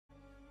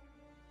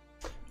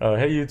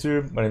Hey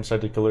YouTube, my name's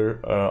Killer.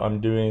 I'm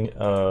doing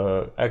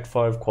Act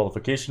 5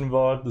 qualification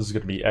VOD. This is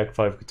going to be Act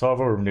 5 Katava.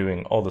 We're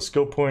doing all the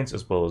skill points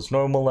as well as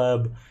normal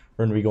lab.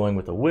 We're going to be going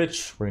with a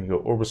Witch. We're going to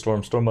go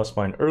Orbistorm, Stormblast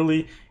Mine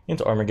early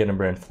into Armageddon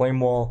Brand Flame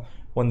Wall.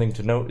 One thing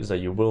to note is that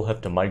you will have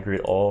to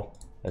migrate all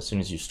as soon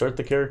as you start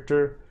the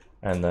character,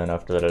 and then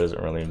after that it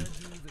doesn't really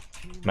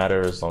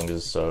matter as long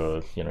as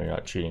you're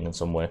not cheating in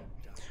some way,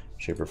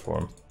 shape, or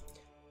form.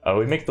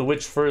 We make the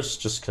Witch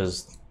first just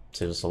because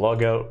saves us a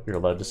logout. You're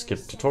allowed to skip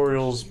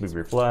tutorials, move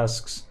your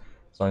flasks.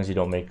 As long as you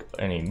don't make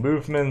any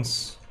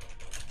movements,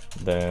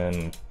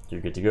 then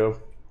you're good to go.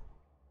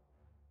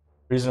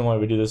 Reason why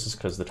we do this is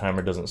because the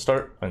timer doesn't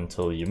start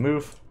until you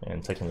move,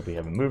 and technically we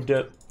haven't moved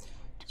yet.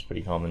 It's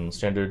pretty common and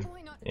standard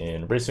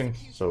in racing,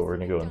 so we're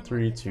gonna go in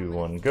 3, 2,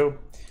 1, go.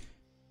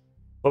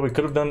 What we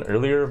could have done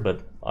earlier,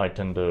 but I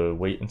tend to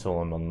wait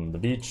until I'm on the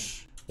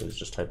beach, is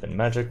just type in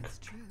magic,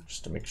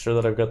 just to make sure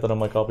that I've got that on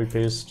my copy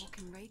paste.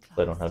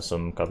 I don't have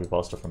some copy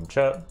pasta from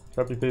chat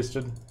copy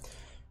pasted.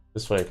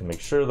 This way I can make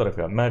sure that I've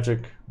got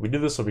magic. We do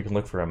this so we can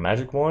look for a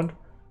magic wand.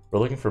 We're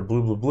looking for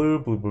blue, blue, blue,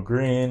 blue, blue,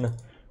 green,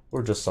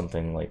 or just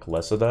something like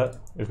less of that.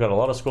 We've got a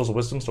lot of scrolls of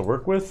wisdoms to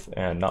work with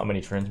and not many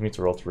transmutes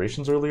or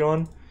alterations early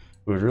on.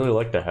 We would really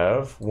like to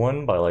have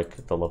one by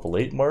like the level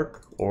 8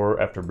 mark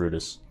or after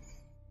Brutus.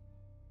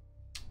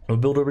 What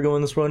build are we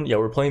going this run? Yeah,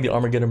 we're playing the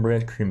Armageddon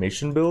Brand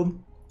Cremation build,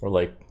 or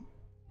like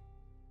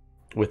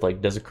with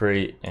like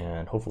Desecrate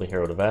and hopefully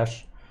Herald of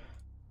Ash.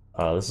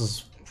 This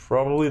is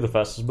probably the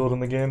fastest build in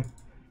the game.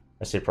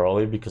 I say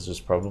probably because there's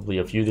probably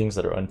a few things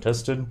that are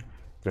untested.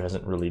 There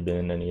hasn't really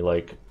been any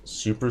like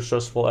super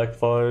stressful Act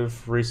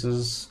 5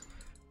 races,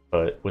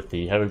 but with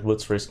the Havoc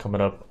Blitz race coming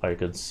up, I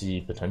could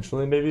see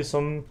potentially maybe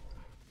some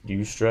new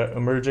strat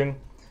emerging.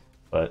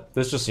 But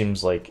this just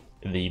seems like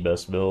the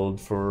best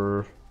build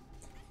for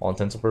all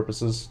intents and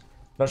purposes.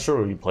 Not sure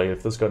what we play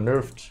if this got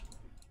nerfed.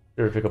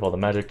 Here we pick up all the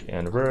magic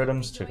and rare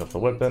items, take off the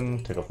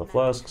weapon, take off the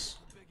flasks.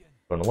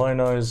 Go into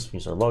Lionize,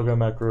 use our logo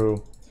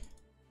macro,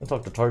 and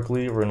talk to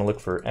Tarkly. We're going to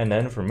look for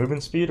NN for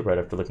movement speed right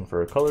after looking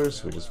for our colors.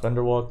 So we just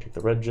vendor walk, take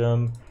the red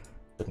gem,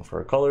 looking for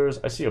our colors.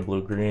 I see a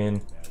blue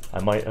green.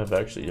 I might have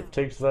actually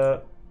taken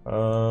that.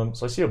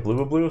 So I see a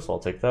blue, so I'll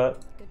take that.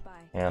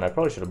 And I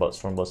probably should have bought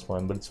Stormblast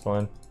Mine, but it's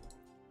fine.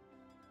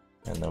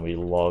 And then we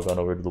log on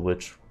over to the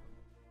Witch.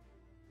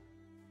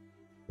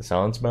 The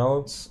silence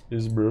balance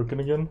is broken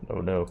again? Oh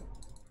no.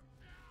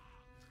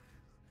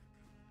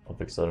 I'll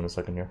fix that in a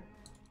second here.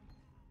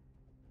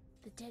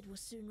 The dead will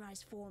soon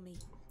rise for me,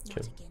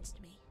 okay. Not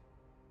against me.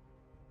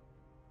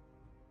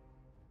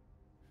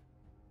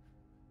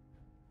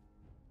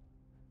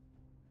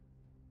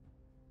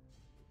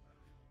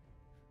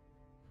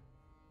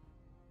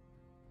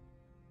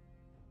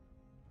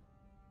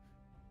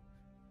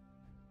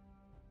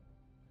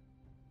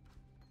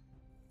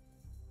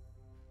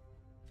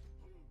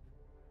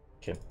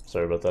 Okay,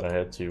 sorry about that. I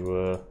had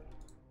to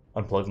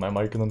unplug my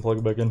mic and then plug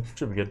it back in.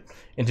 Should be good.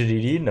 Into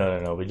DD?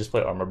 No. We just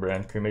play Armor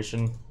Brand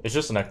Cremation. It's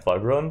just an Act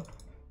 5 run.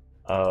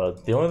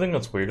 The only thing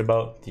that's weird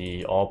about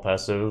the all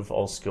passive,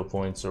 all skill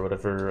points or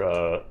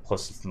whatever,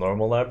 plus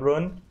normal lab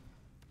run,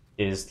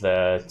 is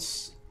that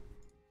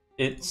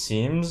it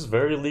seems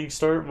very League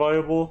Start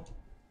viable,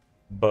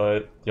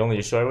 but the only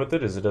issue I have with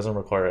it is it doesn't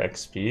require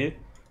XP.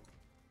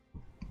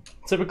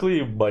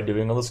 Typically, by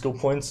doing all the skill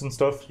points and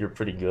stuff, you're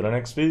pretty good on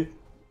XP,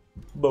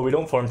 but we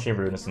don't farm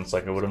Chamber Innocence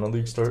like I would on a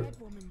League Start.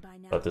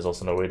 But there's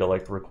also no way to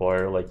like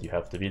require like you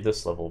have to be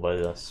this level by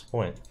this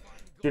point.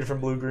 2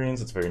 different blue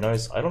greens, it's very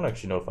nice. I don't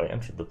actually know if I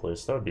entered the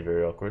place, that would be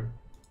very awkward.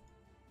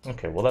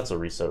 Okay, well that's a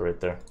reset right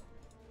there.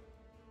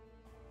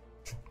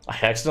 I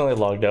accidentally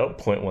logged out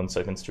 0.1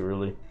 seconds too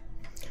early.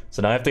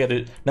 So now I have to get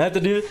it. Now I have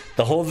to do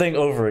the whole thing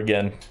over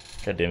again.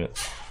 God damn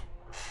it.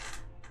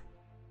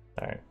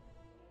 Alright.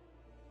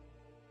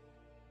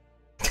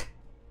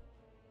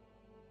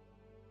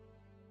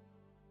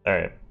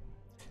 Alright.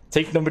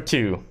 Take number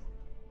 2.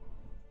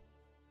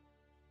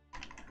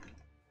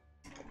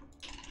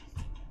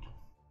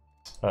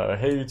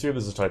 Hey YouTube,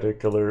 this is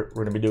Killer.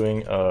 We're going to be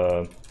doing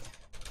an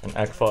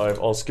Act 5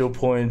 all skill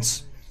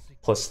points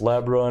plus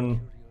lab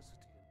run.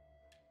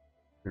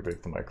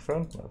 Rebreak the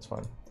microphone, that's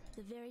fine.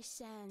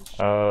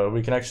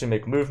 We can actually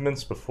make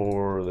movements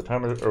before the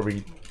timer, or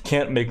we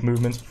can't make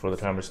movements before the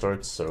timer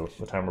starts, so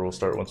the timer will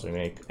start once we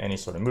make any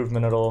sort of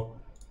movement at all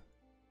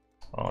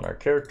on our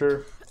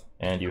character.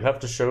 And you have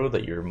to show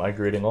that you're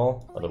migrating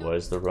all,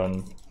 otherwise the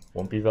run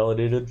won't be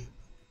validated,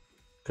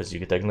 because you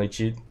could technically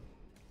cheat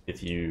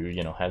if you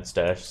had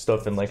stash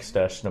stuff in like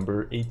stash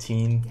number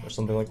 18 or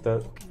something like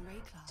that,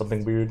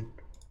 something weird.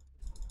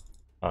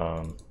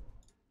 But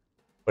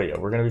yeah,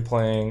 we're gonna be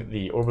playing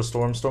the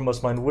Orbistorm,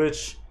 Stormblast Mine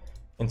Witch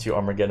into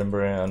Armageddon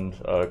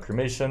Brand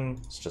Cremation.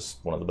 It's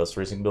just one of the best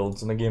racing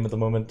builds in the game at the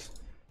moment,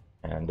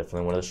 and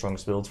definitely one of the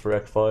strongest builds for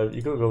Act 5.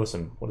 You could go with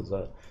some, what is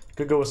that? You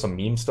could go with some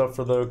meme stuff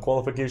for the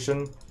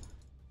qualification,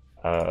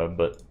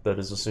 but that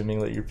is assuming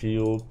that you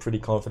feel pretty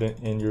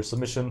confident in your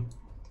submission.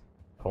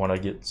 I want to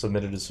get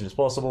submitted as soon as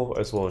possible,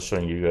 as well as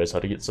showing you guys how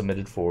to get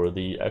submitted for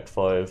the Act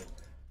 5,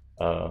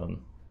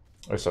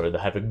 the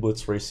Havoc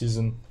Blitz race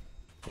season.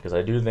 because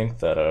I do think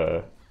that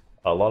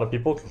a lot of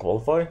people can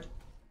qualify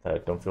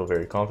that don't feel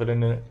very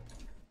confident in it.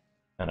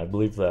 And I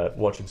believe that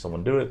watching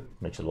someone do it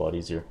makes it a lot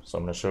easier. So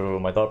I'm going to show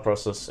my thought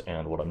process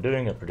and what I'm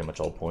doing at pretty much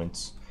all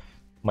points.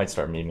 Might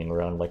start memeing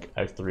around like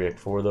Act 3, Act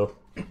 4 though.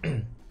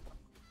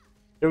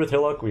 Here with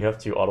Hillock, we have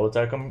to auto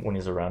attack him when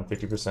he's around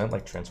 50%,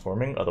 like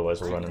transforming,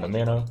 otherwise we're running a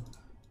mana.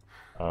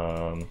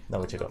 Now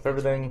we take off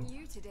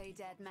everything.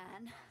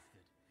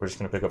 We're just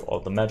going to pick up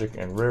all the magic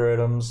and rare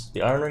items.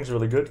 The Iron Ring's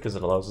really good because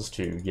it allows us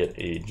to get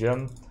a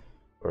gem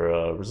or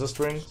a resist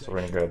ring. So we're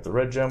going to grab the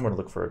red gem, we're going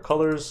to look for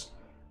colors.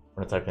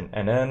 We're going to type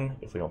in NN.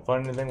 If we don't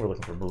find anything, we're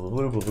looking for blue,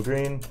 blue, blue, blue,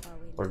 green,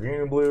 or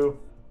green, blue.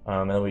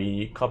 And then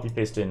we copy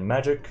paste in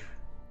magic.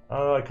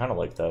 I kind of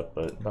like that,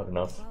 but not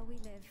enough.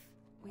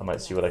 I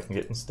might see what I can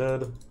get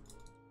instead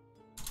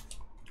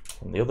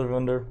from the other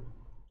vendor.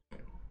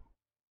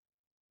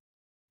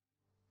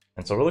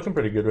 And so we're looking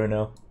pretty good right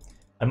now.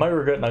 I might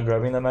regret not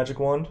grabbing that magic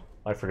wand.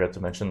 I forgot to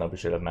mention that we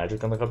should have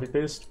magic on the copy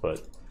paste,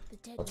 but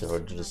not too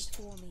hard to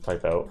just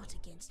type out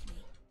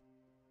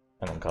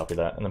and then copy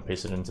that and then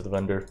paste it into the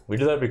vendor. We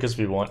do that because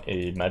we want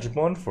a magic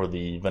wand for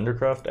the vendor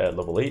craft at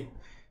level 8. If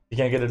you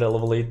can't get it at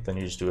level 8, then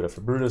you just do it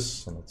for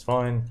Brutus and it's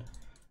fine.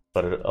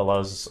 But it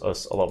allows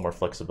us a lot more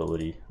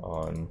flexibility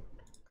on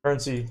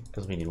currency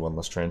because we need one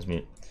less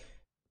transmute.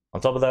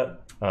 On top of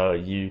that,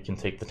 you can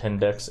take the 10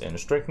 dex and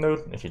strength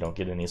node if you don't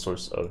get any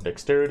source of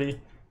dexterity.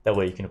 That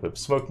way you can equip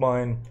smoke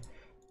mine.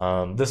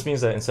 This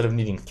means that instead of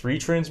needing 3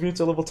 transmutes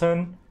at level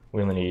 10,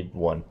 we only need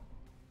 1.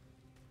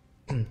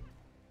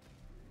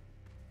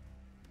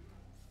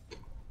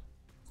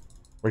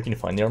 Where can you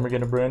find the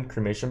Armageddon brand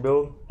cremation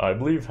build? I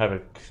believe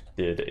Havoc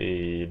did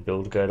a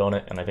build guide on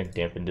it, and I think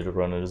Dampen did a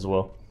run on it as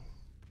well.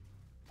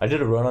 I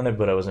did a run on it,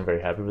 but I wasn't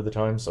very happy with the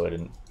time, so I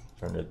didn't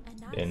turn it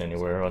in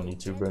anywhere on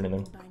YouTube or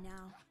anything.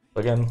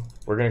 Again,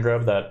 we're going to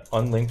grab that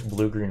unlinked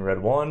blue, green, red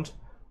wand.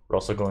 We're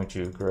also going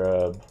to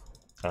grab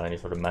any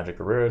sort of magic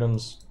or rare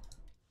items.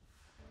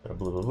 Got a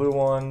blue, blue, blue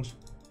wand.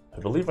 I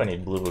believe I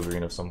need blue, blue,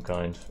 green of some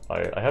kind.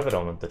 I have it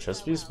on the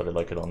chest piece, but I'd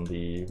like it on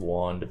the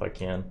wand if I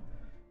can.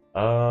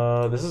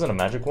 This isn't a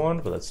magic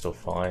wand, but that's still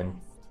fine.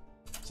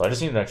 So I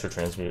just need an extra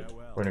transmute.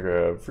 We're gonna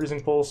grab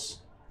Freezing Pulse,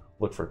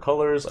 look for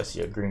colors. I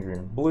see a green,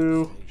 green,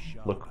 blue.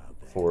 Look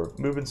for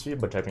movement speed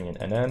by typing in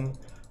NN.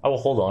 I will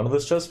hold on to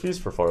this chest piece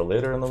for far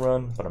later in the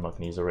run, but I'm not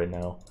gonna use it right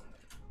now.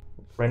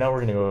 Right now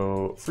we're gonna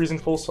go Freezing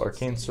Pulse,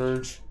 Arcane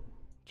Surge,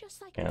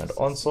 and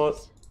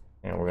Onslaught,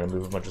 and we're gonna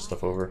move a bunch of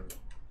stuff over.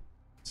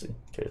 Let's see.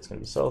 Okay, it's gonna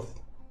be South.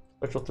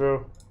 Spectral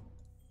Throw.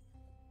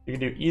 You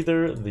can do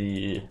either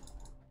the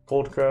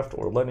Cold Craft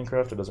or Lightning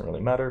Craft, it doesn't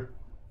really matter.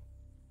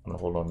 I'm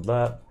gonna hold on to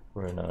that.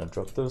 We're gonna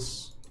drop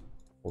this,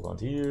 hold on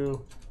to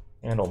you,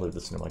 and I'll move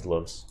this into my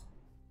gloves.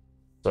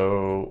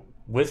 So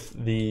with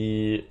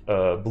the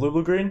blue,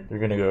 blue, green, you're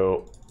gonna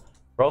go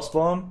Frost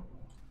Bomb,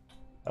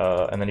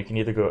 and then you can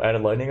either go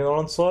Added Lightning and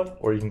Onslaught,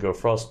 or you can go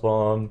Frost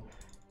Bomb,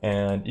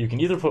 and you can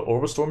either put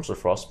Orb of Storms or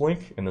Frost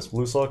Blink in this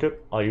blue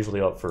socket. I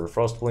usually opt for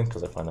Frost Blink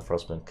because I find that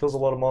Frost Blink kills a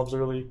lot of mobs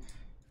early,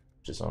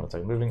 just on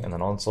attack moving, and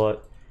then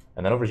Onslaught.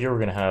 And then over here we're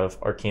going to have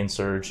Arcane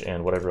Surge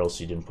and whatever else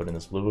you didn't put in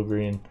this blue, blue,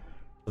 green.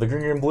 For the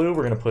green, green, blue,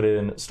 we're going to put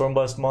in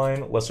Stormblast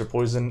Mine, Lesser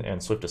Poison,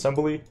 and Swift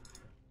Assembly.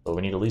 So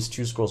we need at least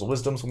 2 Scrolls of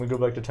Wisdoms when we go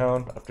back to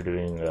town after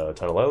doing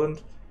Tidal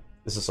Island.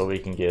 This is so we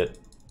can get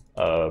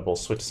both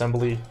Swift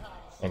Assembly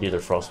and either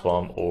Frost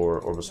Bomb or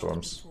Orb of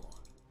Storms.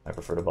 I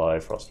prefer to buy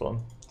Frost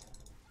Bomb.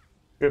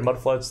 Here at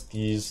Mudflats,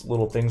 these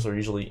little things are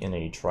usually in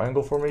a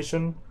triangle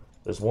formation.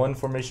 There's one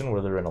formation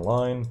where they're in a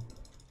line,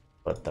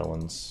 but that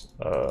one's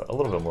a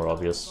little bit more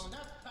obvious.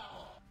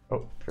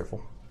 Oh,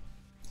 careful.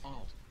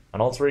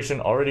 An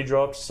alteration already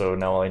dropped, so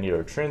now all I need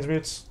are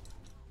transmutes.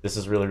 This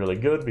is really, really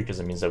good because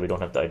it means that we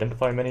don't have to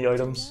identify many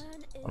items.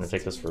 I'm going to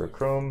take this for a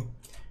chrome.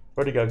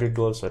 Already got good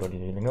gloves, so I don't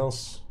need anything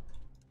else.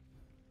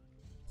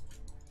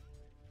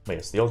 But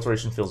yes, the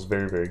alteration feels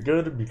very, very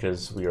good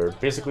because we are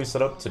basically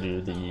set up to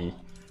do the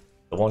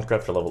wand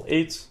craft to level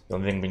 8. The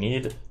only thing we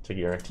need to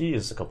guarantee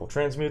is a couple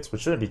transmutes,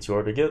 which shouldn't be too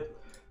hard to get,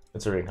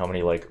 considering how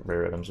many like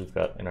rare items we've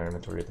got in our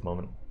inventory at the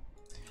moment.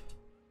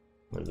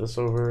 Move this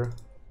over.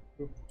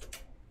 Oop.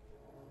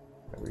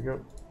 There we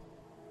go.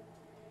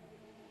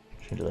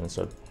 Change that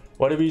instead.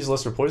 Why do we use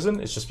Lesser Poison?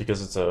 It's just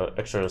because it's an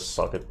extra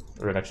socket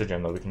or an extra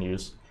gem that we can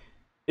use.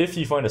 If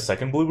you find a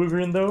second blue, blue,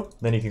 green though,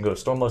 then you can go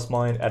Stormblast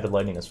Mine, Added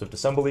Lightning, and Swift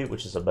Assembly,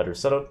 which is a better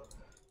setup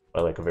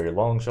by like a very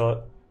long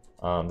shot.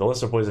 The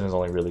Lesser Poison is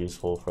only really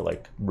useful for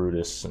like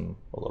Brutus and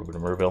a little bit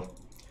of Merville.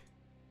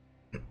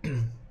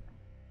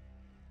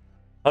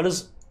 How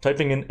does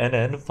typing in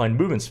NN find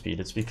movement speed?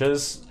 It's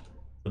because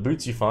the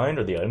boots you find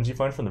or the items you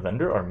find from the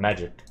vendor are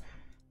magic.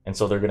 And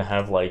so they're going to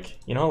have like,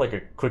 you know, like a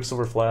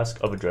Quicksilver Flask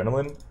of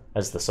Adrenaline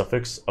has the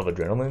suffix of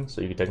Adrenaline.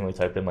 So you could technically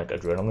type in like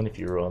Adrenaline if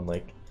you were on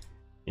like,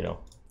 you know,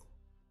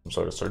 some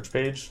sort of search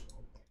page.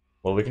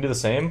 Well, we can do the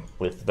same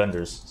with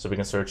vendors. So we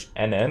can search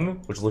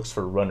NN, which looks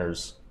for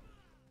runners.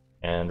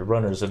 And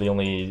runners are the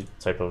only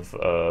type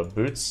of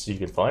boots you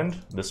can find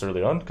this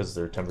early on because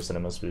they're 10%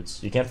 MS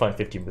boots. You can't find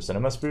 15%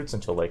 MS boots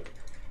until like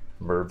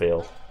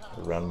Mervale,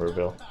 around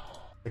Mervale.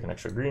 Take an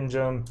extra green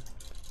gem,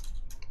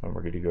 and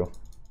we're good to go.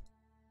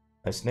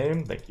 Nice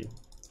name, thank you.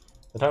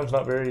 The time's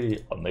not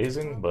very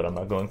amazing, but I'm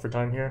not going for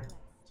time here.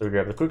 So we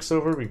grab the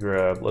Quicksilver, we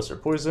grab Lesser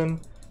Poison.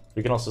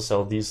 We can also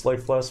sell these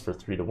Life Flasks for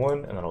 3 to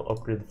 1, and then I'll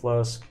upgrade the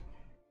flask.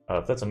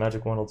 If that's a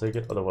magic one, I'll take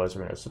it. Otherwise, we're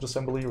going to have Switch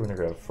Assembly, we're going to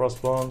grab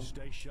Frost Bomb,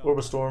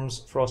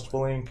 Orbistorms, Frost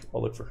Blink.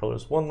 I'll look for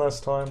colors one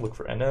last time, look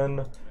for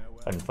NN.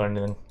 I didn't find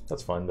anything.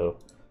 That's fine though.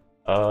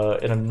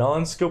 In a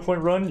non-skill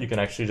point run, you can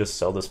actually just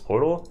sell this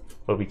portal,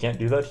 but we can't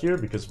do that here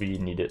because we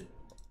need it.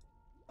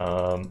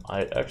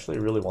 I actually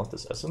really want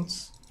this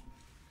essence,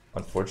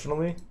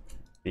 unfortunately,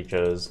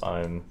 because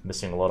I'm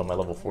missing a lot of my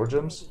level 4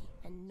 gems.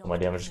 So my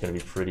damage is going to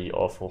be pretty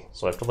awful.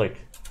 So I have to like,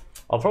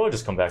 I'll probably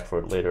just come back for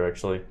it later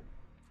actually.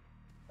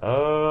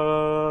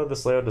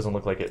 This layout doesn't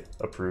look like it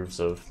approves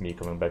of me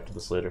coming back to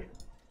this later.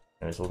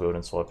 Anyways, we'll go ahead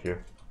and swap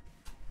here.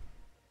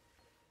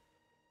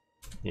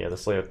 Yeah,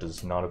 this layout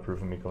does not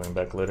approve of me coming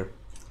back later.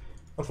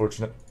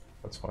 Unfortunate.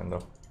 That's fine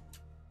though.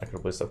 I could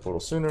have placed that portal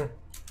sooner.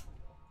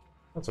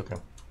 That's okay.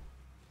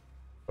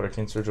 Put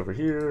Arcane Surge over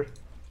here,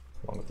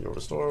 along with the Orb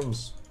of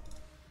Storms.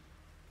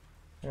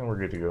 And we're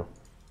good to go.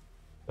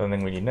 The only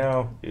thing we need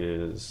now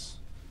is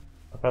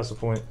a passive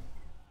point.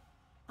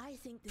 I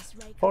think this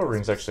Power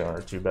rings actually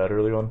aren't too bad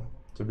early on,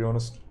 to be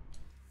honest.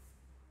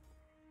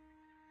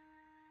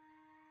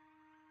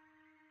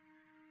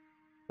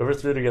 Whoever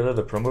threw together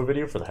the promo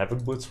video for the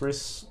Havoc Blitz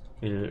race,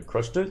 it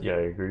crushed it. Yeah,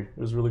 I agree. It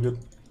was really good.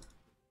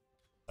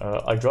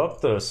 I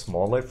dropped the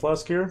small life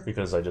flask here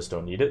because I just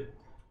don't need it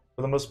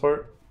for the most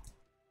part.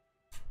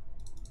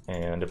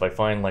 And if I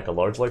find like a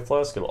large life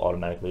flask, it'll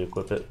automatically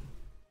equip it.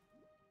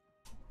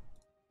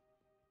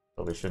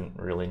 So we shouldn't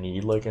really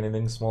need like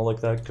anything small like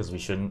that because we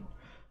shouldn't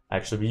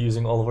actually be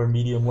using all of our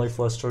medium life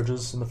flask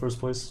charges in the first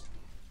place.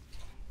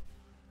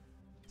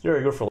 Here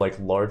I go for like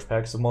large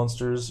packs of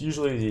monsters.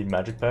 Usually the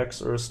magic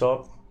packs are a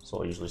stop, so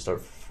I'll usually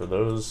start for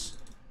those.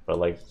 But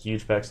like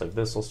huge packs like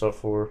this I'll start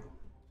for.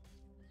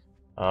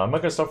 I'm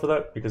not gonna stop for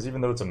that because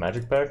even though it's a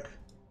magic pack,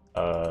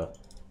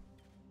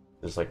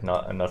 there's like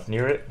not enough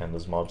near it and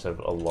those mobs have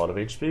a lot of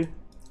HP.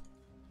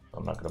 So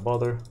I'm not gonna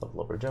bother.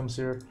 Level up our gems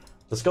here.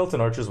 The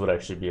skeleton archers would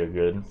actually be a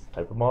good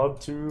type of mob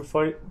to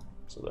fight,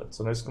 so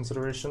that's a nice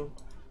consideration.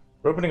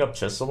 We're opening up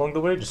chests along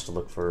the way just to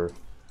look for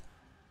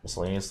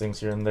miscellaneous things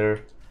here and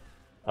there.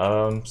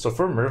 So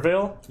for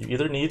Merveil, you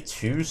either need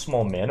 2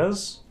 small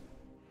manas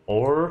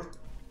or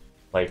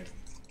like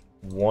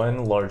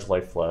 1 large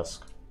life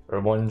flask or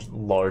 1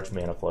 large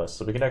mana flask.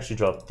 So we can actually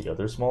drop the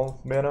other small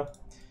mana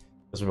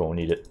because we won't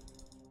need it.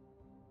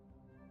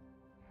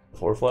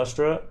 4 flash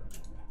strat.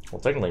 Well,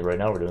 technically right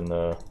now we're doing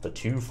the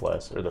 2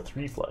 flash or the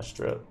 3 flash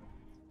strat,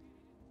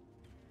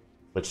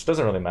 which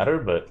doesn't really matter,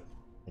 but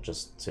it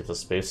just saves us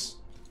space.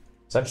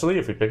 Essentially,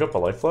 if we pick up a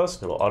life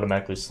flask, it'll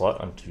automatically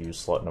slot onto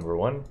slot number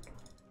 1.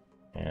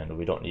 And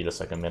we don't need a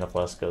second mana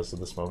flask as of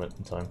this moment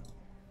in time.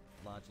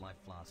 Large life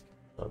flask.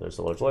 So there's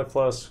a large life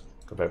flask.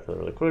 Go back for that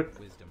really quick.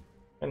 Wisdom.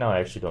 And now I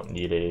actually don't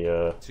need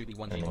a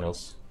anything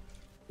else.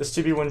 This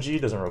 2B1G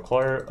doesn't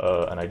require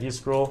an ID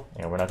scroll,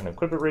 and we're not going to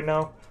equip it right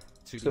now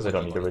because I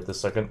don't need it right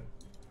this second.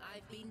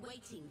 I've been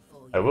waiting for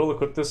you. I will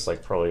equip this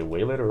like probably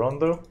way later on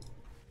though,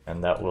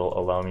 and that will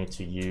allow me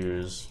to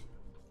use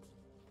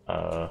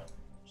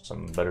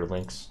some better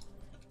links.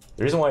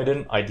 The reason why I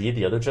didn't ID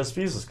the other chest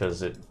piece is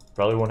because it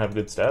probably won't have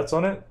good stats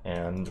on it,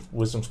 and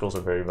wisdom scrolls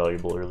are very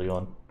valuable early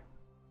on.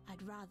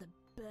 I'd rather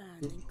burn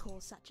than call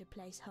such a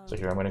place home. So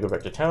here I'm going to go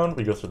back to town,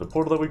 we go through the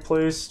portal that we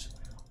placed.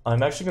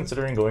 I'm actually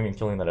considering going and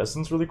killing that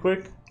essence really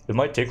quick. It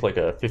might take like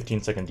a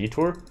 15-second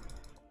detour,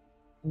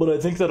 but I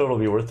think that it'll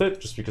be worth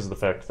it just because of the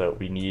fact that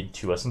we need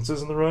 2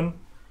 essences in the run.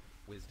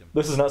 Wisdom.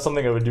 This is not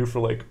something I would do for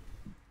like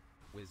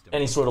Wisdom.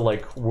 any sort of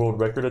like world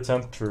record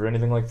attempt or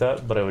anything like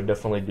that, but I would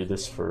definitely do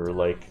this for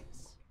like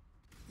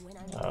When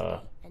I'm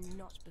ready and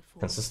not before.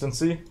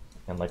 consistency.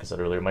 And like I said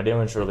earlier, my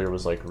damage earlier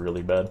was like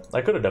really bad.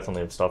 I could have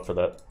definitely have stopped for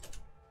that.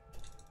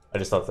 I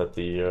just thought that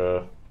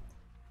the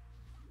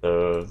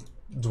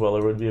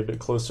Dweller would be a bit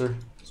closer,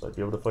 so I'd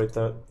be able to fight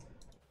that.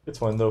 It's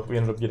fine though. We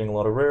ended up getting a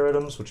lot of rare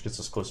items, which gets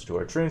us closer to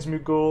our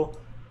transmute goal.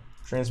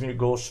 Transmute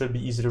goal should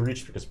be easy to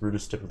reach because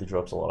Brutus typically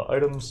drops a lot of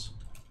items.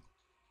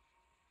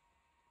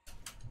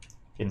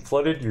 In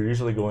Flooded, you're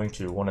usually going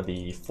to one of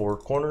the 4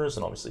 corners,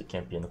 and obviously you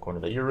can't be in the corner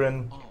that you're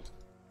in.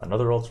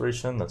 Another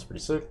alteration, that's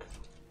pretty sick.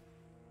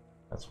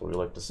 That's what we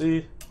like to see.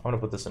 I'm gonna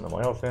put this into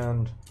my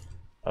offhand.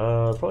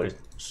 Probably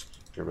just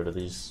get rid of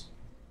these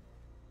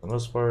for the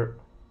most part.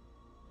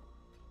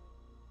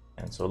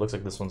 And so it looks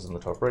like this one's in the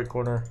top right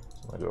corner. So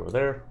I'm gonna go over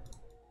there.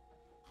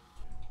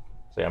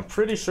 So yeah, I'm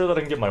pretty sure that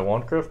I can get my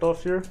Wandcraft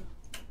off here.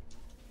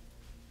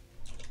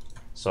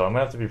 So I'm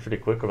gonna have to be pretty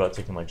quick about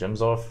taking my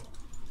gems off.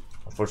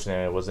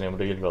 Unfortunately, I wasn't able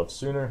to get it off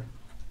sooner.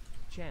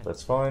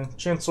 That's fine.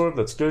 Chance Orb,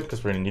 that's good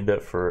because we're gonna need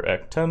that for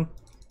Act 10.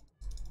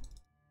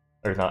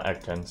 Or not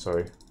Act 10,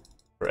 sorry.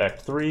 For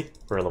Act 3,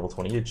 for a level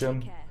 28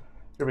 gem.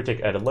 Here we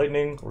take Added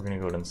Lightning. We're gonna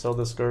go ahead and sell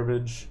this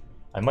garbage.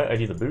 I might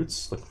ID the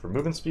boots, looking for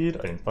movement speed.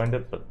 I didn't find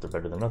it, but they're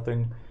better than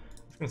nothing.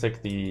 I'm gonna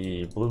take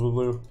the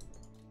blue.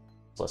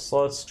 Less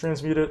slots,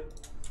 transmute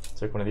it.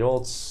 take one of the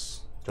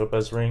ults,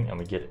 Topaz Ring, and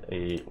we get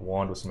a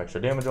wand with some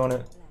extra damage on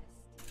it.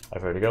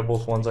 I've already got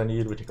both ones I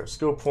need. We take our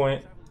skill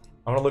point.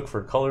 I'm gonna look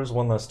for colors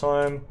one last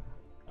time.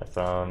 I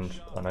found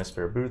a nice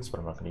pair of boots, but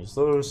I'm not gonna use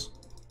those.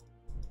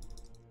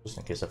 Just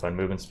in case I find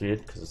movement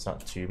speed, because it's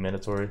not too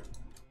mandatory.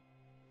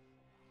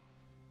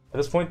 At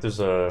this point, there's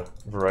a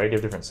variety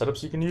of different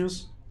setups you can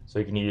use. So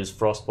you can use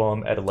Frost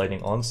Bomb, Added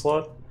Lightning,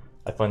 Onslaught.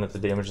 I find that the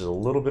damage is a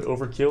little bit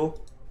overkill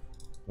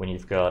when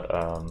you've got...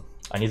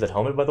 I need that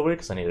helmet, by the way,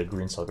 because I need a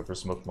green socket for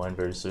Smoke Mine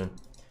very soon.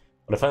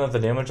 But I find that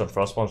the damage on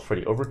Frost Bomb is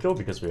pretty overkill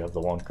because we have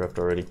the wand craft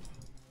already.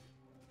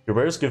 Your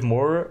rares give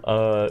more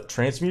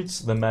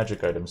transmutes than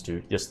magic items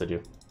do. Yes, they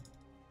do.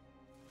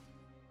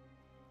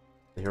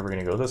 So here we're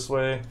going to go this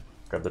way.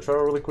 Grab the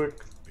trial really quick.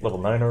 Level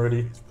 9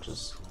 already, which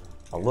is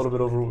a little bit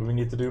over what we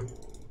need to do.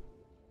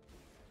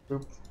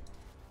 Boop.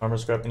 Armor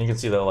scrap. And you can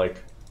see that,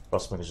 like,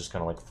 Frostblink is just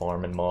kind of like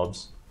farming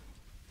mobs.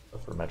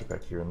 For magic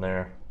back here and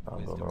there.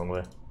 I'm going the wrong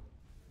way.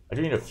 I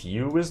do need a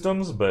few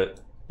wisdoms, but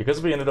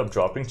because we ended up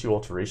dropping 2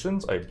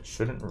 alterations, I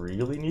shouldn't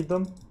really need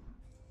them.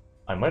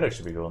 I might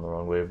actually be going the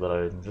wrong way, but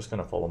I'm just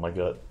gonna follow my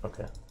gut.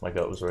 Okay, my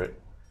gut was right.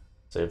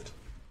 Saved.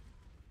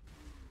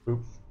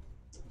 Boop.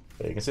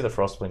 Okay, you can see that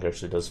Frostblink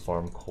actually does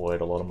farm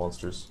quite a lot of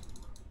monsters.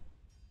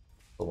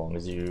 So long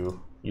as you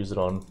use it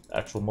on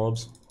actual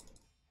mobs.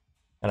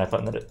 And I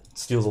find that it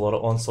steals a lot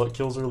of onslaught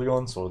kills early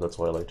on, so that's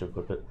why I like to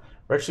equip it.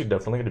 We're actually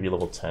definitely going to be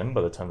level 10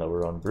 by the time that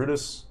we're on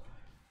Brutus.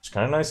 Which is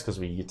kind of nice because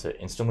we get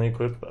to instantly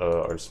equip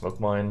our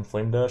Smoke Mine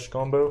Flame Dash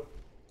combo.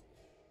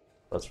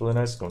 That's really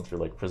nice, going through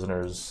like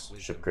Prisoners,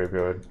 Ship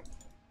Graveyard.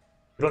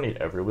 We don't need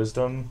every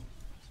wisdom,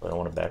 so I don't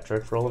want to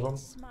backtrack for all of them.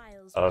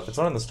 If it's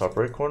not in this top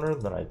right corner,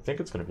 then I think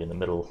it's going to be in the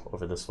middle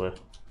over this way.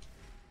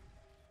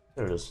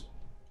 There it is.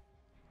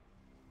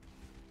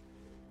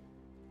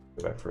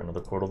 Go back for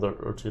another portal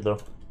or two though.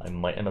 I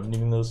might end up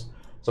needing those.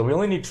 So we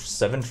only need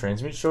 7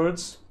 transmute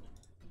shards,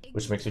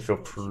 which makes me feel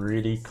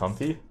pretty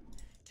comfy,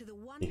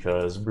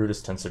 because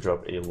Brutus tends to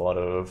drop a lot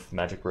of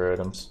magic rare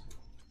items.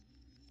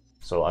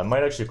 So I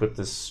might actually equip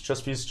this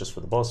chest piece just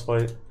for the boss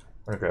fight.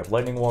 I'm gonna grab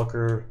Lightning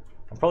Walker.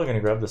 I'm probably gonna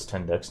grab this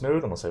 10 dex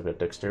node, unless I've got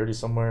dexterity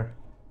somewhere.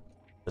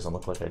 Doesn't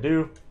look like I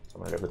do, so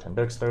I'm gonna grab the 10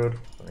 dex node.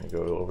 I'm gonna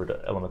go over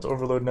to Elemental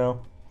Overload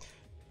now.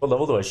 What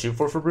level do I shoot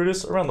for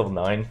Brutus? Around level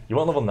 9. You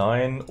want level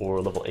 9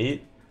 or level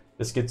 8.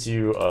 This gets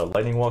you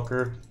Lightning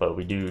Walker, but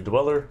we do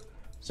Dweller,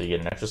 so you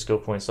get an extra skill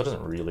point, so it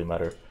doesn't really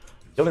matter.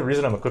 The only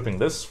reason I'm equipping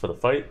this for the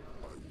fight,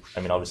 I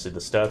mean obviously the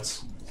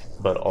stats,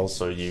 but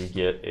also you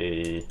get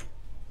a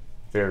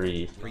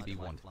very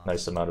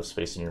nice amount of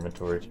space in your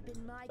inventory.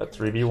 That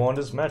 3B wand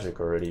is magic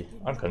already.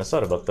 I'm kind of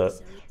sad about that,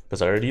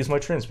 because I already used my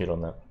transmute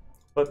on that.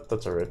 But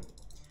that's alright.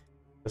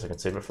 Guess I can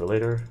save it for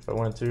later if I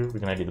wanted to. We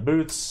can ID the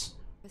boots.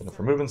 Looking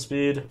for movement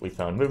speed. We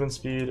found movement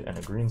speed and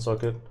a green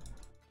socket.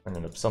 I'm going to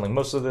end up selling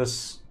most of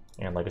this.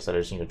 And like I said, I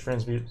just need a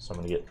transmute, so I'm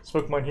going to get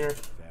Smoke Mine here.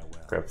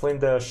 Grab Flame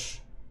Dash.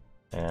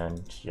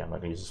 And yeah, I'm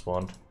not going to use this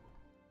wand. At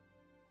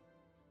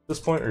this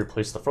point, I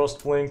replace the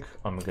Frost Blink.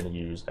 I'm going to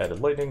use Added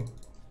Lightning.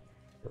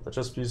 Get the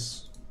chest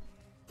piece.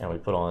 And we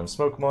put on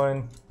Smoke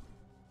Mine,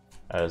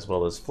 as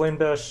well as Flame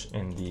Dash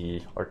in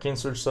the Arcane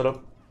Surge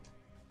setup.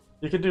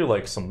 You could do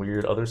like some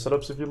weird other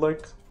setups if you'd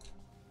like,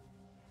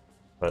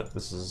 but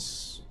this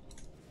is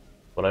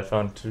what I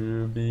found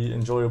to be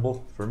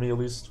enjoyable, for me at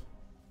least.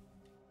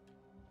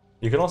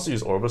 You can also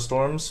use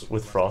Orbostorms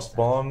with Frost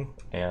Bomb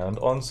and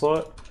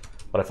Onslaught,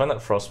 but I find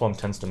that Frost Bomb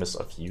tends to miss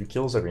a few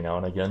kills every now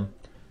and again,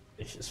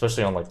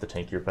 especially on like the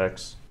tankier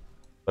packs.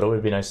 But it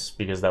would be nice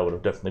because that would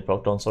have definitely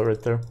procced Onslaught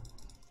right there.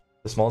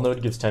 The small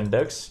node gives 10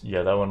 dex.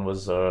 Yeah, that one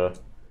was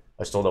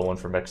I stole that one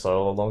from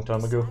Exile a long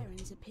time ago.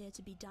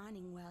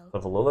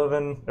 Level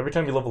 11. Every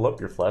time you level up,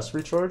 your flask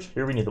recharge.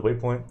 Here we need the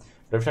waypoint.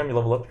 But every time you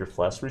level up, your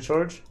flask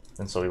recharge.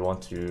 And so we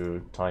want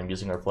to time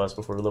using our flask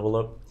before we level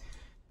up.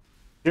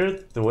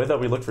 Here, the way that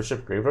we look for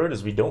Ship Graveyard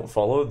is we don't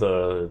follow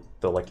the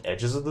like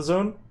edges of the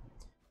zone,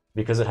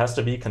 because it has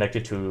to be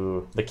connected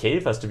to the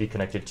cave has to be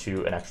connected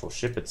to an actual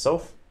ship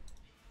itself.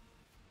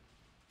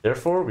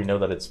 Therefore, we know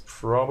that it's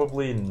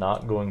probably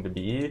not going to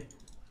be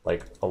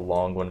like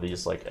along one of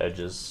these like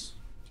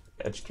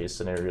edge case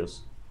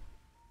scenarios.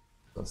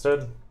 So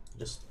instead,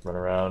 just run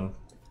around.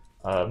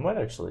 It might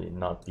actually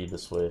not be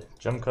this way.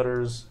 Gem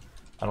cutters.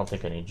 I don't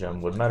think any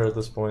gem would matter at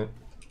this point.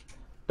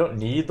 Don't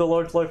need the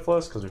large life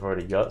flask because we've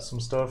already got some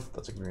stuff.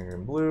 That's a green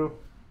and blue.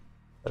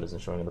 That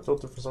isn't showing in the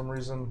filter for some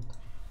reason.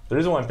 The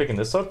reason why I'm picking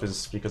this up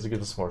is because it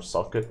gives us more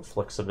socket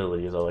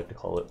flexibility, as I like to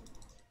call it.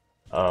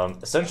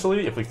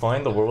 Essentially, if we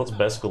find the world's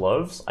best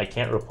gloves, I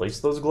can't replace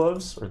those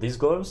gloves, or these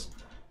gloves,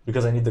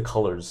 because I need the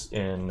colors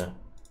in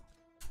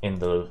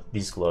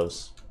these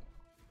gloves.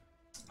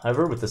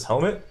 However, with this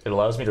helmet, it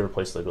allows me to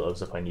replace the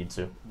gloves if I need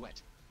to.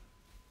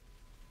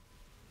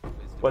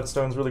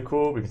 Whetstone's really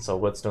cool. We can sell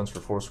whetstones for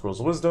 4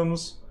 scrolls of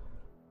wisdoms.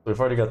 We've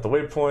already got the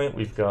waypoint.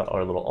 We've got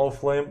our little all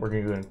flame. We're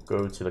going to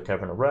go to the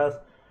Cavern of Wrath.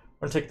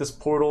 We're going to take this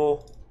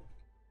portal,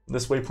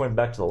 this waypoint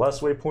back to the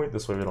last waypoint.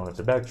 This way we don't have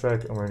to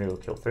backtrack, and we're going to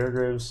go kill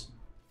Fairgraves.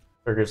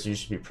 Fairgraves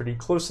usually be pretty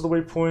close to the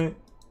waypoint.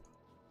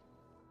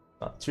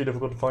 Not too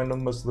difficult to find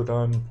them most of the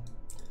time.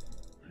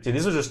 See,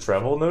 these are just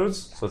travel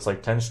nodes, so it's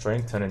like 10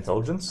 strength, 10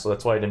 intelligence, so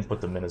that's why I didn't put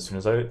them in as soon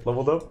as I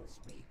leveled up.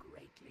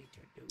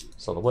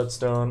 So the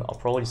whetstone, I'll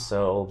probably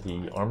sell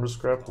the armor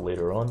scrap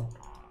later on.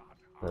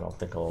 I don't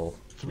think I'll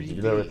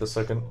do that right this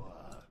second.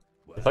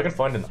 If I can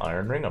find an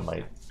iron ring, I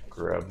might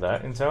grab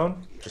that in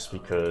town, just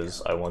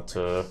because I want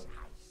to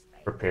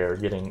prepare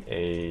getting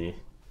a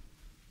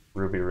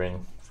ruby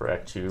ring for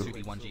Act 2.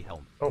 2E1G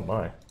helm. Oh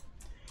my.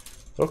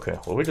 Okay,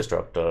 well we just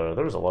dropped, there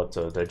was a lot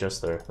to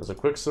digest there. There's a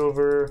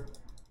quicksilver.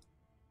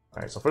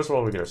 Alright, so first of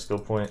all we get our skill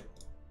point.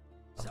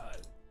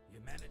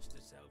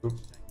 Oop,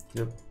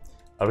 yep.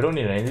 We don't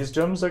need any of these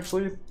gems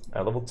actually,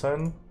 at level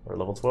 10 or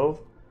level 12.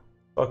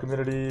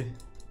 Community.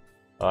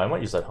 I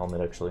might use that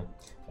helmet actually.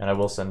 And I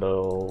will send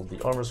all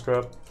the armor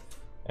scrap.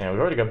 And we've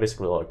already got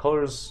basically a lot of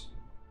colors.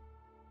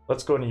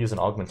 Let's go ahead and use an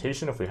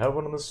augmentation if we have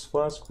one on this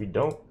flask. We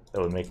don't.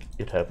 That would make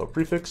it have a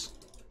prefix.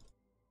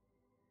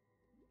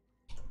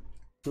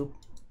 Boop.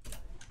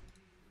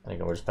 I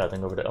think we're just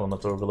pathing over to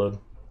Elemental Overload.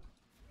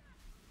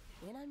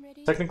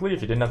 Technically,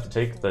 if you didn't have to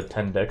take the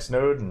 10 dex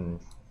node and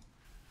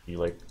you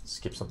like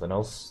skip something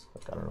else,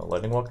 like I don't know,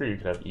 Lightning Walker, you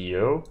could have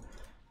EO,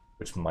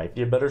 which might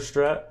be a better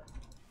strat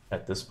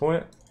at this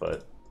point,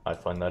 but I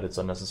find that it's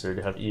unnecessary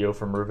to have EO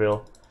from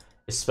Mervale,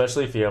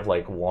 especially if you have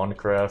like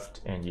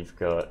Wandcraft and you've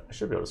got, I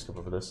should be able to skip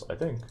over this, I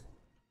think.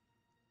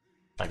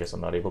 I guess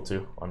I'm not able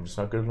to, I'm just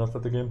not good enough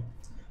at the game.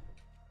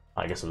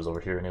 I guess it was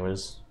over here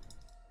anyways.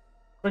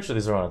 Make sure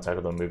these are on attack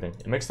with them moving.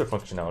 It makes their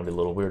functionality a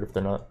little weird if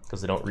they're not, because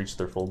they don't reach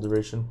their full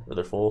duration, or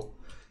their full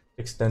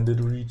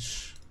extended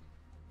reach.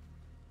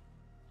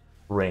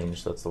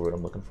 Range, that's the word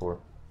I'm looking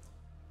for.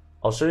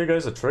 I'll show you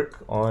guys a trick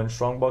on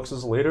strong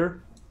boxes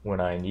later,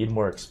 when I need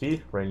more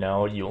XP. Right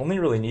now, you only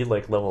really need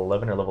like level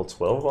 11 or level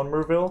 12 on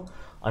Mervale.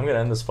 I'm gonna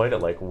end this fight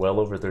at like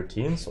well over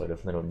 13, so I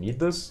definitely don't need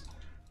this.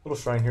 Little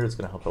shrine here, it's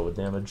gonna help out with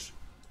damage.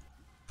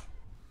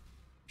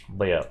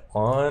 But yeah,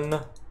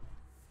 on...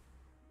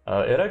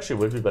 it actually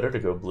would be better to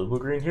go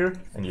blue-blue-green here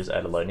and use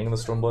added lightning in the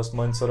Stormblast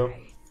mine setup.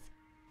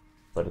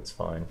 But it's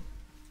fine.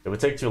 It would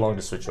take too long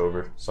to switch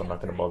over, so I'm not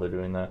going to bother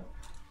doing that.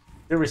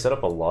 Here we set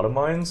up a lot of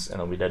mines,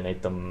 and then we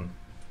detonate them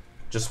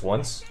just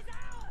once.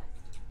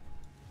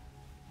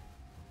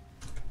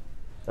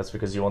 That's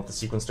because you want the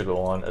sequence to go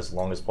on as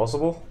long as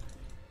possible.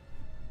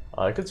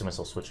 I could see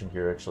myself switching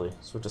here, actually.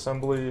 Switch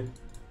assembly,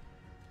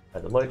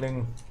 added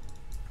lightning.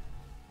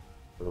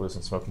 We're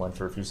losing smoke mine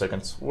for a few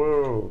seconds.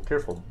 Whoa,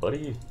 careful,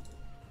 buddy.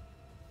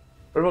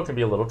 Mervale can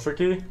be a little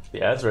tricky.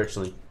 The ads are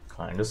actually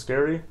kind of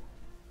scary,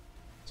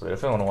 so we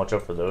definitely want to watch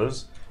out for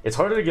those. It's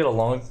harder to get a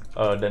long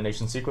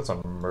detonation sequence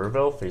on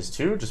Mervale Phase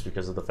 2 just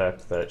because of the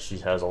fact that she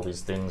has all these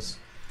things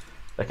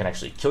that can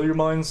actually kill your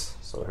mines,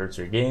 so it hurts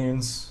your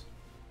gains.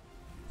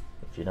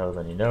 If you know,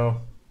 then you know.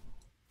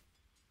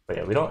 But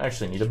yeah, we don't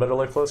actually need a better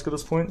life flask at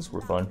this point, so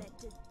we're fine.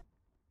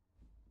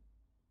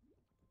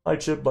 Hi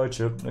Chip, bye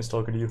Chip, nice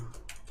talking to you.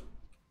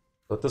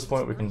 So at this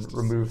point we can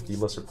remove the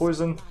lesser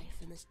poison.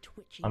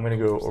 I'm gonna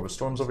go Orb of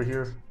Storms over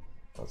here.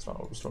 Oh, that's not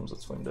Orb of Storms,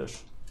 that's Flame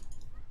Dash.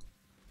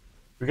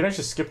 We can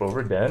actually skip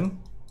over Den.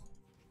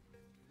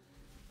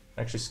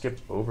 Actually skip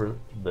over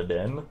the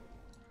Den.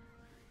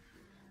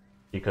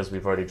 Because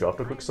we've already dropped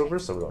a Quicksilver,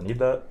 so we don't need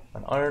that.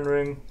 An Iron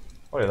Ring.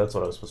 Oh yeah, that's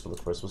what I was supposed to look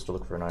for. I was supposed to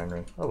look for an Iron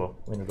Ring. Oh well,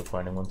 we ended up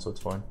finding one, so it's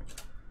fine.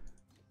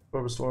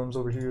 Orb of Storms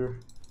over here.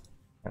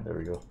 And there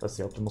we go. That's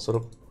the optimal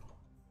setup.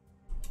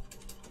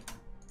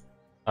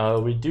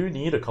 We do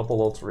need a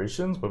couple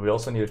alterations, but we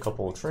also need a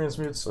couple of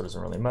transmutes, so it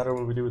doesn't really matter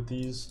what we do with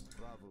these.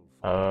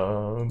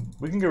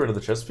 We can get rid of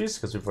the chest piece,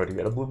 because we've already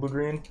got a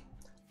blue-blue-green.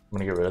 I'm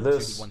gonna get rid of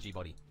this.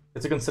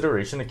 It's a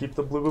consideration to keep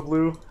the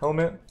blue-blue-blue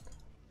helmet,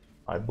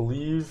 I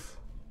believe.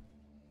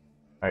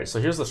 Alright,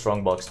 so here's the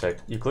strongbox tech.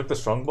 You click the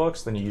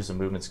strongbox, then you use a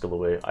movement skill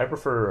away. I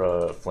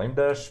prefer Flame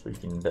Dash, but you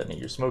can detonate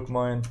your smoke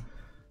mine.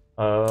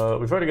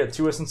 We've already got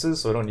 2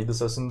 essences, so I don't need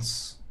this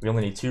essence. We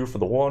only need 2 for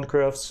the wand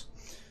crafts.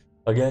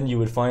 Again, you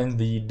would find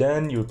the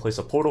den, you would place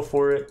a portal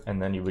for it, and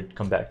then you would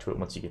come back to it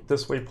once you get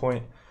this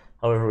waypoint.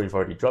 However, we've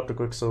already dropped a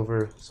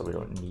Quicksilver, so we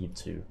don't need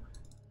to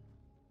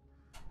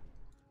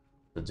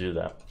do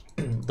that.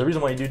 The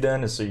reason why you do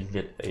den is so you can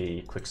get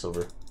a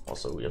Quicksilver.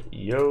 Also, we have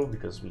EO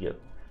because we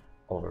get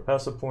all of our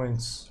passive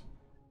points,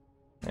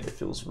 and it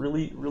feels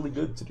really, really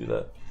good to do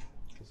that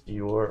because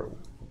you are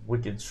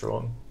wicked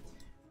strong.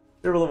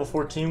 You're level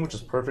 14, which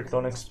is perfect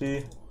on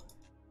XP.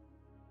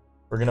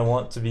 We're gonna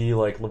want to be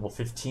like level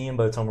 15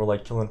 by the time we're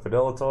like killing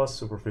Fidelitas,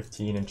 so we're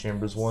 15 in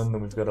Chambers 1, then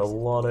we've got a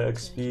lot of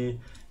XP.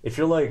 If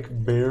you're like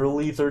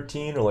barely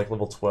 13 or like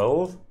level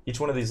 12,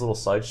 each one of these little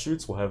side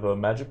shoots will have a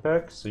magic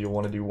pack, so you'll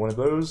want to do one of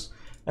those,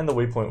 and the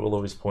waypoint will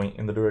always point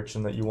in the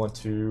direction that you want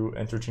to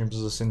enter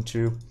Chambers of Sin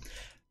to.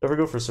 Ever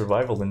go for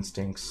survival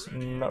instincts?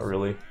 Not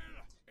really.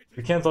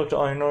 We can't talk to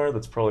Einar,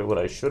 that's probably what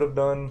I should have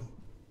done,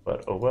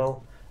 but oh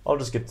well. I'll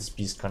just get this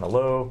beast kind of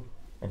low,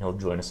 and he'll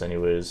join us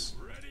anyways.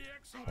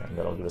 And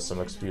that'll give us some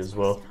XP as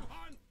well.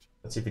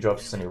 Let's see if he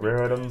drops us any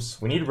rare items.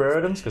 We need rare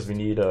items because we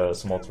need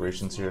some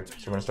alterations here. So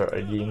we're going to start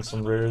IDing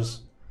some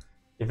rares.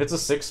 If it's a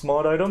 6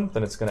 mod item,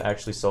 then it's going to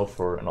actually sell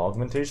for an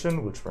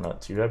augmentation, which we're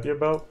not too happy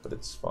about, but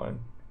it's fine.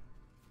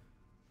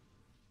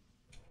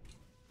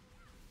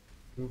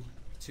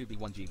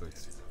 2B1G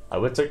boots. I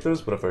would take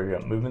those, but I've already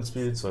got movement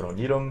speed, so I don't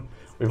need them.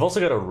 We've also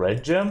got a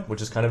red gem,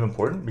 which is kind of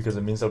important because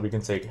it means that we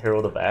can take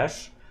Herald of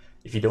Ash.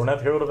 If you don't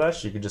have Herald of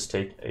Ash, you can just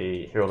take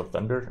a Herald of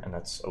Thunder, and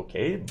that's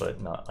okay,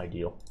 but not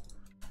ideal.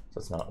 So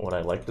that's not what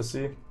I like to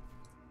see.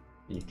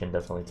 You can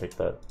definitely take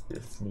that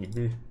if need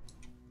be.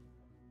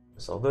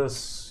 Sell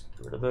this,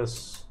 get rid of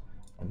this.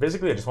 And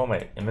basically I just want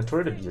my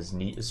inventory to be as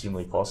neat as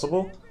humanly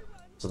possible,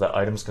 so that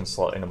items can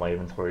slot into my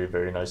inventory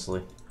very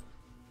nicely.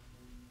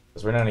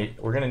 Because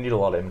we're gonna need a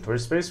lot of inventory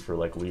space for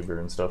like Weaver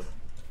and stuff.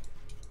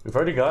 We've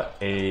already got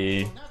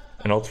an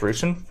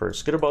alteration for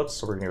Skitterbots,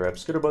 so we're gonna grab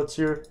Skitterbots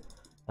here,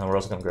 and we're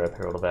also gonna grab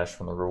Herald of Ash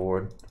from the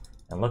reward.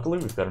 And luckily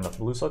we've got enough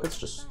blue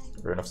sockets,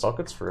 or enough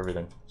sockets for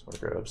everything. So we're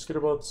gonna grab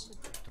Skitterbots,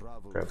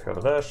 grab Herald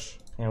of Ash,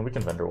 and we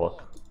can vendor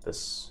walk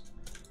this.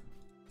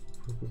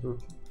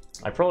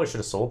 I probably should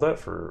have sold that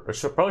for,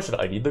 or probably should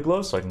have ID'd the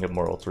gloves so I can get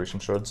more alteration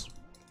shards.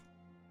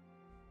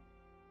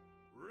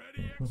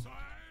 Ready, Exile!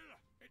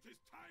 It is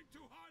time to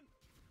hunt!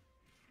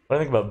 What do I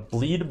think about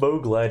Bleed Bow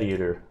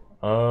Gladiator?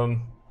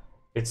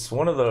 It's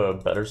one of the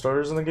better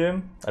starters in the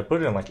game. I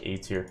put it in like A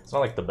tier. It's not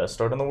like the best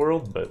start in the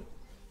world, but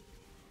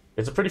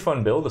it's a pretty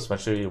fun build,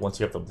 especially once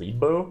you have the Bleed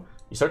Bow.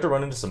 You start to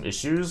run into some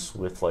issues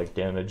with like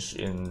damage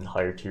in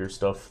higher tier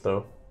stuff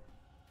though.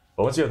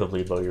 But once you have the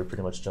Bleed Bow, you're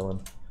pretty much chilling.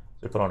 So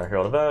we put on our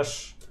Herald of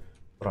Ash,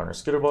 put on our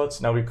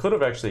Skitterbots. Now we could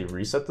have actually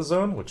reset the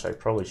zone, which I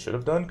probably should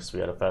have done because we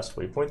had a fast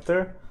waypoint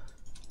there.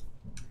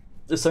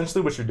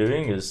 Essentially what you're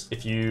doing is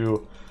if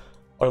you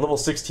are level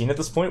 16 at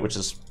this point, which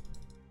is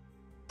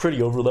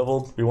pretty over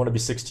leveled, we want to be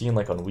 16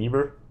 like on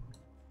Weaver.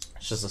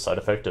 It's just a side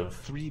effect of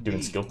 3B.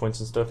 doing skill points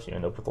and stuff, you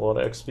end up with a lot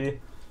of XP.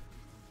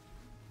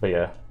 But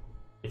yeah,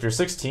 if you're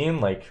 16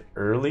 like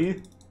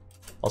early,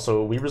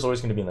 also Weaver's always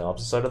going to be on the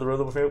opposite side of the road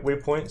of the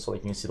waypoint, so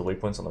like you can see the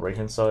waypoints on the right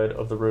hand side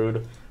of the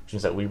road, which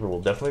means that Weaver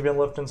will definitely be on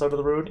the left hand side of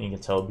the road, and you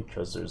can tell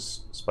because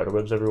there's spider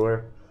webs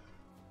everywhere.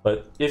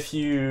 But if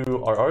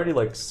you are already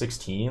like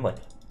 16, like,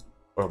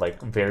 or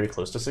like very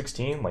close to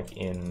 16, like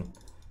in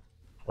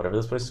whatever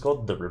this place is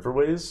called, the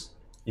Riverways,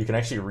 you can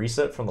actually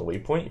reset from the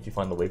waypoint if you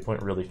find the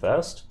waypoint really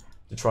fast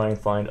to try and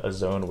find a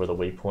zone where the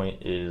waypoint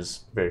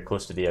is very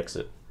close to the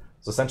exit.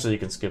 So essentially you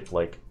can skip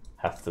like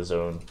half the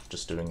zone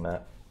just doing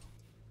that.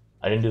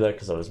 I didn't do that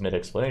because I was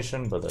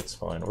mid-explanation, but that's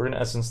fine. We're going to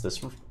essence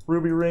this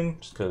ruby ring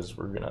just because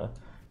we're going to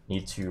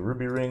need 2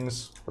 ruby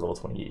rings for level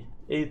 28.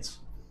 Here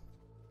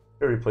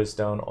we place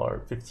down our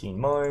 15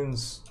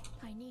 mines.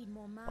 I need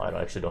more mana.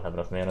 I actually don't have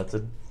enough mana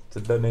to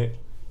detonate.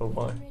 Oh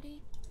my.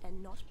 Ready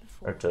and not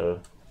before. Or to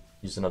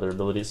use another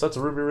ability. So that's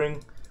a ruby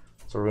ring.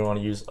 So we're going to want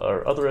to use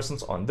our other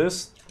essence on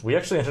this. We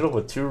actually ended up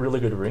with 2 really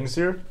good rings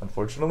here,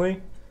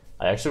 unfortunately.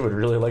 I actually would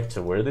really like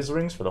to wear these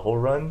rings for the whole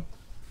run,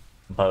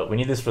 but we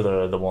need this for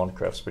the wand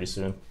crafts pretty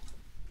soon.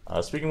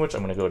 Speaking of which, I'm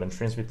going to go ahead and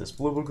transmute this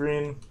blue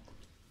green,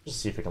 just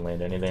see if it can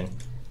land anything.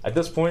 At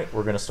this point,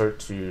 we're going to start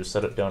to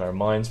set up down our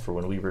mines for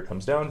when Weaver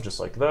comes down, just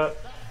like that.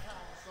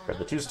 Grab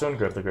the 2-stone,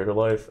 grab the Greater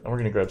Life, and we're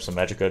going to grab some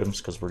magic items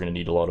because we're going to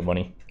need a lot of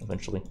money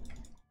eventually.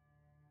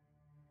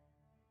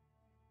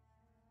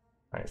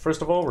 Alright,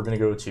 first of all, we're going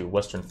to go to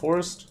Western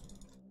Forest.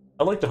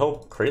 I like to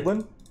help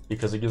Kraytlin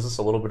because it gives us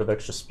a little bit of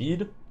extra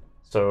speed.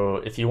 So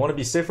if you want to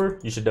be safer,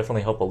 you should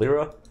definitely help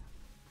Alira,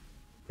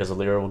 because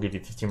Alira will give you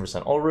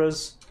 15% all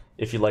res.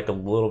 If you like a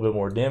little bit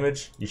more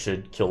damage, you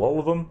should kill all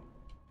of them,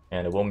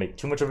 and it won't make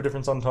too much of a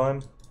difference on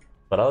time.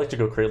 But I like to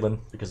go Kraytlin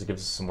because it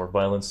gives us some more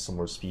violence, some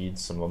more speed,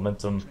 some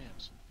momentum.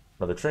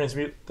 Another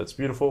transmute, that's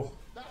beautiful.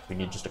 We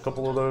need just a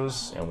couple of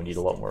those, and we need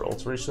a lot more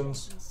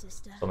alterations.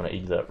 So I'm going to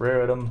eat that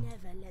rare item.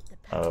 Never let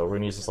the We're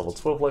going to use this level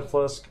 12 life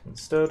flask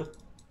instead.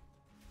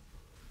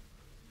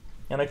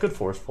 And I could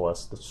force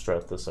flask the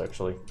strat this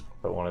actually,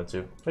 if I wanted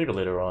to. Maybe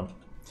later on.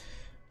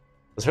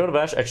 Does Herald of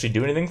Ash actually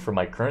do anything for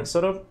my current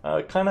setup?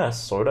 It kinda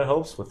sorta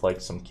helps with like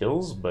some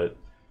kills, but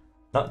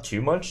not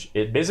too much.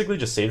 It basically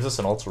just saves us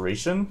an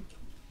alteration,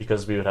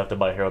 because we would have to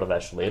buy Herald of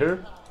Ash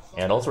later,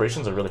 and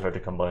alterations are really hard to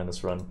come by in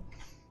this run.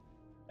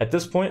 At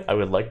this point, I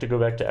would like to go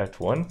back to Act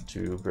 1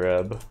 to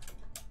grab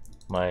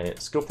my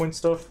skill point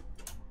stuff.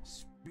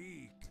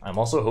 I'm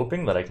also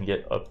hoping that I can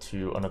get up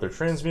to another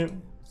transmute.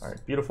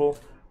 Alright, beautiful.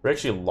 We're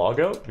actually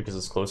log out because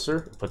it's closer.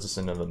 It puts us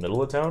into the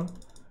middle of town.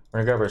 We're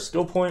gonna grab our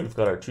skill point. We've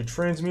got our 2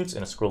 transmutes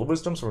and a scroll of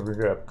wisdom, so we're gonna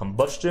grab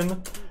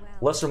combustion,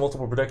 lesser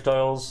multiple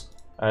projectiles,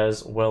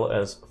 as well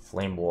as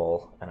flame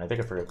wall. And I think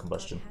I forgot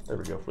combustion. There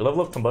we go. We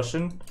level up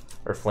combustion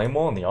or flame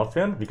wall in the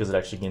offhand because it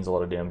actually gains a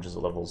lot of damage as it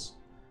levels.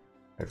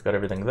 We've got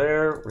everything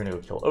there. We're gonna go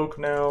kill Oak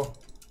now.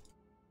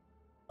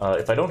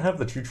 If I don't have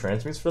the 2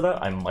 transmutes for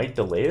that, I might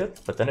delay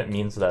it, but then it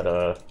means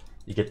that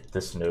you get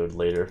this node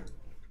later.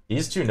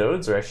 These 2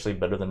 nodes are actually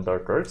better than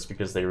Dark Arts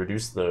because they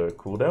reduce the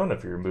cooldown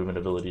of your movement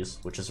abilities,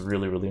 which is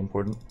really, really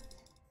important.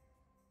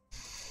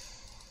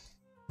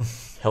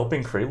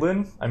 Helping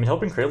Kraytlin? I mean,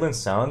 helping Kraytlin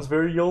sounds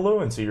very YOLO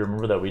until you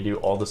remember that we do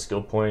all the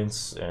skill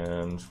points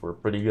and we're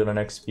pretty good on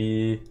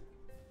XP.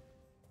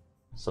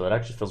 So it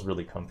actually feels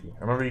really comfy.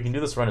 Remember, you can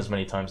do this run as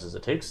many times as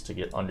it takes to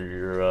get under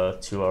your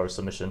 2-hour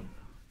submission.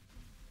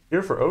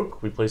 Here for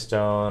Oak, we place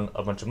down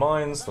a bunch of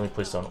mines, then we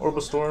place down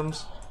Orbital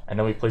Storms, and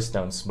then we place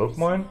down Smoke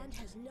Mine.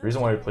 The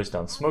reason why we place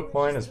down Smoke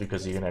Mine is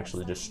because you can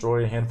actually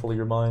destroy a handful of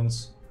your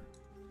mines.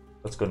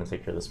 Let's go ahead and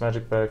take care of this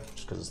magic back,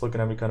 just because it's looking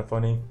at me kind of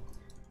funny.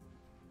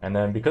 And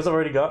then because I've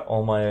already got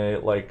all my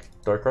like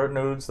Dark Art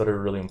nodes that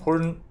are really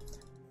important,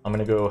 I'm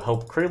going to go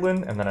help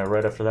Kraylin, and then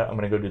right after that I'm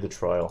going to go do the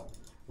trial.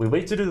 We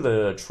wait to do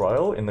the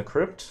trial in the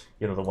crypt,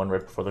 you know, the one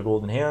right before the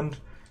golden hand.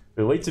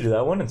 We wait to do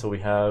that one until we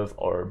have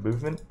our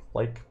movement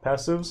like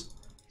passives.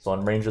 So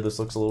on Ranger this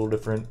looks a little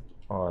different,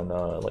 on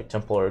like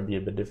Templar it'd be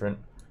a bit different.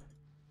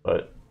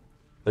 But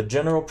the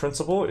general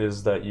principle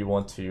is that you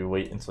want to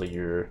wait until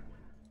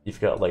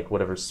you've got like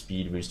whatever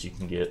speed boost you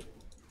can get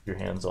your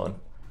hands on.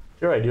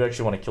 Here I do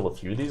actually want to kill a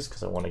few of these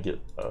because I want to get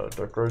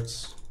Dark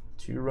Arts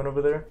to run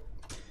over there.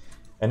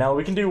 And now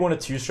we can do one of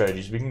two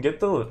strategies. We can get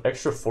the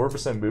extra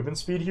 4% movement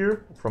speed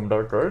here from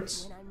Dark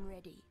Arts,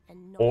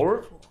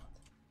 or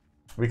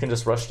we can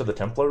just rush to the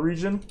Templar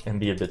region and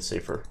be a bit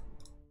safer.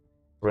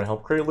 We're going to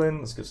help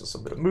Kraylin. This gives us a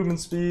bit of movement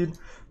speed,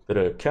 a bit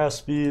of cast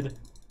speed.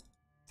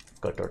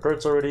 We've got Dark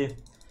Arts already.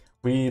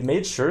 We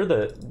made sure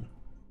that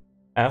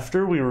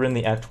after we were in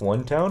the Act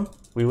 1 town,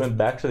 we went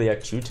back to the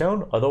Act 2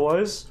 town.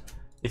 Otherwise,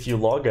 if you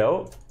log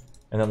out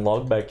and then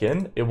log back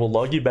in, it will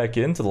log you back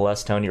into the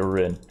last town you were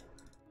in.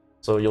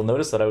 So you'll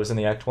notice that I was in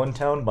the Act 1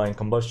 town buying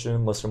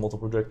Combustion, Lesser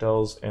Multiple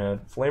Projectiles,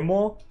 and Flame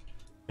Wall.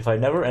 If I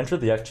never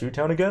entered the Act 2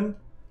 town again,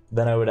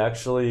 then I would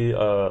actually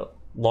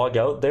log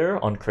out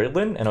there on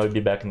Kraylin, and I would be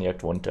back in the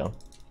Act 1 town.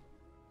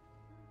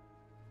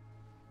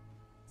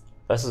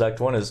 Fastest Act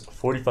 1 is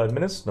 45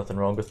 minutes, nothing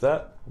wrong with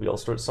that. We all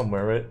start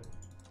somewhere, right?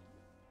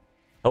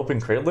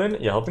 Helping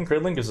Kraylin? Yeah, helping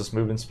Kraylin gives us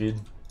movement speed.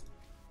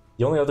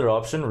 The only other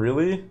option,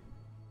 really,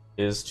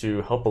 is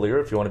to help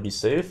Alira if you want to be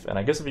safe, and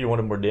I guess if you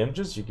wanted more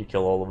damages, you could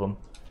kill all of them.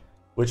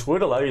 Which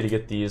would allow you to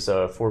get these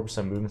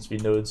 4% movement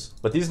speed nodes.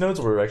 But these nodes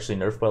were actually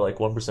nerfed by like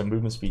 1%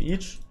 movement speed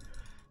each.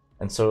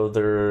 And so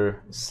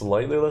they're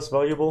slightly less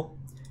valuable.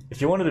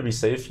 If you wanted to be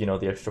safe, you know,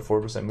 the extra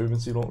 4%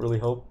 movement speed won't really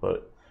help.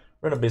 But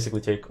we're going to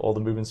basically take all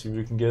the movement speed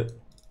we can get,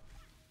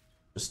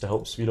 just to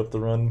help speed up the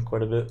run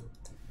quite a bit.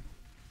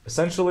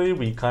 Essentially,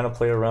 we kind of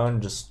play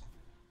around just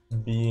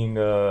being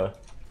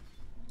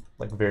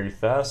like very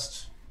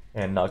fast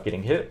and not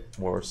getting hit,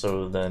 more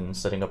so than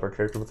setting up our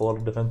character with a lot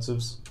of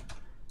defensives.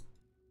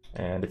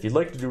 And if you'd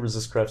like to do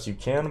resist crafts, you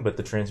can, but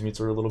the transmutes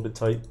are a little bit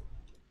tight,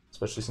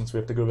 especially since we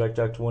have to go back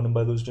to Act 1 and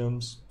buy those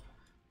gems.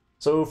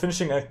 So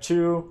finishing Act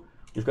 2,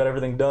 we've got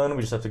everything done.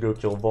 We just have to go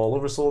kill Vol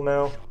Oversoul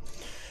now.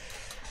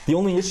 The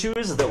only issue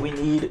is that we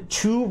need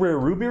 2 rare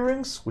ruby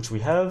rings, which we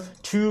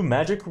have, 2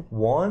 magic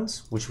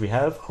wands, which we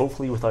have,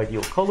 hopefully with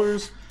ideal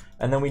colors,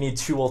 and then we need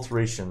 2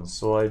 alterations.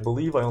 So I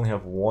believe I only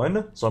have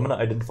 1, so I'm going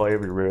to identify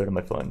every rare out of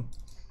my fun.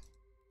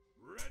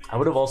 I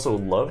would have also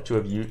loved to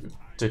have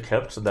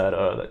kept that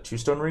that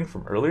 2-stone ring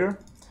from earlier.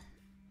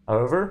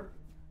 However,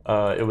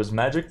 it was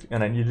magic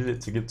and I needed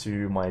it to get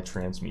to my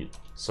transmute,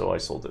 so I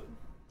sold it.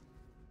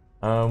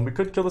 We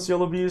could kill this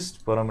yellow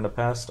beast, but I'm gonna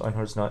pass.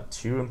 Einhardt's not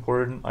too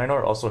important.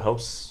 Einhardt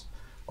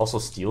also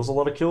steals a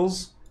lot of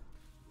kills.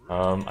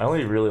 I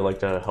only really like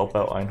to help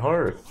out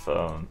Einhardt if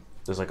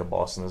there's like a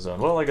boss in the zone.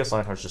 Well, I guess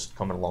Einhardt's just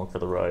coming along for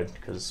the ride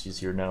because he's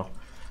here now.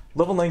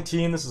 Level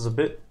 19, this is a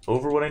bit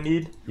over what I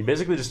need. You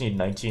basically just need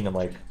 19 and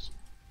like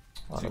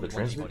the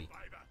transmute.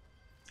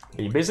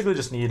 Yeah, you basically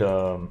just need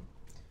level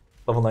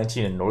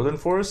 19 in Northern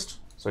Forest,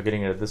 so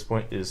getting it at this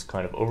point is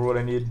kind of over what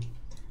I need.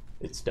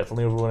 It's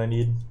definitely over what I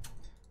need,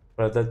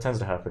 but that tends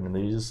to happen in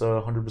these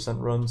 100%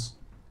 runs.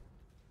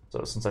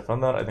 So since I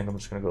found that, I think I'm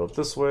just going to go up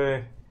this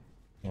way,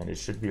 and it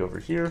should be over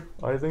here,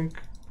 I think.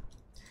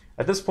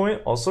 At this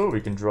point, also,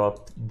 we can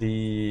drop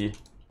the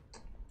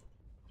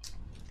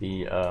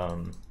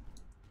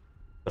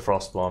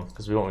Frost Bomb,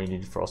 because we don't really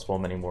need Frost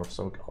Bomb anymore,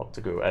 so I'll have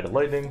to go add a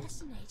Lightning.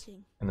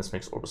 And this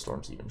makes Orbital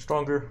Storms even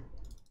stronger.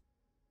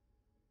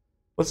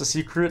 What's the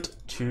secret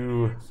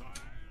to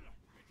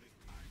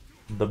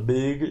the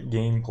big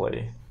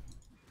gameplay?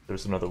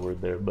 There's another word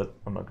there, but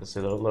I'm not going to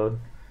say that out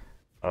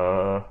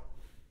loud.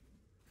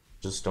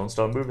 Just don't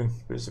stop moving,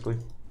 basically.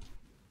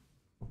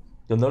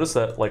 You'll notice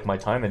that like my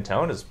time in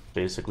town is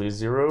basically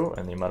 0,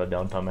 and the amount of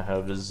downtime I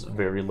have is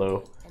very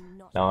low.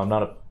 Now I'm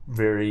not a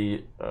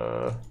very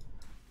I'm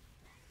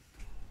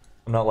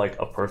not like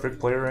a perfect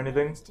player or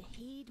anything.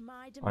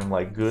 I'm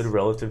like good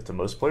relative to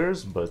most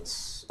players, but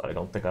I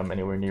don't think I'm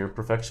anywhere near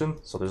perfection.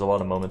 So there's a lot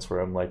of moments where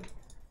I'm like,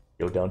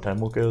 yo, downtime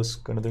will chaos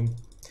kind of thing.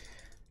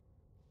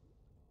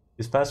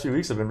 These past few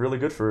weeks have been really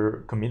good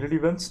for community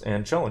events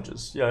and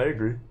challenges. Yeah, I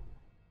agree.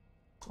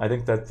 I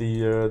think that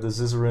the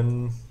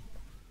Zizarin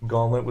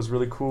Gauntlet was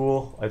really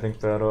cool. I think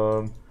that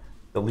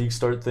the League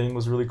Start thing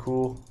was really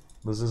cool.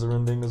 The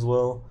Zizarin thing as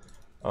well.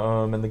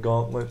 And the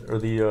Gauntlet, or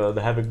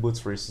the Havoc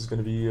Blitz race is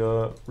going to be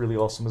really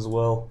awesome as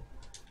well.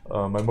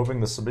 I'm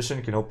hoping the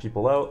submission can help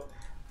people out,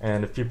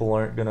 and if people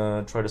aren't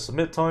gonna try to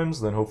submit times,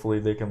 then hopefully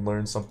they can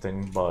learn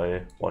something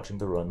by watching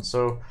the run.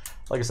 So,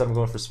 like I said, I'm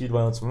going for speed,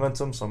 violence,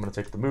 momentum, so I'm gonna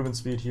take the movement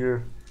speed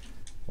here,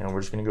 and we're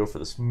just gonna go for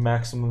this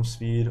maximum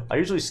speed. I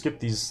usually skip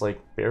these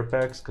like bear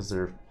packs because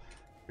they're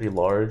pretty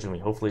large, and we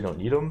hopefully don't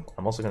need them.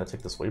 I'm also going to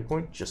take this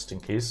waypoint just in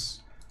case.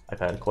 I've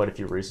had quite a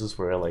few races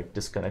where I like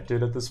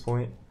disconnected at this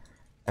point,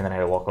 and then I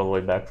had to walk all the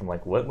way back from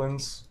like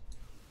wetlands,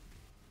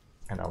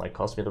 and that like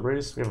cost me the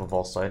race. We have a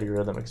false side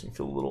area that makes me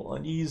feel a little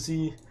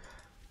uneasy.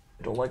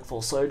 I don't like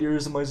false side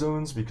areas in my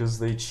zones because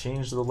they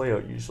change the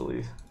layout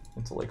usually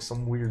into like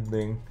some weird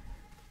thing.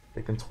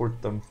 They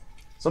contort them.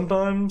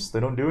 Sometimes they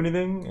don't do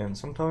anything, and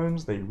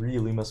sometimes they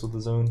really mess with the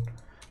zone.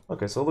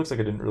 Okay, so it looks like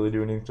I didn't really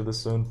do anything to this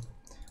zone.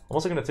 I'm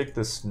also going to take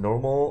this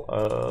normal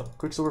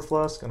Quicksilver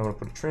Flask, and I'm going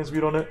to put a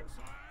transmute on it.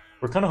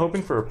 We're kind of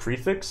hoping for a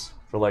prefix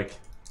for like,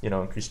 you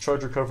know, increased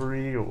charge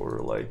recovery or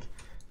like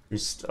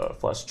increased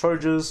flash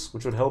charges,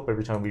 which would help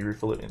every time we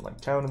refill it in like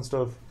town and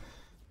stuff.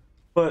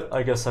 But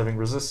I guess having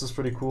resist is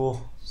pretty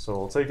cool, so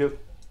I'll take it.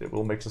 It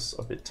will make us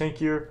a bit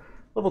tankier.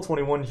 Level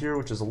 21 here,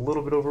 which is a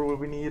little bit over what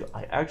we need.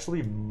 I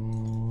actually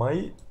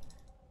might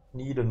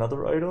need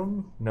another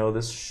item. No,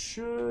 this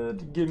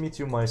should get me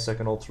to my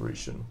second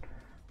alteration.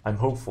 I'm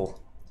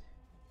hopeful.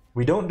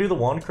 We don't do the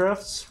wand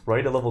crafts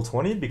right at level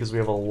 20 because we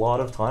have a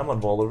lot of time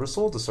on Vol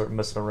Oversoul to start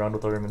messing around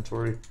with our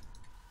inventory.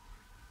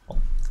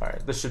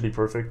 Alright, this should be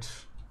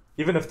perfect.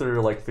 Even if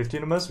they're like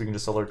 15 MS, we can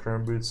just sell our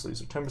current boots. So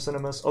these are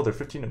 10% MS. Oh, they're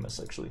 15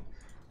 MS actually.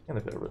 And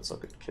they've got a red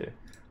socket. Okay.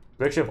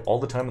 We actually have all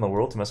the time in the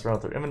world to mess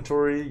around with our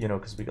inventory, you know,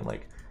 because we can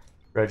like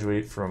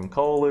graduate from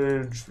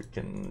college, we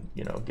can,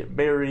 you know, get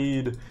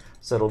married,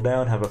 settle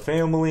down, have a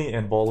family,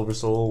 and Ball Over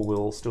Soul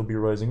will still be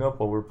rising up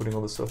while we're putting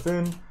all this stuff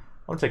in.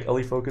 I'm gonna take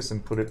Ellie Focus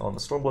and put it on the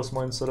Stormblast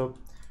Mine setup.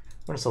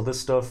 I'm gonna sell this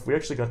stuff. We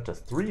actually got to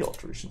 3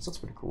 alterations, that's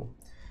pretty cool.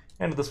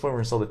 And at this point we're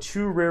gonna sell the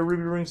 2 rare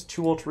ruby rings,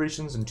 2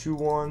 alterations, and 2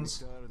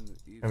 wands.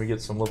 And we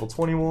get some level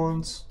 20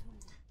 wands.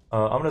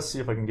 I'm gonna see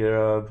if I can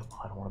grab,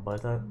 oh, I don't wanna buy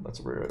that, that's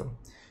a rare item.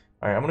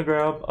 Alright, I'm gonna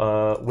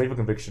grab Wave of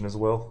Conviction as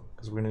well,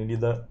 because we're gonna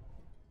need that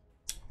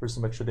for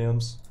some extra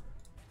dams.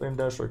 Flame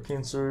Dash,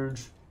 Arcane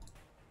Surge.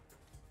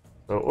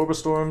 So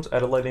Orbistorms,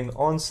 added Lightning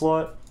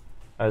Onslaught,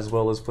 as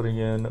well as putting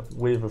in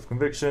Wave of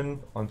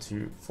Conviction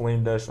onto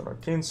Flame Dash on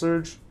Arcane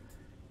Surge.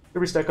 Here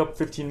we stack up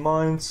 15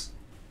 mines,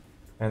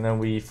 and then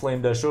we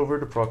Flame Dash over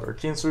to proc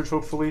Arcane Surge,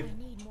 hopefully.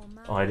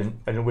 Oh, I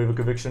didn't Wave of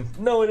Conviction.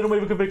 No, I didn't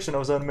Wave of Conviction, I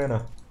was out of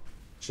mana.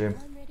 Shame.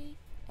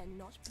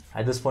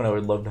 At this point I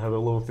would love to have a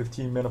level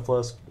 15 mana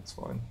flask, but it's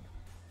fine.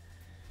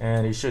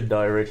 And he should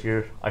die right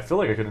here. I feel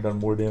like I could have done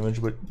more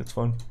damage, but it's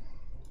fine.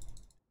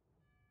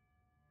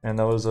 And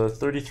that was a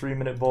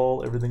 33-minute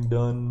ball, everything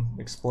done,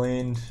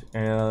 explained,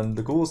 and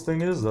the coolest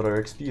thing is that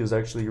our XP is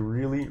actually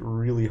really,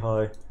 really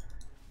high.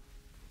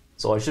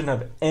 So I shouldn't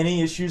have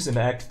any issues in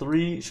Act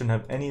 3, shouldn't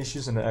have any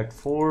issues in Act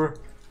 4,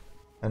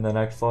 and then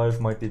Act 5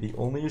 might be the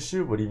only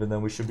issue, but even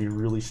then we should be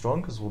really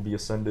strong because we'll be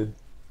ascended.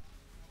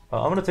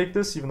 I'm going to take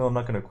this even though I'm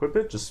not going to equip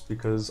it, just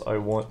because I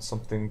want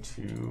something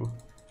to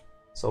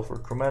sell for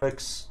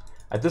chromatics.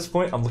 At this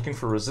point I'm looking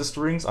for resist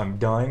rings. I'm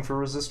dying for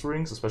resist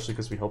rings, especially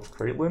because we helped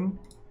Kraitlin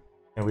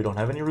and we don't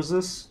have any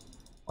resists.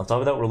 On top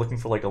of that we're looking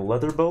for like a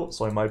leather belt,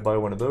 so I might buy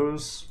one of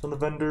those from the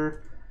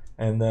vendor,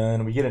 and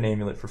then we get an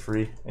amulet for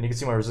free. And you can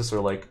see my resists are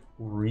like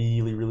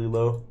really, really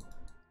low,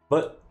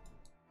 but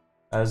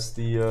as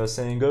the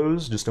saying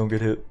goes, just don't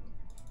get hit.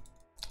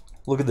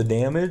 Look at the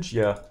damage.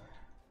 Yeah,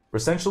 we're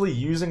essentially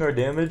using our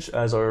damage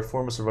as our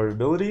form of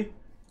survivability,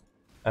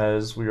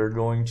 as we are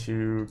going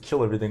to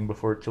kill everything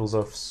before it kills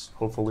us,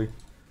 hopefully.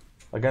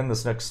 Again,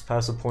 this next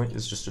passive point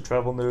is just a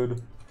travel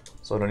node,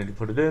 so I don't need to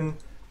put it in.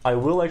 I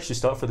will actually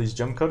stop for these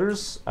gem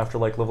cutters after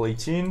like level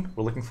 18.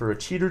 We're looking for a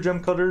cheater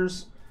gem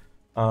cutters.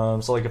 So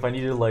like if I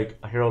needed like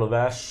a Herald of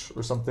Ash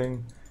or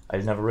something, I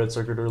didn't have a red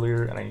circuit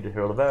earlier and I needed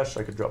Herald of Ash,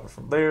 I could drop it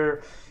from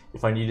there.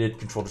 If I needed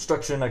Control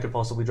Destruction, I could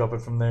possibly drop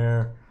it from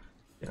there.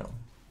 You know,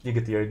 you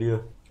get the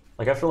idea.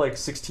 Like after like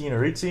 16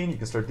 or 18, you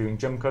can start doing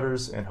gem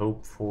cutters and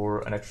hope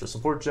for an extra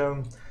support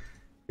gem.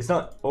 It's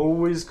not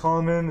always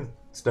common,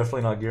 it's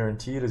definitely not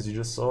guaranteed as you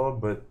just saw,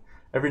 but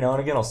every now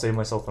and again I'll save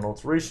myself an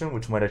alteration,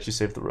 which might actually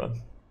save the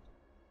run.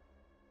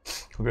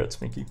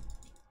 Congrats, Minky.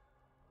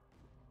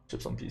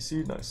 Chips on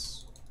PC,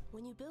 nice.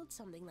 When you build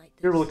something like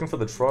this, here we're looking for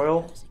the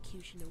trial.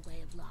 persecution a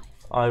way of life.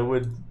 I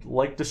would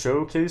like to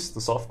showcase the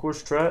softcore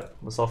strat.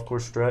 The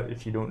softcore strat,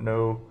 if you don't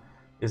know,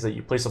 is that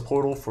you place a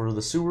portal for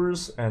the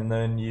sewers and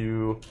then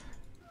you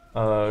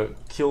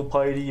kill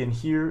Piety in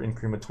here in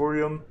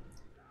Crematorium.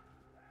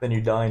 Then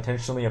you die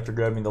intentionally after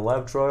grabbing the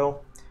lab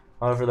trial.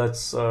 However,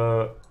 that's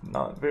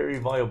not very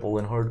viable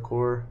in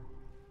hardcore.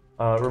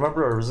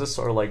 Remember, our resists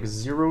are like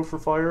 0 for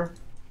fire.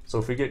 So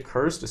if we get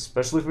cursed,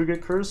 especially if we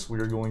get cursed, we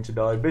are going to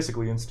die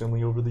basically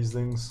instantly over these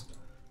things.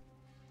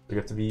 We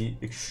have to be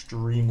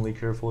extremely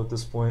careful at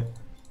this point.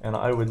 And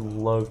I would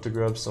love to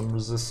grab some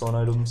resists on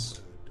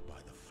items.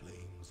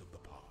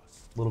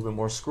 A little bit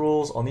more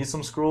scrolls. I'll need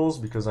some scrolls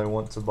because I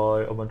want to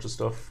buy a bunch of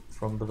stuff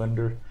from the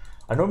vendor.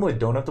 I normally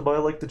don't have to buy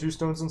like the 2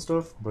 stones and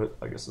stuff, but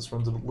I guess this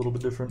run's a little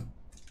bit different.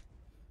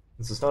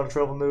 This is not a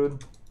travel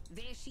node.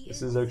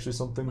 This is actually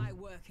something. My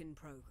work in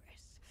progress.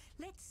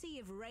 Let's see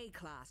if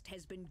Rayclast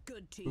has been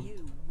good to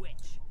you,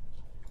 witch.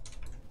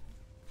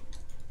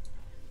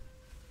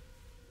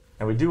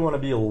 And we do want to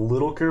be a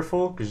little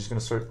careful because she's going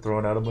to start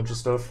throwing out a bunch of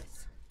stuff.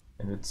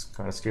 and it's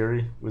kind of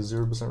scary with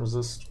 0%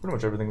 resist. Pretty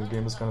much everything in this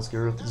game is kind of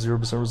scary with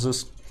 0%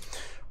 resist.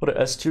 What are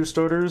S tier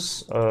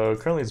starters?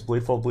 Currently it's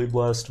Bladefall, Blade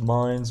Blast,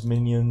 Mines,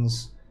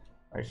 Minions.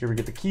 Alright, here we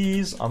get the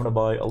keys. I'm gonna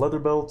buy a leather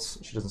belt.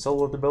 She doesn't sell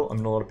a leather belt. I'm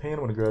in a lot of pain.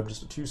 I'm gonna grab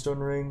just a 2-stone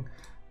ring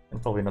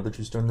and probably another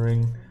 2-stone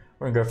ring.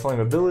 We're gonna grab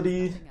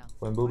Flammability.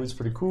 Flammability is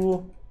pretty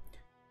cool.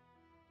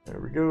 There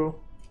we go.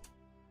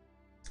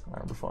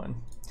 Alright, we're fine.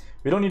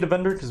 We don't need a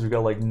vendor because we've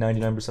got like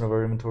 99% of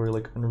our inventory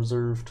like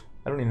unreserved.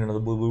 I don't need another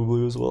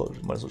blue as well.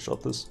 I might as well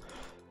shop this.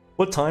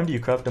 What time do you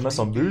craft MS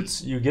on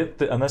boots? You get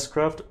the MS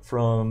craft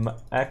from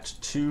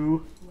Act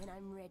 2. When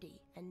I'm ready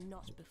and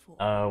not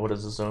before. What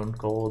is the zone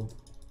called?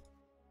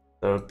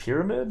 The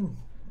Pyramid?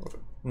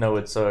 No,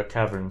 it's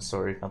Cavern,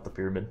 sorry, not the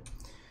Pyramid.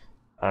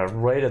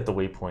 Right at the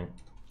waypoint.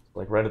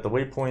 Like right at the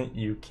waypoint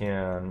you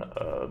can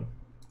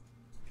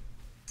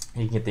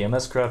get the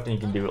MS craft and you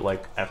can do it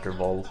like after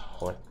Vol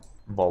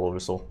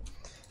Oversoul.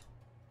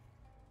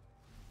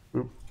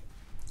 Oop.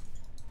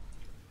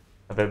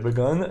 Have I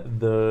begun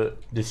the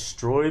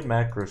destroy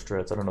macro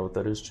strats? I don't know what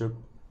that is, Chip.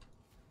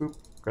 Oop.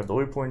 Grab the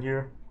waypoint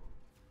here.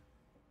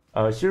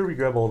 Here we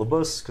grab all the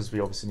busts because we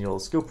obviously need all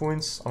the skill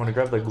points. I'm gonna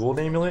grab the gold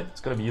amulet.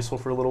 It's gonna be useful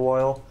for a little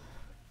while,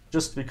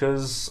 just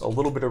because a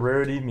little bit of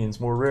rarity means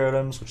more rare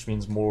items, which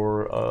means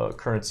more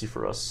currency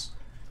for us.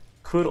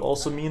 Could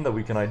also mean that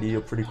we can ID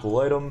a pretty cool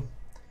item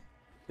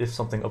if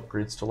something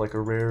upgrades to like a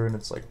rare and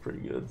it's like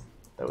pretty good.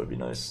 That would be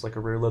nice. Like a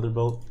rare leather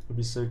belt would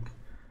be sick.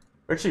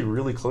 We're actually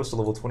really close to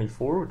level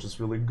 24, which is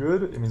really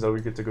good. It means that we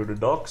get to go to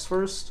docks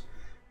first,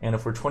 and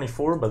if we're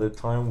 24 by the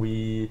time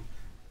we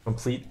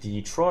complete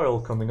the trial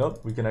coming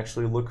up, we can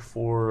actually look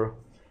for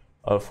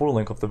a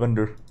 4-link off the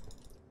vendor.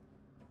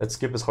 That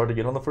skip is hard to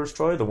get on the first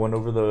try, the one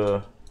over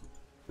the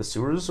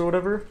sewers or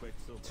whatever.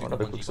 Oh,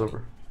 another quick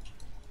silver.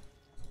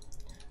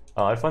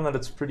 I find that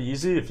it's pretty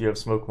easy if you have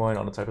smoke mine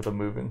on attack with them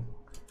moving.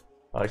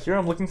 Here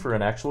I'm looking for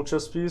an actual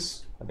chest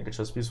piece. I think a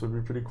chest piece would be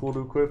pretty cool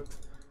to equip.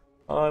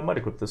 I might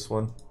equip this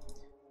one.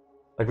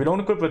 Like, we don't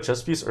equip a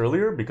chest piece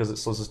earlier because it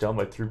slows us down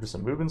by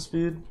 3% movement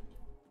speed,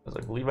 as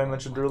I believe I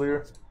mentioned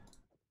earlier.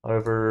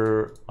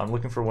 However, I'm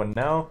looking for one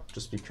now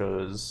just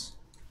because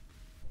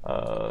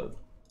I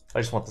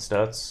just want the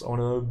stats. I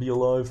want to be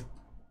alive.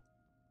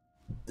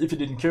 If you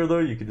didn't care though,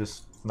 you could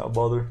just not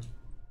bother.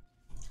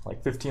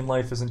 Like 15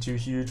 life isn't too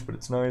huge, but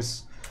it's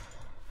nice.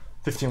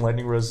 15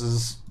 lightning res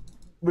is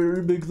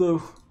very big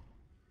though,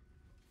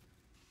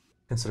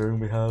 considering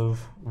we have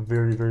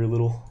very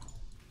little.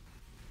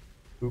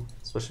 Oop,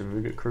 especially if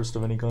we get cursed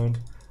of any kind.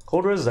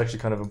 Cold res is actually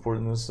kind of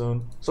important in this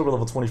zone. So we're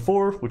level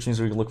 24, which means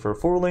we can look for a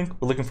 4-link.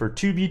 We're looking for a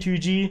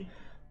 2B2G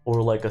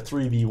or like a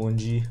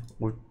 3B1G,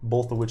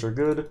 both of which are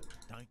good.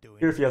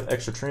 Here, if you have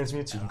extra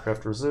transmutes, you can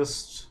craft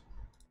resist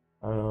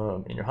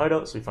in your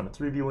hideout. So we found a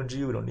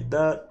 3B1G, we don't need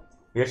that.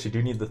 We actually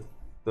do need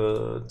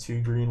the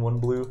 2 green, 1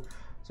 blue.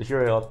 So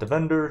here I opt the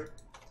vendor.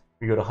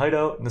 We go to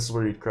hideout, and this is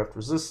where you'd craft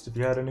resist if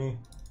you had any.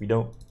 We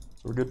don't,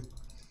 so we're good.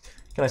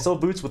 Can I sell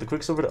boots with the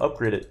quicksilver to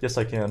upgrade it? Yes,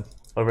 I can.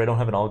 However, I don't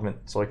have an augment,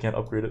 so I can't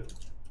upgrade it.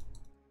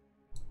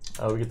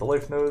 We get the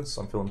life nodes,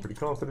 so I'm feeling pretty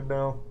confident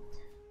now.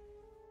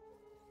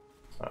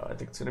 I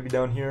think it's going to be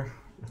down here.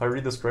 If I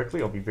read this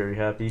correctly, I'll be very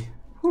happy.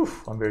 Whew,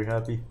 I'm very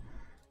happy.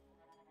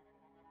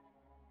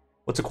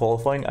 What's a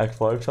qualifying Act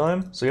 5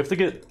 time? So you have to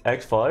get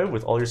Act 5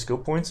 with all your skill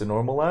points in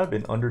normal lab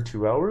in under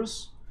 2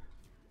 hours.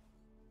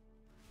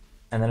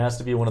 And then it has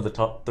to be one of the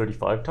top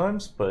 35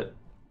 times, but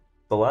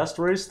the last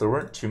race, there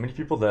weren't too many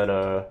people that,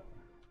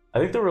 I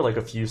think there were like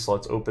a few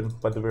slots open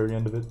by the very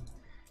end of it.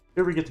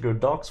 Here we get to go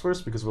docks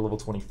first because we're level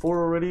 24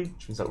 already,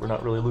 which means that we're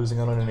not really losing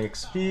out on any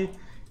XP.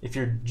 If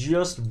you're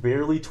just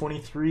barely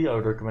 23, I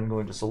would recommend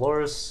going to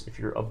Solaris. If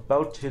you're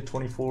about to hit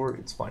 24,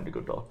 it's fine to go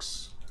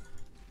docks.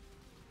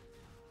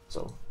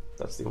 So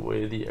that's the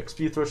way the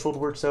XP threshold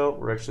works out.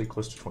 We're actually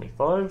close to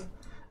 25.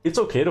 It's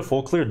okay to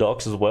full clear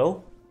docks as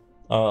well.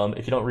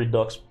 If you don't read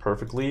docks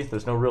perfectly,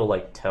 there's no real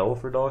like tell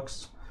for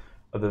docks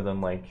other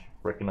than like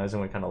recognizing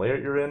what kind of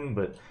layout you're in,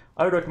 but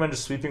I would recommend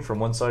just sweeping from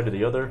one side to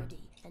the other,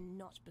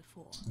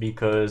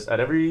 because at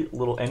every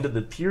little end of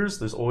the piers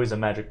there's always a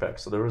magic pack.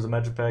 So there was a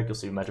magic pack, you'll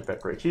see a magic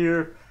pack right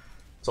here.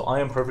 So I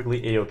am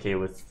perfectly a-okay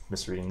with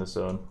misreading the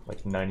zone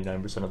like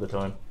 99% of the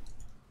time.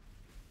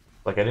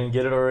 Like, I didn't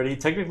get it already.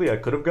 Technically I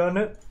could have gotten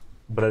it,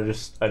 but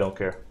I don't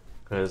care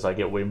because I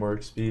get way more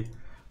XP.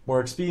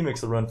 More XP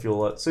makes the run feel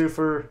a lot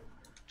safer,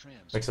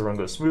 makes the run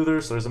go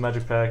smoother. So there's a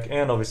magic pack,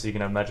 and obviously you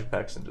can have magic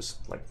packs in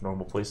just like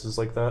normal places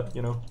like that,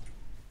 you know.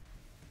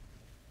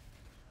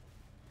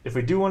 If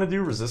we do want to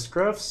do resist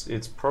crafts,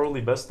 it's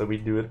probably best that we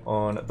do it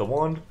on the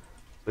wand.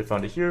 We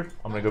found it here.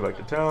 I'm gonna go back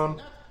to town.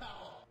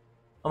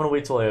 I'm gonna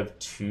wait till I have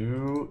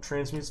 2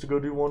 transmutes to go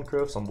do wand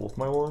crafts on both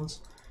my wands.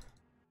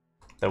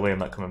 That way I'm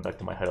not coming back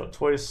to my hideout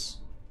twice,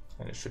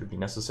 and it shouldn't be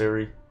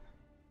necessary.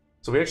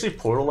 So we actually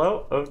portal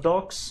out of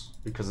docks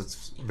because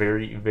it's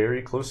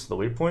very close to the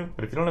waypoint.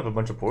 But if you don't have a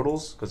bunch of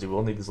portals, because you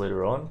will need these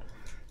later on,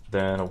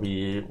 then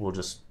we will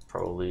just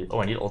probably...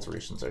 Oh, I need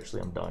alterations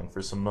actually. I'm dying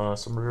for some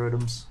rare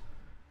items.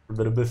 A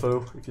bit of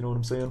biffo, if you know what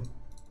I'm saying.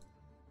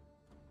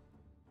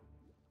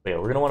 But yeah,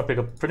 we're gonna want to pick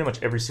up pretty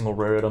much every single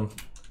rare item,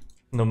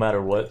 no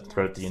matter what,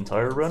 throughout the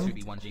entire run,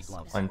 2B1G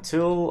gloves.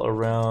 until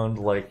around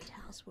like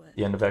Housework.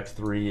 the end of Act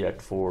 3,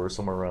 Act 4,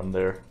 somewhere around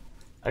there.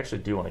 I actually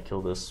do want to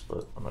kill this,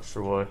 but I'm not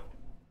sure why.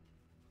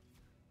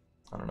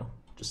 I don't know.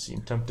 Just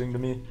seemed tempting to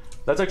me.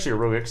 That's actually a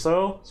rogue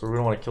exile, so we're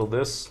gonna want to kill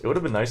this. It would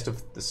have been nice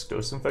if this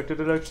ghost infected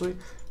it actually.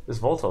 This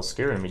volatile's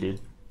scaring me, dude.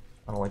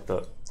 I don't like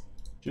that.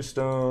 Juice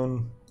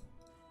stone.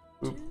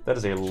 Oop, that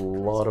is a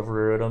lot of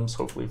rare items.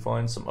 Hopefully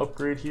find some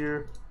upgrade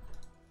here.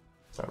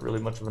 It's not really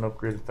much of an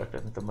upgrade. In fact, I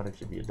think that might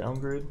actually be a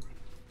downgrade.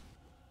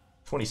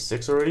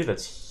 26 already?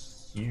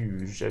 That's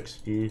huge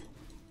XP.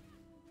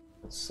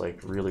 It's like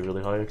really,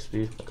 really high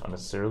XP. Like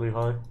unnecessarily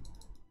high.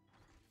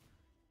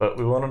 But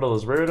we wanted all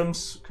those rare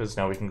items, because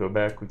now we can go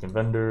back, we can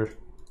vendor,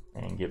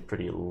 and get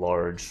pretty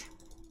large.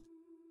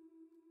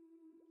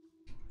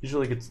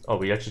 Usually gets... Oh,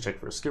 we actually check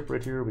for a skip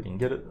right here, we can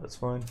get it, that's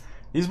fine.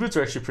 These boots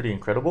are actually pretty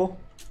incredible.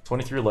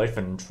 23 life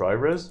and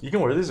tri-res. You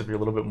can wear these if you're a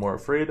little bit more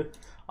afraid.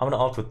 I'm going to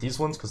opt with these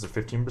ones because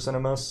they're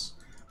 15% MS.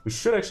 We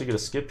should actually get a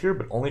skip here,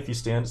 but only if you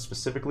stand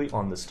specifically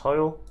on this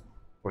tile.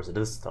 Or is it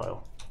this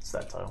tile? It's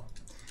that tile.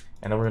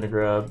 And then we're going to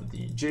grab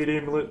the Jade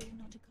Amulet.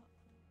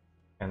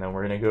 And then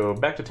we're going to go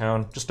back to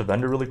town, just to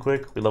vendor really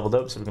quick. We leveled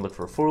up so we can look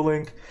for a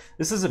 4-link.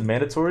 This isn't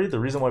mandatory. The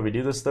reason why we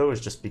do this, though,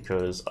 is just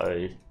because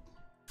I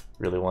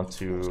really want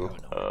to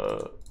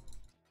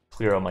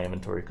clear out my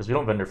inventory, because we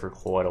don't vendor for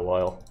quite a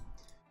while.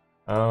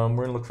 We're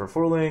going to look for a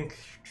 4-link.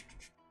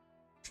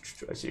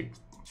 I see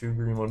 2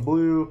 green, 1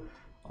 blue.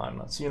 I'm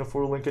not seeing a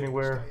 4-link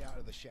anywhere,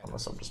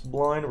 unless I'm just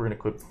blind. We're going to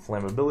equip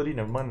flammability.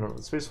 Never mind, I don't have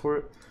the space for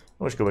it.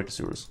 Let's go back to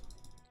sewers.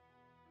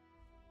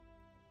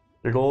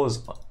 Your goal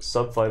is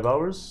sub 5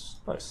 hours.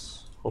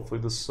 Nice. Hopefully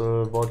this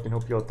VOD can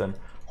help you out then.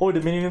 Holy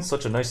Dominion is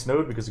such a nice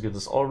node because it gives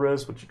us all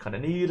res, which you kind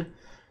of need.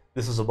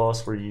 This is a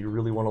boss where you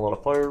really want a lot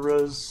of fire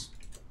res.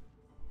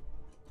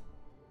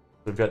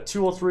 We've got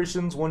 2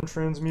 alterations, 1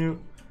 transmute.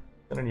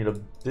 Then I need a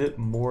bit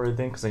more, I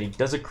think, because I need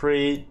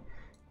Desecrate,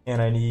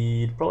 and I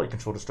need probably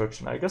Control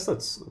Destruction. I guess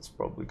that's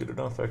probably good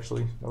enough,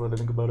 actually, now that I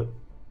think about it.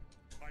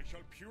 I shall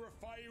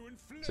purify you in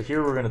flame. So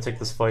here we're going to take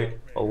this fight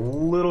a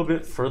little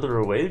bit further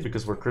away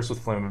because we're cursed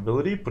with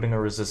flammability, putting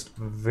our resist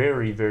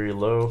very, very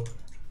low.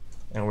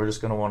 And we're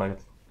just going to want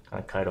to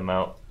kind of kite him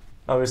out.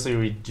 Obviously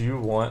we do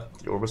want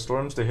the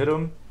Orbistorms to hit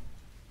him,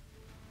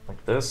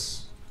 like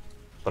this.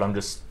 But I'm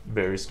just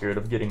very scared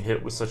of getting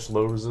hit with such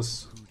low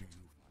resist.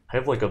 I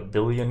have like 1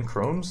 billion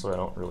chromes, so I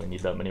don't really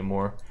need that many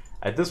more.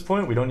 At this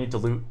point we don't need to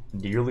loot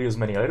nearly as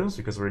many items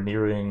because we're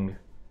nearing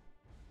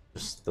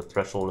just the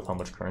threshold of how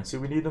much currency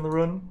we need in the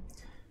run.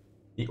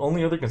 The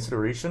only other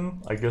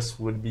consideration, I guess,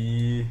 would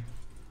be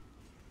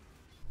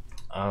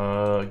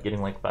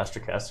getting like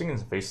faster casting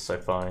in case I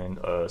find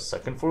a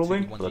second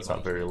 4-link, but that's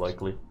not very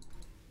likely.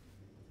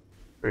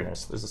 Very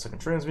nice. There's a second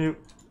transmute.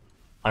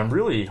 I'm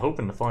really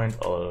hoping to find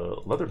a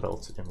leather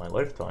belt in my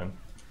lifetime.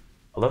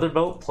 A leather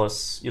belt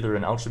plus either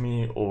an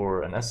alchemy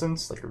or an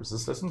essence, like a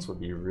resist essence, would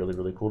be really,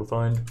 really cool to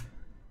find.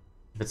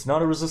 If it's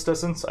not a resist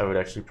essence, I would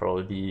actually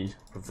probably be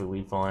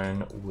perfectly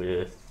fine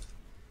with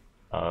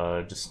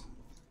just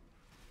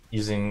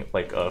using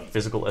like a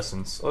physical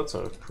essence. Oh, that's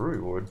a crew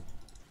reward.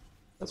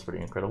 That's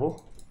pretty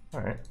incredible.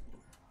 Alright.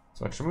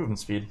 Some extra movement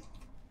speed.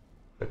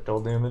 Projectile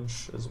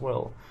damage as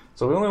well.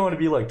 So we only want to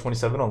be like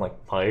 27 on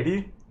like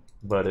piety,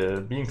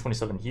 but being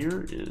 27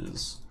 here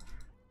is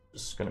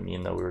just gonna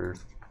mean that we're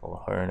a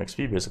lot higher in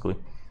XP basically.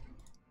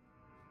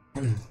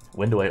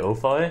 When do I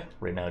O-fi?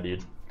 Right now,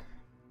 dude.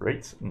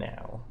 Right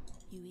now.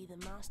 You either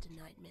master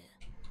nightmare.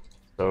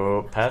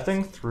 So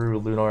pathing through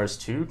Lunars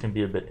 2 can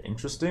be a bit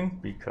interesting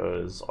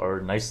because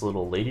our nice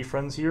little lady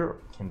friends here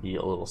can be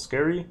a little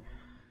scary.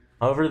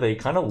 However, they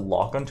kind of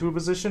lock onto a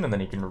position and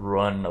then you can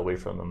run away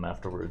from them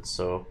afterwards.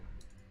 So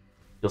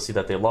you'll see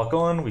that they lock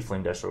on, we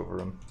flame dash over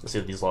them. You'll see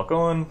that these lock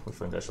on, we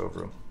flame dash over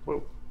them.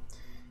 Whoa.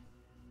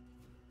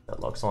 That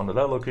locks onto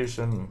that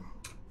location.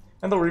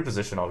 And they'll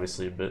reposition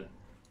obviously a bit.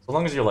 So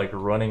long as you're like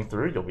running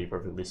through, you'll be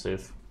perfectly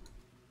safe.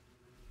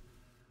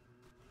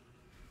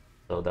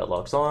 So that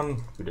locks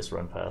on, we just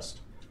run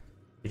past.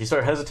 If you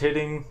start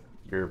hesitating,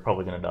 you're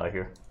probably going to die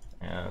here.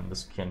 And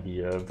this can be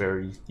a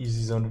very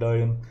easy zone to die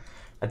in.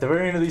 At the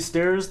very end of these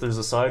stairs, there's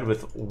a side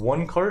with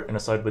 1 cart and a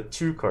side with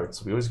 2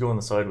 carts. We always go on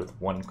the side with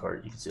 1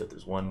 cart. You can see that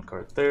there's 1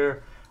 cart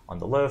there on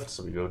the left,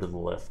 so we go to the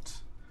left.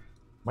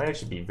 Might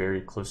actually be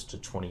very close to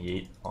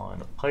 28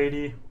 on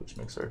piety, which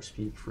makes our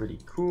XP pretty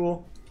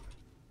cool.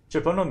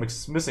 Chip, I'm not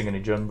missing any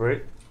gem,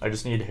 right? I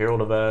just need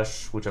Herald of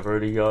Ash, which I've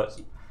already got.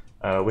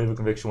 Wave of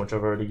Conviction, which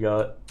I've already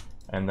got.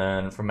 And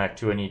then from Act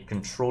 2 I need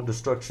Controlled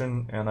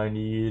Destruction, and I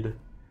need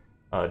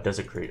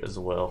Desecrate as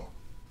well.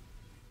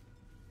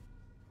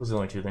 Those are the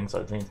only 2 things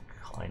I think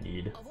I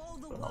need, if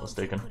I'm not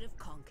mistaken.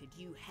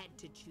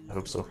 I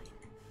hope so.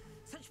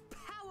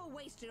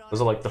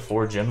 Those are like the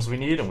 4 gems we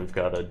need, and we've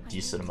got a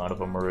decent amount of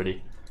them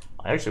already.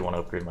 I actually want to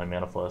upgrade my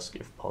mana flask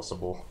if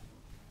possible.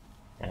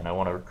 And I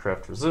want to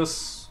craft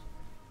Resist,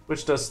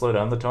 which does slow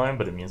down the time,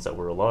 but it means that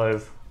we're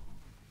alive.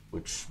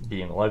 Which,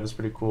 being alive is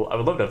pretty cool. I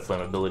would love to have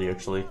flammability,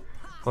 actually.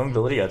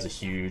 Flammability adds a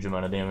huge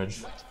amount of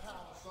damage.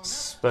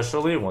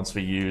 especially once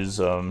we use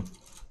our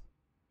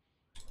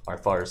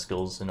fire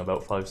skills in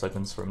about 5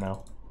 seconds from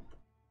now.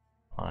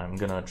 I'm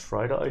gonna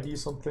try to ID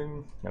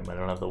something. I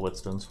don't have the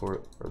whetstones for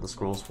it, or the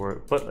scrolls for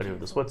it, but I do have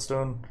this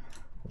whetstone.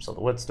 I saw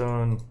the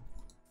whetstone.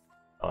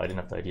 Oh, I didn't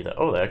have to ID that.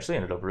 Oh, that actually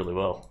ended up really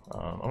well.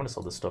 I'm gonna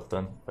sell this stuff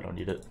then. I don't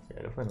need it. Yeah,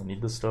 I definitely don't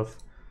need this stuff.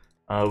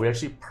 We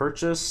actually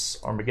purchase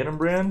Armageddon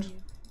brand,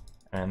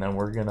 and then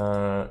we're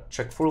gonna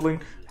check for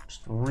link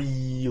just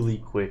really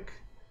quick.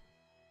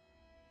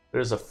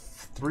 There's a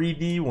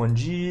 3B,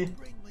 1G.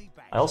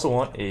 I also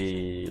want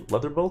a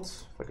leather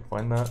belt, if I can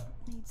find that.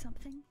 Need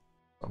something?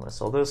 I'm gonna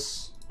sell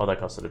this. Oh, that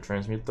costed a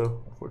transmute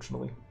though,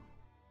 unfortunately.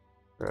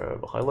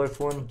 Grab a high life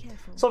one.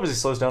 This obviously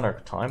slows down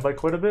our time by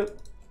quite a bit.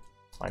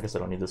 I guess I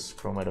don't need this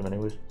chrome item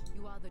anyway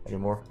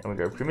anymore. And we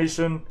grab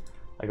cremation.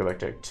 I go back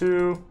to Act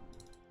 2.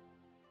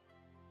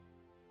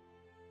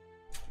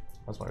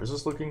 How's my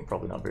resist looking?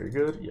 Probably not very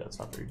good. Yeah, it's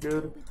not very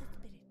good.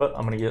 But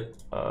I'm gonna get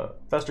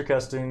faster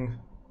casting,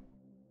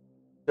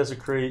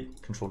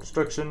 desecrate, control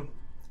destruction.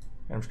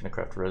 And I'm just gonna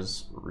craft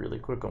res really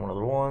quick on one of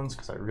the ones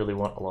because I really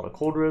want a lot of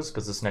cold res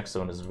because this next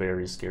zone is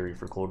very scary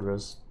for cold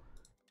res.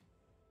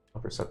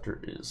 Upper scepter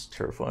is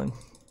terrifying.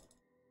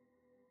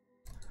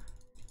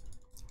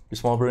 Your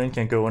small brain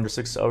can't go under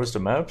 6 hours to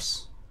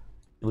maps.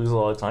 You lose a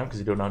lot of time because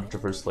you don't know how to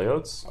traverse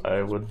layouts.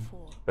 I would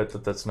bet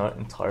that that's not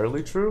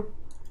entirely true.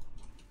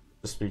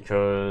 Just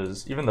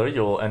because even though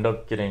you'll end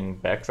up getting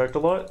backtracked a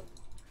lot,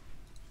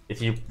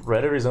 if you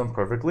read every zone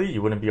perfectly,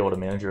 you wouldn't be able to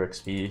manage your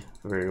XP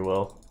very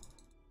well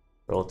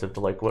relative to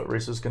like what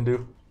racers can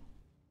do.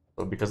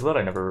 So because of that,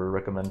 I never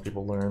recommend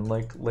people learn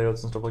like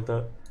layouts and stuff like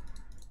that.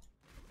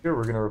 Here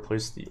we're gonna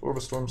replace the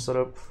Orbistorm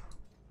setup.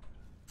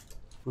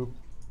 Boop.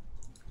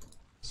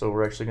 So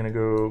we're actually gonna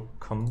go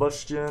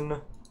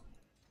Combustion,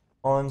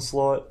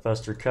 Onslaught,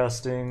 Faster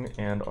Casting,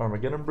 and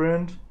Armageddon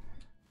brand.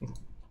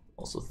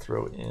 Also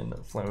throw in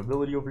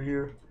Flammability over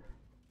here.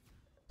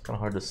 It's kind of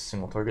hard to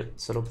single target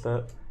set up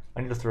that.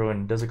 I need to throw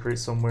in Desecrate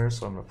somewhere,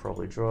 so I'm gonna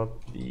probably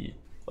drop the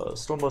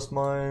Stormblast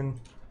Mine.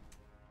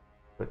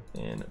 Put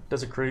in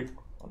Desecrate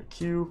on a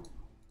Q.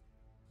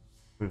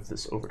 Move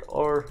this over to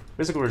R.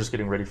 Basically, we're just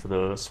getting ready for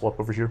the swap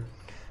over here.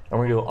 And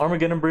we're gonna go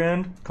Armageddon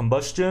brand,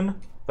 Combustion,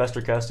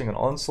 Faster Casting, and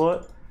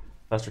Onslaught.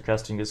 Faster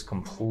Casting is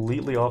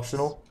completely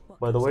optional,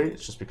 by the way.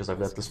 It's just because I've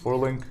got this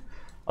 4-link.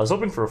 I was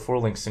hoping for a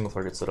 4-link single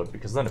target setup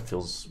because then it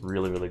feels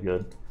really, really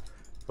good.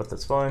 But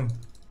that's fine.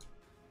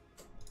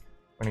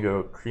 We're gonna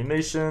go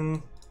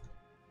Cremation,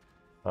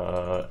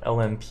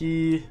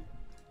 LMP,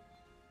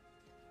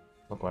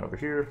 look one over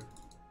here.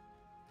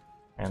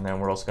 And then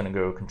we're also gonna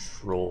go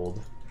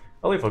Controlled.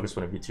 LA Focus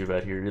wouldn't be too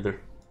bad here either.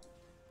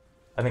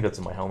 I think that's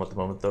in my helm at the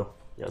moment though.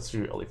 Yeah, let's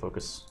do LA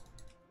Focus.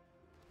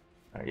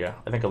 Yeah,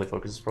 I think LA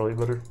Focus is probably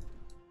better.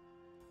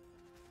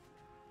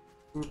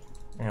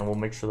 And we'll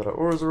make sure that our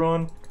auras are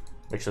on.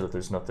 Make sure that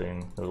there's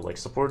nothing, no like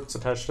supports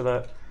attached to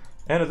that.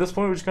 And at this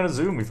point we just kind of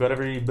zoom. We've got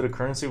every bit of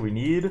currency we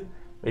need.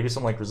 Maybe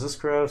some like resist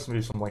crafts,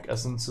 maybe some like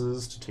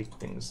essences to take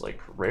things like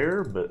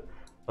rare, but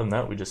other than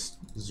that we just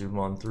zoom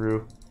on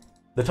through.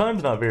 The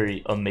time's not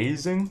very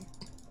amazing,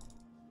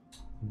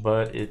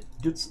 but it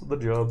gets the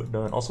job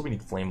done. Also, we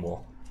need Flame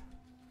Wall.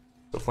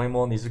 The Flame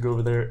Wall needs to go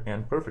over there,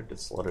 and perfect,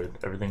 it's slotted.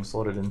 Everything's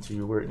slotted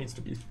into where it needs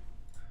to be.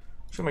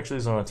 Just gonna make sure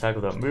these don't attack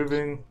without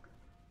moving.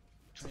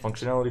 The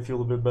functionality feel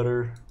a bit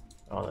better.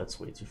 Oh, that's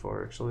way too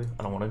far, actually.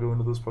 I don't want to go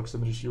into those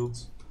proximity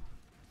shields.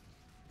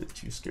 A bit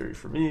too scary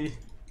for me.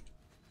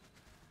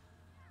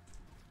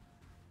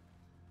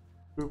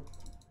 Boop.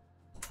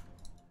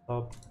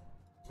 Up.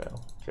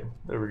 Battle. Okay,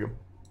 there we go.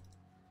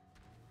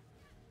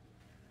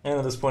 And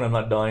at this point I'm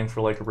not dying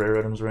for like rare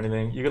items or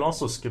anything. You can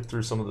also skip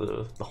through some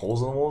of the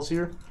holes in the walls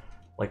here,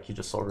 like you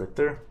just saw right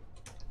there.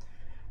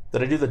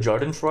 Did I do the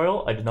Jarden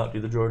trial? I did not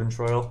do the Jarden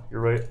trial.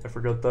 You're right, I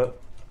forgot that.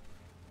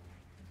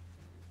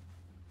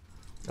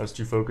 I was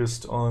too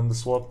focused on the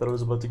swap that I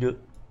was about to get.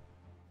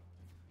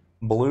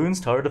 Balloons,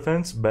 tower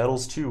defense,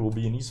 battles 2 will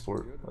be an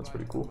esport. That's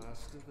pretty cool.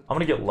 I'm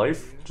gonna get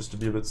life just to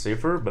be a bit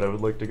safer, but I would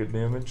like to get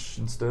damage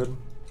instead.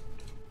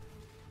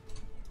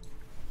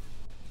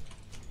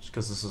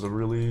 Because this is a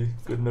really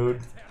good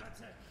node.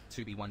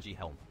 2B1G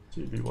helm.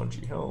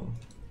 2B1G helm.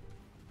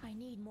 I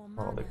need more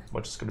Oh, mana. that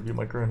much is going to be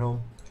my current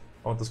helm.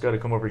 I want this guy to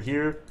come over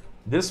here.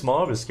 This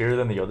mob is scarier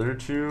than the other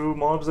 2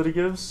 mobs that he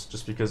gives,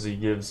 just because he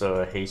gives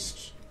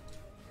haste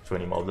to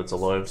any mob that's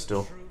alive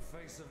still. True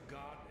face of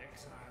God,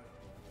 Exile.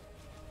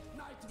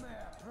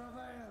 Nightmare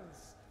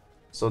prevails.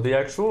 So the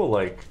actual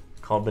like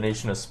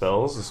combination of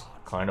spells is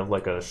kind of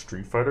like a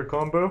Street Fighter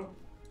combo,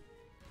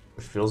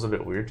 which feels a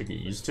bit weird to get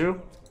used to.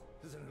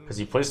 Because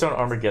you place down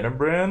Armageddon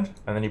brand,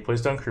 and then you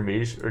place down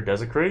Cremation or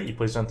Desecrate, you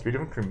place down 3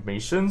 different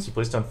cremations, you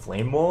place down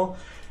Flame Wall,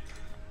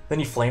 then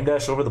you flame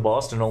dash over the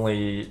boss to not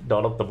only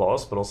dot up the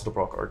boss, but also to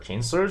proc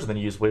Arcane Surge, then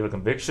you use Wave of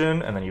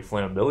Conviction, and then you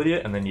Flammability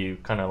it, and then you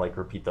kind of like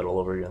repeat that all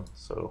over again.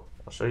 So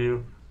I'll show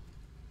you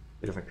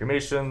the different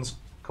cremations,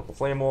 a couple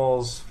Flame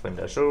Walls, flame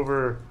dash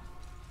over,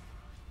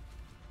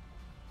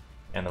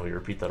 and then we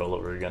repeat that all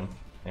over again.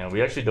 And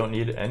we actually don't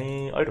need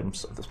any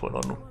items at this point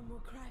on them. No one will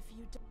cry for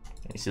you.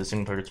 And you see the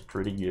single target's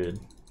pretty good.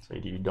 So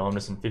you do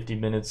Dominus in 50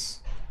 minutes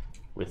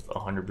with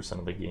 100%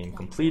 of the game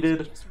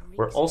completed.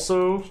 We're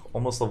also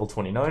almost level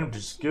 29, which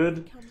is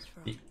good.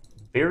 The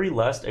very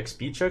last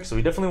XP check, so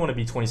we definitely want to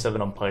be 27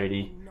 on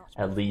Piety,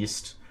 at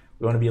least.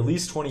 We want to be at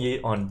least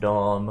 28 on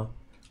Dom,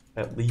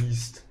 at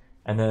least.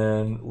 And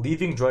then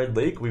leaving Dried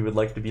Lake, we would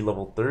like to be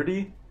level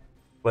 30.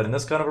 But in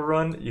this kind of a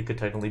run, you could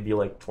technically be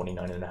like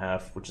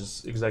 29.5, which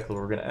is exactly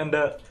where we're going to end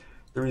at.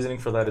 The reasoning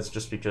for that is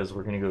just because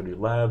we're going to go do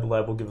Lab.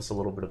 Lab will give us a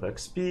little bit of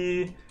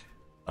XP.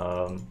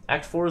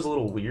 Act 4 is a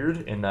little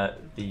weird in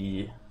that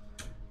the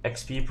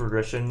XP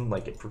progression,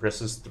 like it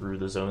progresses through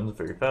the zones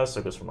very fast,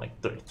 so it goes from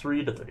like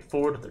 33 to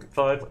 34 to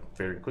 35 like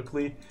very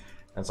quickly,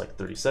 and it's like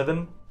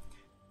 37.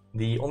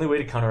 The only way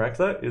to counteract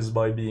that is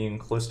by being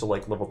close to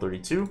like level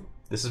 32.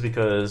 This is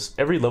because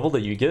every level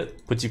that you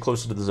get puts you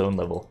closer to the zone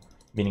level,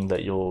 meaning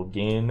that you'll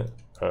gain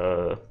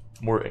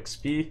more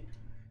XP.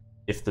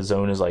 If the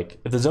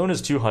zone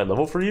is too high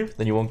level for you,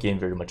 then you won't gain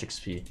very much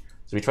XP.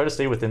 So we try to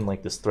stay within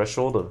like this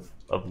threshold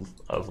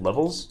of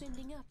levels.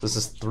 This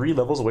is 3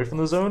 levels away from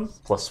the zone,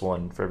 plus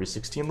 1 for every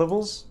 16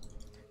 levels.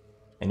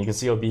 And you can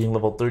see how being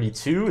level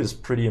 32 is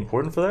pretty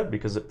important for that,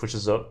 because it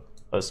pushes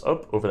us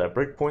up over that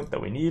breakpoint that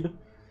we need.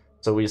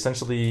 So we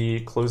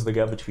essentially close the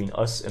gap between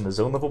us and the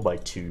zone level by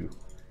 2.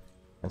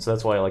 And so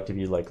that's why I like to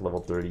be like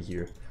level 30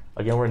 here.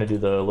 Again, we're going to do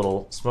the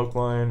little smoke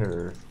mine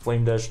or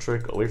flame dash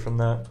trick away from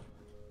that.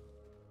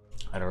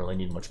 I don't really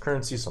need much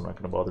currency, so I'm not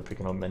going to bother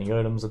picking up many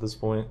items at this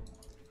point.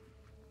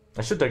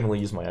 I should technically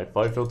use my Act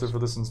 5 filter for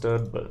this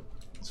instead, but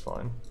it's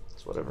fine.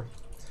 It's whatever.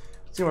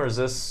 Let's see my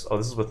resists. Oh,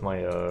 this is with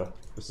my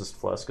resist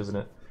flask, isn't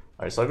it?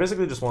 Alright, so I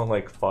basically just want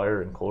like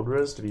fire and cold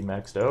res to be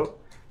maxed out,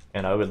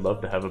 and I would love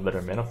to have a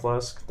better mana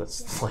flask.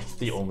 That's like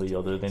the only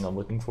other thing I'm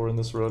looking for in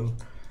this run.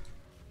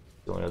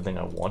 The only other thing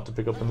I want to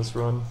pick up in this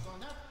run.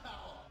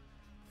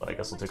 But I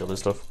guess I'll take other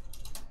stuff.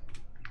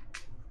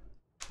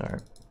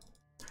 Alright.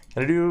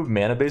 Can I do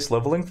mana-based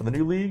leveling for the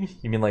new league?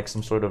 You mean like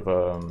some sort of, I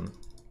don't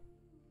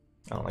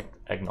know, like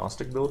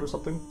agnostic build or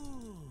something?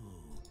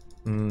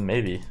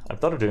 Maybe. I've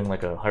thought of doing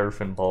like a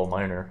Hierophant Ball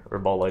Miner, or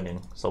Ball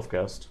Lightning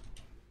self-cast.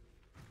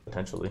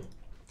 Potentially.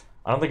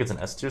 I don't think it's an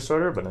S tier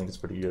starter, but I think it's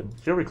pretty good.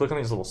 Here we click on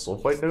these little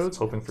sulfite nodes,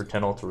 hoping for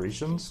 10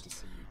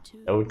 alterations.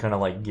 That would kind of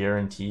like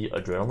guarantee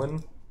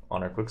Adrenaline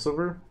on our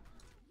Quicksilver,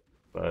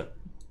 but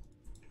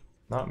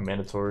not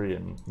mandatory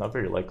and not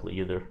very likely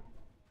either.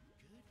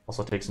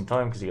 Also take some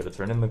time because you got to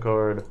turn in the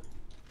card.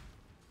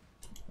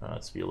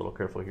 Let's be a little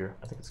careful here.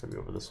 I think it's gonna be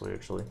over this way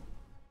actually.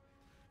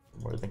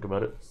 The more I think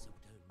about it.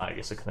 I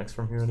guess it connects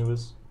from here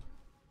anyways.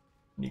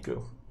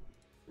 Nico.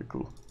 You're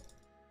cool.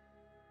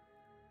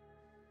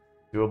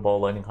 Do a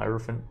Ball Lightning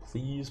Hierophant,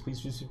 please,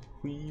 please, please,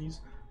 please.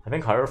 I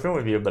think Hierophant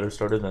would be a better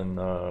starter than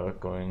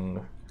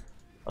going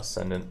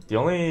Ascendant. The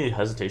only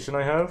hesitation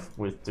I have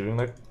with doing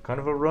that kind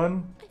of a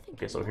run.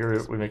 Okay, so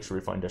here we make sure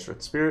we find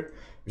Desperate Spirit.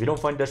 If you don't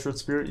find Desperate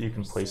Spirit, you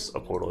can place a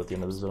portal at the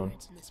end of the zone.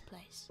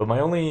 But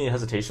my only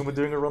hesitation with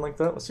doing a run like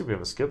that, let's see if we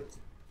have a skip.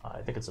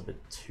 I think it's a bit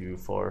too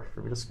far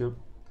for me to skip.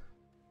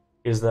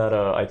 Is that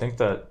I think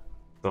that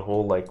the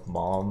whole like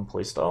mom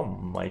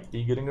playstyle might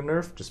be getting a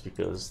nerf just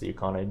because the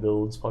Akane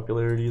build's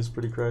popularity is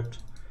pretty cracked.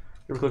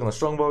 Here we click on the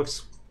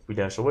strongbox, we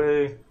dash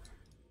away,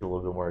 get a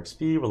little bit more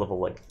XP, we're level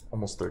like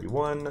almost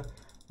 31,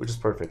 which is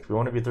perfect. We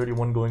want to be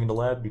 31 going into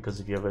lab because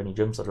if you have any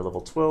gems that are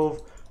level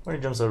 12 or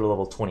any gems that are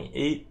level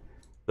 28,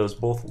 those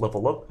both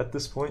level up at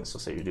this point. So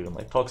say you're doing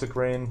like Toxic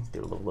Rain, they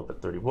would level up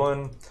at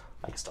 31.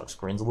 I guess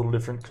Toxic Rain's a little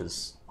different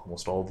because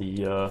almost all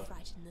the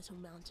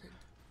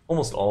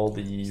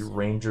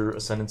Ranger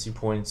Ascendancy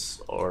points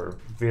are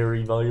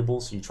very valuable,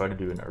 so you try to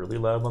do an early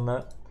lab on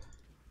that.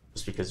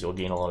 Just because you'll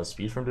gain a lot of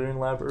speed from doing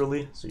lab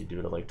early, so you do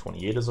it at like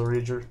 28 as a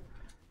Ranger.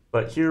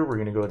 But here we're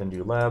going to go ahead and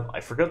do lab. I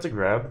forgot to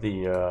grab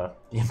the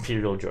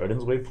Imperial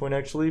Gardens waypoint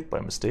actually, by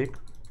mistake.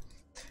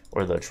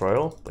 Or the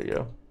trial, but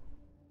yeah.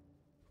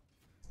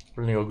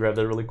 We're going to go grab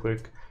that really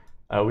quick.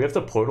 We have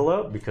to portal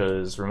out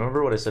because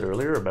remember what I said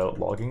earlier about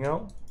logging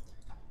out?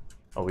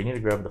 Oh, we need to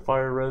grab the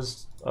fire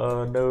res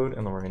node,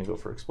 and then we're going to go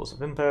for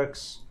explosive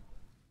impacts.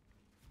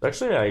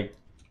 Actually, I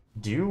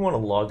do want to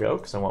log out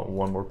because I want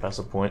one more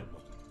passive point.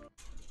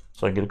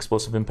 So I can get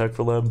explosive impact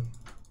for lab.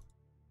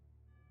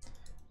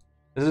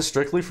 Is this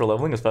strictly for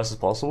leveling as fast as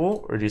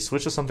possible, or do you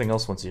switch to something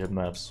else once you hit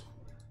maps?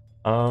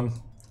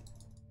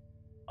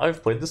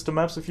 I've played this to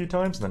maps a few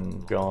times and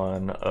then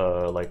gone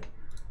like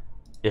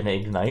an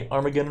Ignite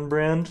Armageddon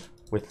brand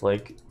with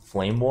like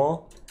Flame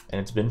Wall, and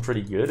it's been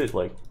pretty good. It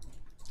like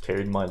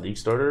carried my league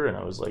starter and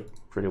I was like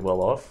pretty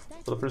well off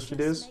for the first few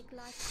days.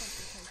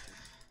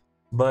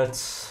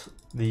 But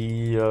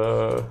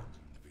the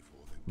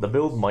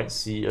build might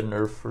see a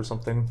nerf or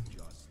something.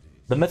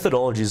 The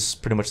methodology is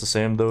pretty much the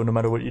same though, no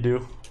matter what you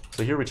do.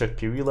 So here we check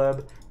PoE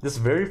lab. This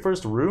very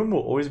first room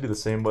will always be the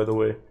same, by the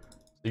way.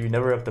 So you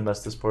never have to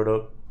mess this part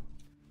up.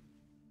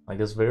 Like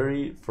this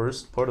very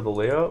first part of the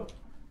layout,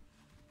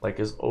 like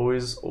is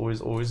always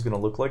gonna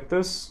look like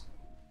this.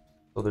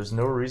 So there's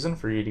no reason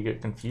for you to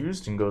get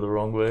confused and go the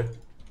wrong way.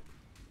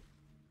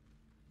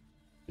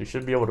 You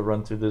should be able to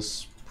run through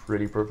this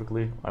pretty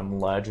perfectly. I'm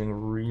lagging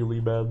really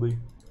badly.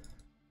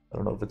 I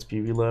don't know if it's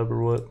PV lab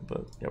or what,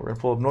 but yeah, we're gonna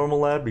pull up normal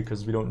lab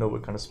because we don't know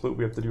what kind of split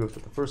we have to do after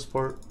the first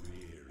part.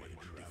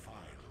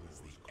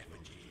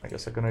 I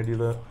guess I can I do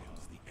that?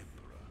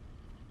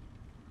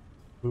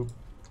 Oop.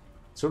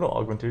 So no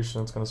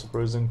augmentation, that's kind of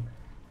surprising.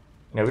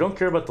 Now we don't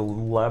care about the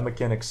lab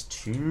mechanics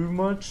too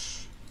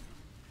much,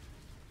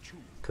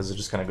 because it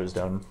just kind of goes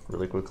down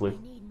really quickly.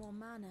 I need more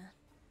mana.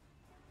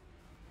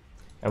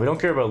 And we don't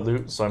care about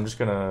loot, so I'm just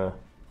gonna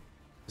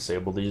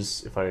disable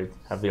these if I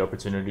have the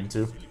opportunity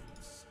to.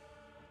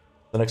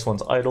 The next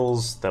one's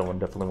idols. That one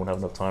definitely won't have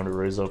enough time to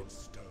raise up.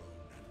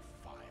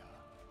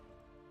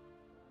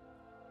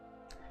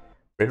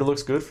 Raider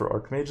looks good for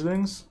Archmage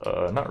things.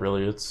 Not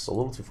really, it's a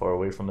little too far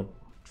away from the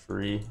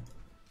tree,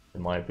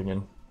 in my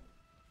opinion.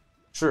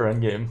 Sure,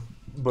 endgame,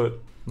 but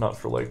not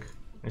for like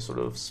any sort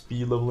of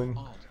speed leveling.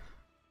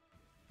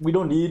 We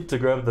don't need to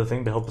grab the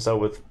thing to help us out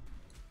with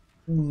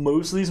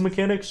most of these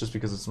mechanics, just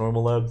because it's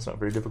normal lab, it's not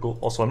very difficult.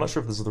 Also, I'm not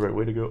sure if this is the right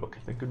way to go. Okay,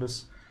 thank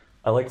goodness.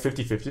 I like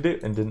 50-50'd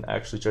it and didn't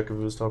actually check if it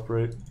was top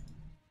right.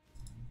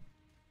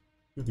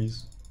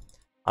 Oopies.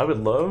 I would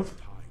love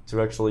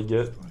to actually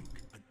get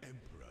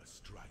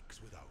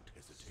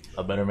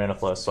a better mana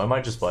flask, so I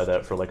might just buy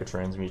that for like a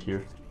transmute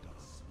here.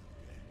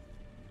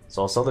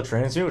 So I'll sell the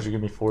transmute, which will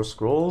give me 4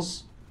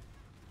 scrolls,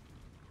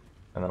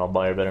 and then I'll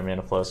buy a better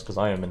mana flask because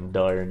I am in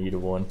dire need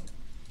of one.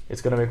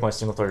 It's gonna make my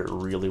single target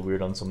really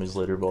weird on some of these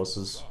later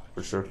bosses,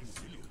 for sure.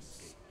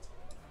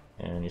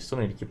 And you still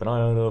need to keep an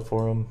eye out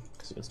for him,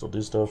 because he can still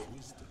do stuff.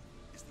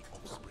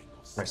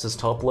 Alright, it says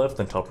top left,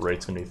 then top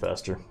right's gonna be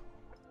faster.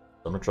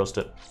 I'm gonna trust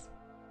it.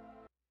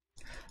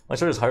 My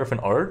start is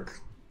Hierophant Arc.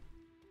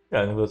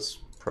 Yeah, I think that's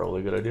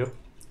probably a good idea.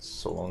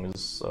 So long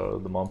as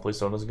the Mon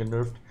playstyle doesn't get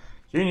nerfed.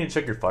 Here you need to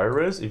check your fire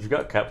res. If you've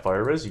got cap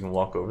fire res, you can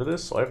walk over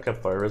this. So I have cap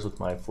fire res with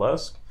my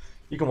flask.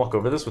 You can walk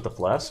over this with the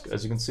flask,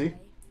 as you can see.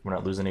 We're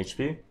not losing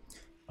HP.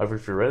 However,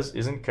 if your res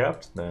isn't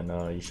capped, then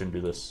you shouldn't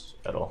do this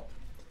at all.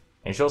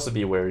 And you should also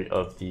be wary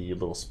of the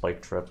little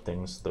spike trap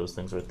things, those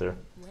things right there.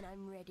 When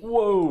I'm ready.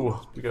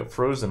 Whoa! We got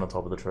frozen on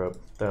top of the trap.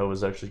 That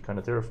was actually kind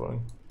of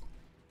terrifying.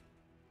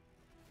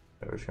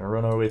 We're just gonna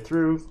run our way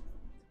through.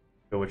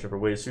 Go whichever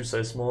way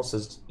Suicide Small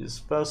says is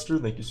faster.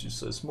 Thank you,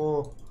 Suicide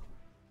Small.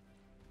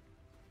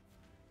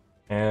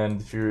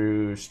 And if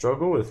you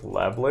struggle with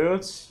lab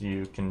layouts,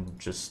 you can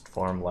just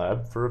farm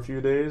lab for a few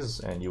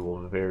days and you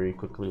will very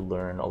quickly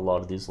learn a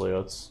lot of these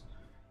layouts.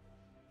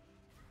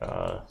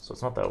 So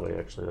it's not that way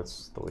actually,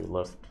 that's the way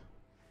left,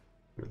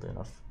 weirdly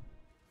enough.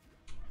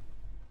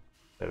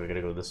 Okay, we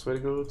gotta go this way to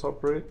go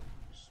top right.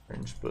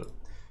 Strange, but...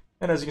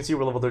 And as you can see,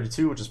 we're level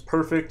 32, which is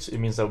perfect. It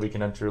means that we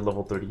can enter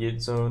level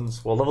 38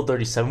 zones, well, level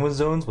 37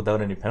 zones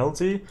without any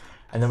penalty,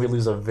 and then we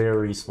lose a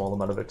very small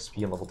amount of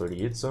XP in level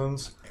 38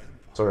 zones.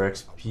 So our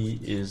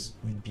XP is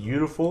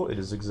beautiful. It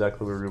is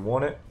exactly where we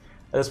want it.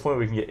 At this point,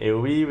 we can get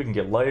AoE, we can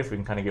get life, we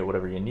can kind of get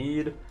whatever you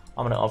need.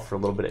 I'm going to opt for a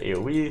little bit of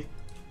AoE.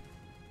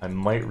 I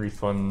might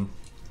refund,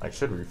 I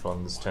should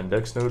refund this 10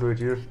 dex node right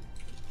here.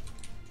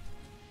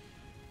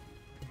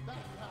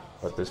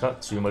 But there's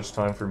not too much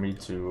time for me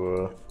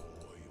to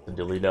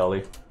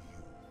dilly-dally.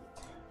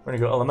 We're going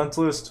to go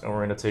Elementalist, and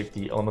we're going to take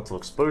the Elemental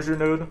Exposure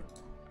node.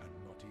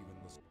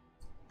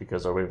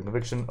 Because our Wave of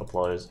Conviction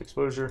applies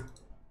exposure.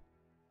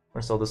 We're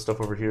going to sell this stuff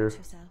over here.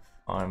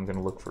 I'm going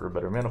to look for a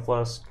better mana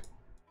flask.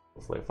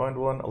 Hopefully I find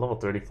one. A level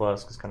 30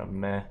 flask is kind of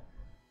meh.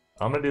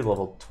 I'm going to do the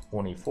level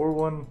 24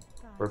 one.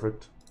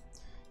 Perfect.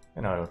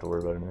 And now I don't have to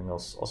worry about anything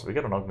else. Also, we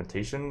got an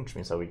augmentation, which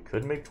means that we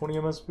could make 20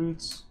 MS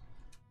boots.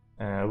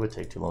 It would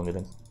take too long, I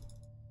think.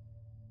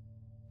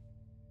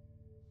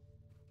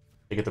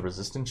 I get the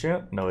resist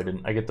enchant? No, I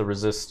didn't. I get the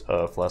resist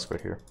flask right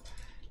here.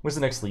 When's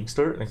the next league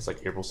start? I think it's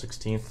like April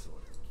 16th.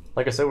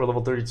 Like I said, we're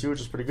level 32,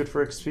 which is pretty good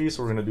for XP,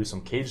 so we're going to do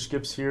some cage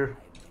skips here.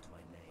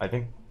 I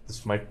think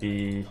this might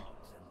be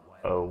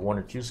a 1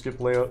 or 2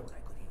 skip layout.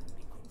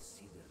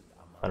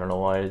 I don't know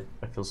why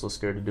I feel so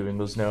scared of doing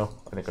those now.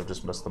 I think I've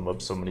just messed them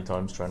up so many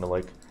times trying to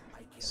like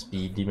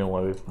speed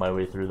demon my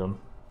way through them.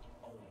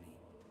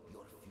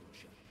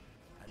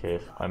 Okay,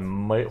 I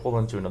might hold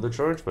on to another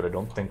charge, but I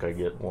don't think I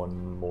get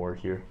one more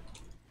here.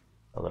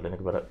 Now that I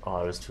think about it, oh,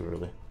 I was too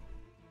early.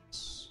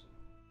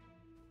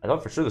 I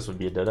thought for sure this would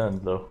be a dead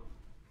end though.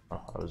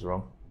 Oh, I was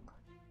wrong.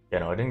 Yeah,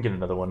 no, I didn't get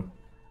another one.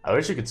 I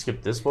wish you could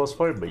skip this boss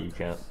fight, but you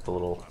can't. The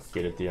little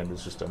gate at the end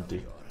is just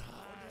empty.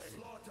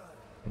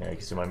 Yeah, you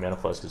can see my mana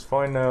flask is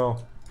fine now.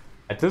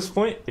 At this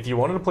point, if you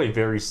wanted to play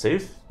very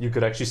safe, you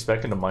could actually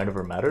spec into Mind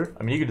Over Matter.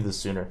 I mean, you could do this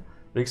sooner.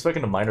 But you can spec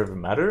into Mind Over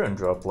Matter and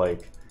drop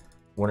like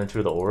 1 or 2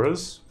 of the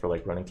auras for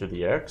like running through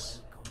the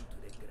X.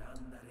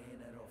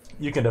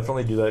 You can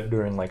definitely do that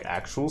during like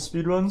actual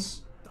speedruns.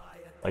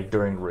 Like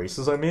during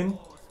races, I mean.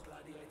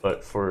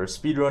 But for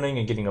speedrunning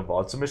and getting a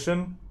VOD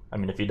submission, I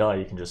mean, if you die,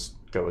 you can just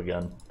go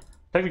again.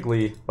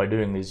 Technically, by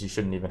doing these, you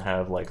shouldn't even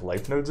have like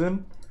life nodes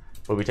in.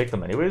 But we take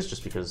them anyways,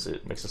 just because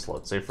it makes us a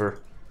lot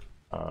safer.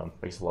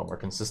 Makes it a lot more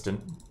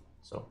consistent.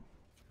 So.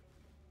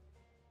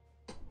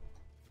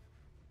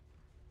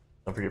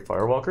 Don't forget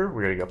Firewalker.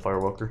 We already got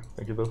Firewalker.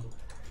 Thank you, though.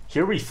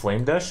 Here we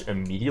Flame Dash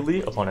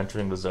immediately upon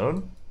entering the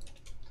zone.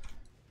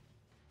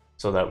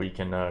 so that we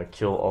can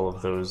kill all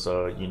of those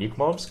unique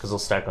mobs, because they'll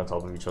stack on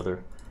top of each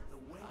other.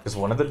 Because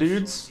one of the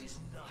dudes,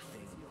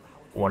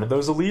 one of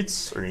those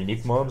elites, or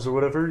unique mobs, or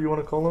whatever you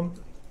want to call them,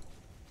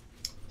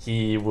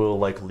 he will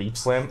like leap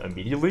slam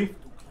immediately,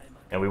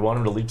 and we want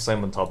him to leap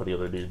slam on top of the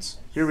other dudes.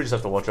 Here we just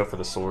have to watch out for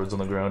the swords on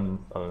the ground, and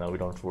other than that we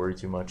don't have to worry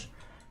too much.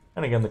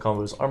 And again, the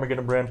combo is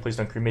Armageddon Brand,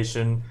 placed on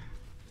cremation,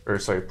 or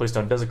sorry, placed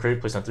on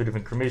Desecrate, placed on 3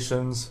 different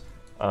cremations,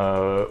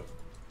 2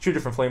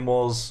 different flame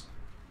walls,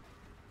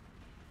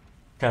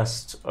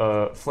 cast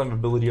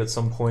flammability at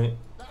some point,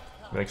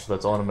 make sure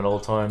that's on him at all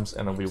times,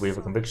 and then we wave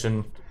a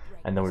conviction,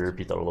 and then we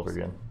repeat that all over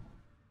again.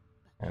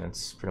 And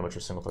it's pretty much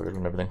a single target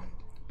and everything.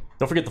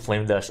 Don't forget the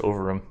flame dash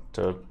over him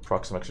to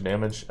proc some extra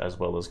damage, as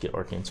well as get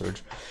Arcane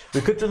Surge.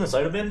 We could turn this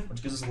item in,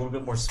 which gives us a little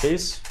bit more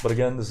space, but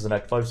again, this is an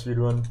Act 5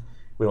 speedrun.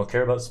 We don't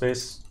care about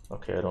space.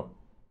 Okay, I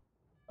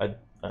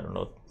don't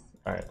know.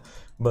 Alright.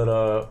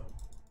 But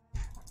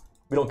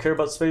we don't care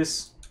about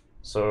space,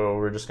 so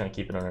we're just gonna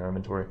keep it in our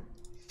inventory.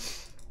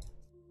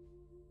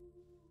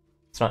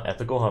 It's not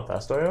ethical how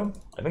fast I am.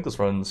 I think this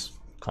run's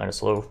kinda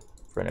slow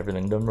for an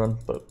everything done run,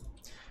 but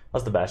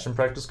how's the Bastion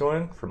practice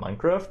going for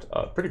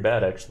Minecraft? Pretty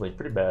bad, actually.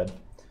 Pretty bad.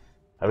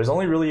 I was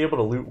only really able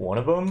to loot one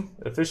of them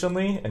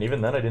efficiently, and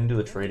even then I didn't do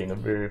the trading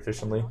very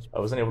efficiently. I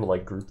wasn't able to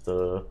like group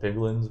the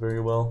piglins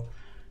very well.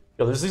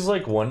 Yo, there's these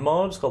like one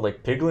mobs called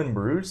like Piglin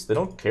Brutes. They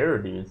don't care,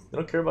 dude. They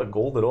don't care about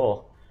gold at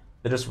all.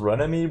 They just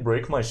run at me,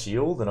 break my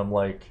shield, and I'm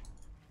like,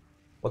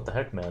 what the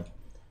heck, man?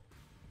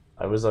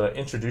 I was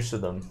introduced to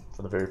them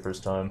for the very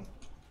first time.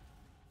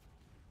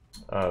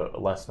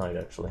 Last night,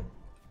 actually.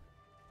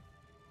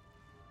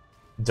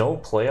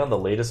 Don't play on the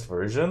latest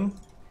version?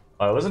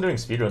 I wasn't doing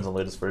speedruns on the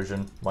latest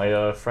version.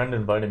 My friend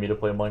invited me to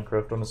play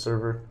Minecraft on a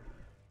server.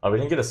 We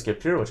didn't get a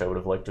skip here, which I would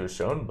have liked to have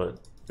shown, but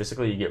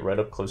basically you get right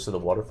up close to the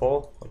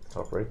waterfall, like the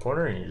top right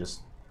corner, and you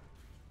just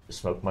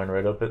smoke mine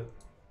right up it.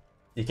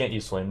 You can't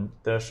use flame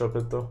dash up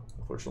it though,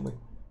 unfortunately.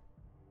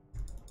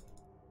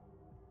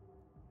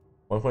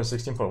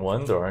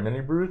 1.16.1, there aren't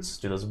any brutes?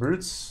 Dude, those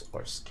brutes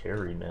are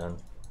scary, man.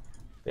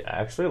 They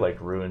actually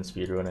like ruin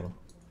speedrunning.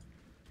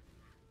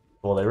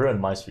 Well, they ruined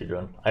my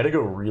speedrun. I had to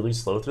go really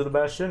slow through the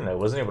Bastion, and I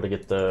wasn't able to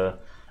get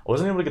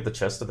the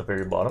chest at the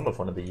very bottom of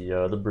one of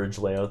the bridge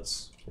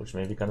layouts, which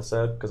made me kind of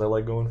sad because I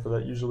like going for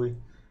that usually.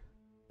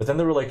 But then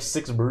there were like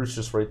 6 brutes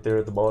just right there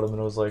at the bottom,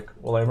 and I was like,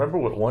 well, I remember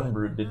what one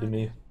brute did to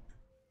me.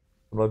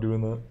 I'm not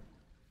doing that.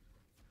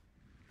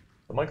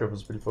 But Minecraft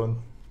was pretty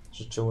fun.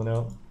 Just chilling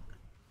out.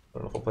 I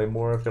don't know if I'll play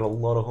more. I've got a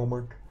lot of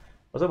homework.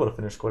 I was able to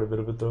finish quite a bit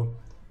of it though.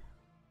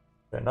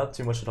 Yeah, not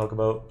too much to talk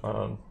about.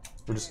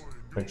 We'll just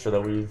make sure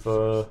that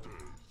we're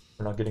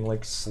not getting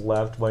like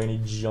slapped by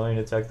any giant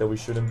attack that we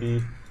shouldn't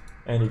be.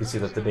 And you can see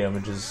that the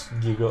damage is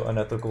giga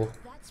unethical.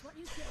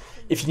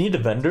 If you need a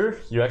vendor,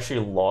 you actually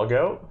log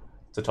out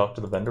to talk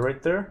to the vendor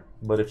right there.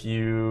 But if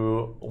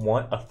you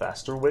want a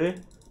faster way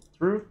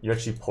through, you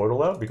actually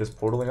portal out, because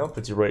portaling out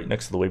puts you right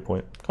next to the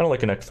waypoint. Kind of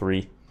like an Act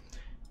 3.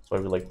 That's why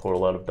we like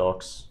portal out of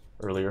docks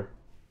earlier.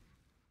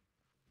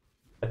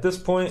 At this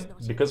point,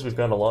 because we've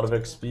got a lot of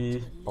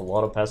XP, a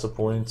lot of passive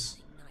points,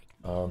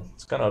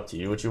 it's kind of up to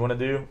you what you want to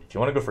do. If you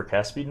want to go for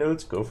cast speed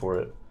nodes, go for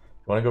it.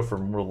 If you want to go for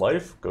more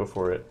life, go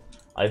for it.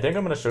 I think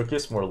I'm going to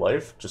showcase more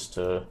life just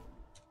to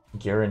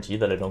guarantee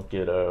that I don't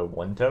get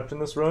one-tapped in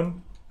this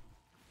run,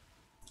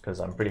 because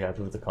I'm pretty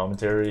happy with the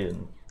commentary,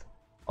 and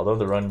although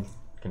the run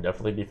can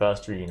definitely be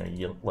faster, you know,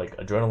 you get like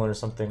adrenaline or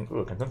something.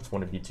 Ooh, contempt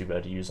wouldn't be too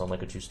bad to use on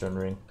like a 2-stone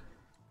ring.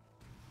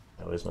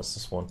 I always mess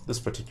this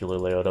particular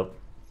layout up.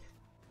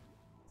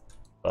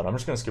 But I'm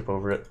just gonna skip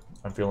over it.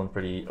 I'm feeling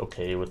pretty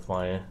okay with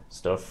my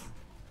stuff.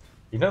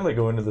 You can like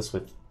go into this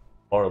with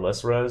far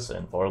less res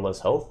and far less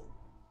health.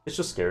 It's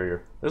just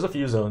scarier. There's a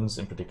few zones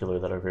in particular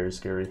that are very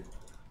scary,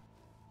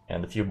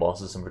 and a few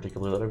bosses in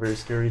particular that are very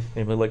scary.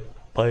 Namely, like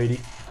Piety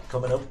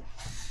coming up.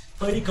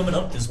 Piety coming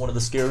up is one of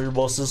the scarier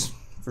bosses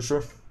for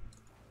sure.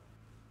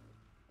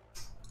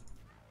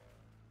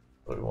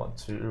 But we want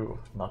to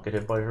not get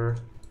hit by her.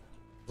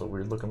 It's a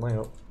weird looking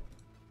layout.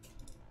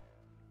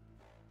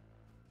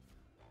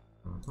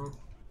 But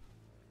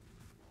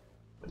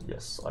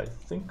yes, I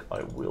think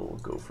I will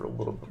go for a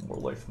little bit more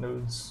life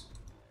nodes.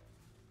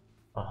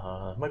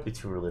 It might be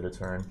too early to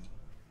turn.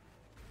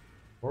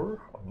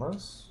 Or,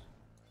 unless...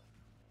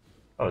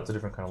 Oh, it's a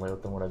different kind of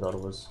layout than what I thought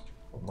it was.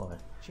 Oh my.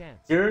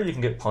 Here you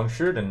can get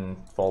punctured and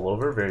fall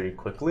over very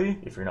quickly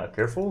if you're not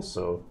careful,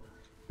 so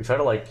we try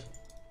to like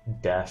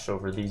dash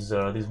over these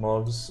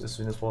mobs as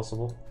soon as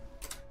possible.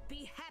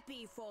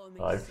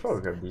 I'd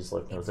probably grab these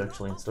life nodes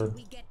actually instead.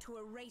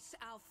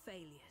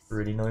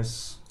 Pretty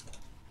nice.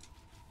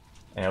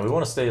 And we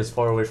want to stay as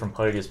far away from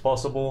Piety as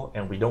possible,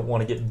 and we don't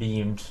want to get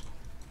beamed.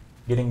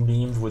 Getting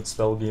beamed would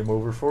spell game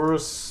over for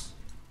us.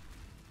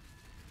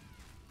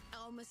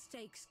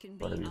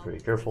 Gotta be pretty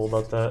careful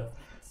about that.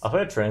 If I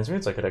had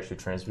transmutes, I could actually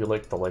transmute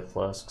like the life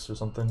flasks or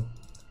something.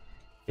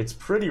 It's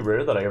pretty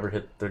rare that I ever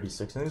hit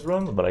 36 in these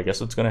runs, but I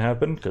guess it's gonna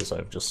happen because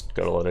I've just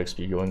got a lot of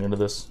XP going into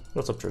this.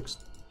 What's up, Tricks?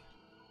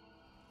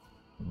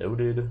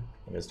 Noted.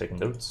 You guys taking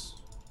notes?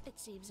 It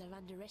seems I've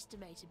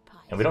underestimated Pi.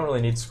 And we don't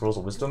really need Scrolls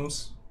of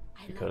Wisdoms.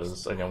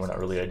 because again, we're not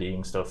really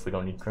IDing stuff. We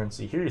don't need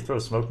currency. Here you throw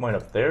a smoke mine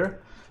up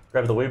there,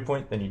 grab the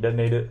waypoint, then you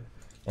detonate it,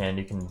 and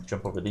you can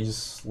jump over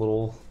these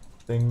little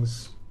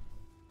things,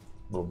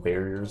 little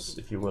barriers,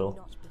 if you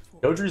will.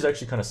 Dodri is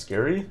actually kind of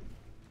scary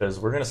because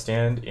we're going to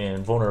stand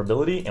in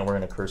vulnerability and we're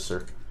going to curse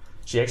her.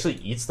 She actually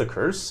eats the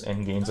curse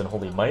and gains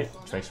unholy might,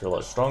 which makes her a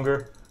lot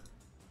stronger.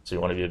 So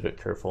you want to be a bit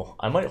careful.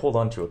 I might hold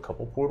on to a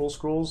couple portal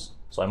scrolls,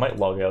 so I might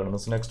log out on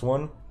this next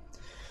one.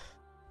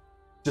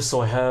 Just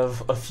so I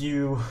have a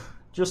few,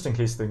 just in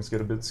case things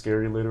get a bit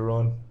scary later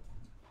on.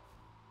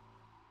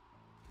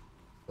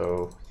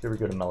 So here we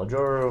go to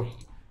Malajaro.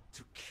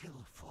 To kill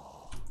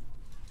for.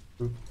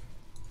 Oop.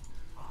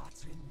 Heart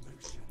in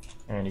motion.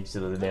 And you can see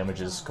that the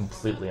damage is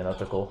completely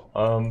unethical.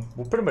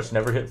 We'll pretty much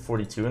never hit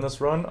 42 in this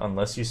run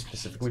unless you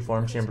specifically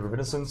farm Chamber of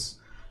Innocence.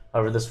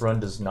 However, this run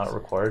does not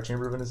require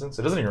Chamber of Innocence.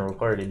 It doesn't even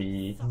require to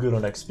be good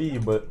on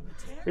XP, but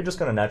it just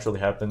kind of naturally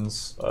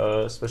happens,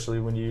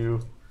 especially when you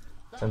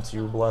tend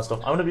to blast off.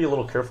 I'm going to be a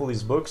little careful with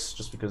these books,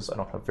 just because I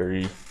don't have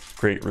very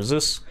great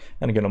resists.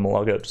 And again, I'm going to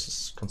log out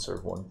just to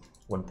conserve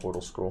one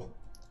portal scroll.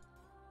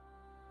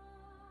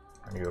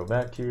 I'm going to go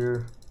back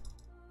here.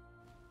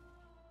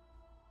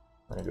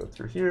 I'm going to go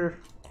through here.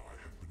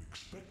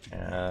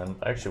 And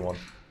I actually want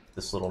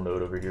this little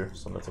node over here,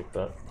 so I'm going to take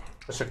that.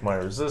 Let's check my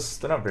resists.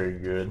 They're not very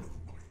good,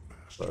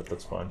 but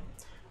that's fine.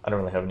 I don't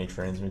really have any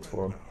transmutes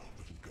for them.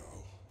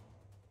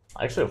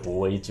 I actually have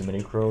way too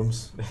many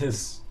chromes,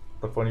 is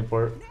the funny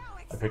part.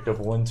 I picked up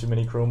one too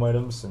many chrome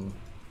items and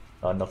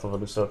not enough of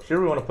other stuff. Here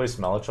we want to place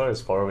Malachai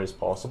as far away as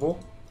possible,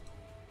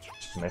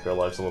 just to make our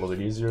lives a little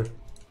bit easier.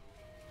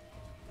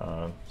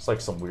 It's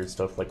like some weird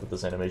stuff like with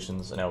his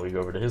animations, and now we go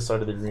over to his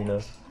side of the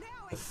arena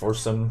to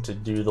force him to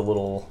do the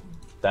little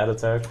that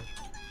attack,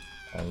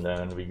 and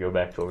then we go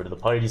back over to the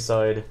piety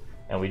side,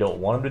 and we don't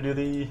want him to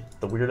do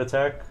the weird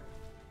attack.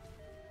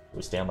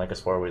 We stand like as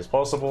far away as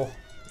possible,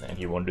 and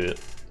he won't do it.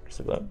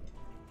 Just like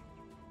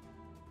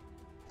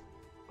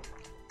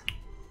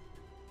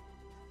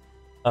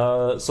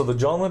that. So the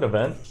Jawland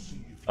event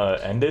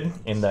ended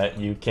in that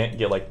you can't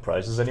get like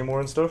prizes anymore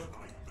and stuff.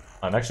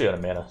 I'm actually out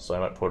of mana, so I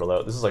might portal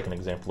out. This is like an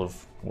example of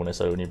when I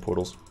said I would need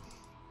portals.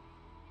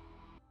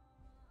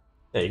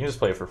 Yeah, you can just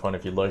play it for fun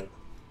if you'd like.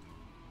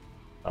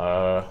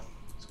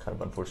 It's kind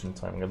of unfortunate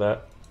timing of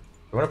that.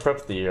 We're gonna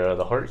prep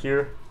the heart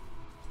here,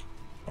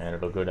 and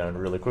it'll go down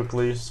really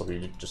quickly, so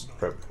we just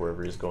prep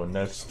wherever he's going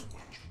next.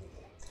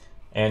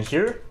 And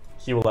here,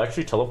 he will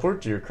actually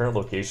teleport to your current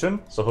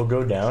location, so he'll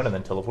go down and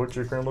then teleport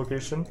to your current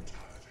location.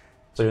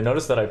 So you'll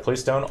notice that I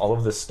placed down all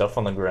of this stuff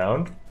on the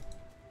ground.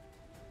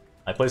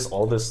 I place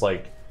all this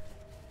like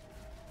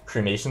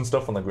cremation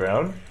stuff on the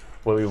ground,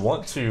 but we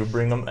want to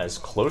bring them as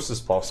close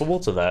as possible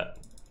to that.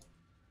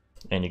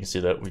 And you can see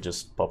that we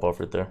just pop off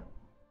right there.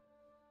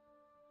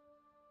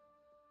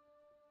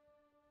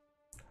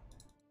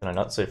 Can I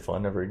not say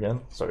fun ever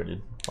again? Sorry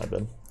dude, my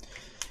bad.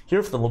 Here,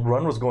 if the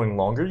run was going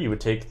longer, you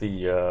would take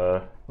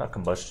the, not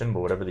combustion,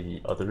 but whatever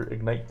the other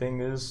ignite thing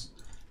is.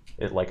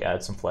 It like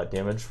adds some flat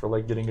damage for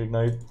like getting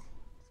ignite,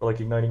 for like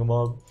igniting a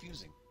mob.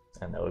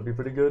 And that would be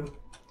pretty good.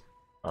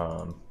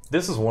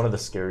 This is one of the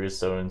scariest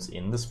zones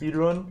in the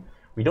speedrun.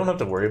 We don't have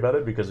to worry about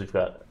it because we've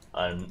got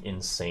an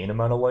insane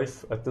amount of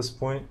life at this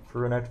point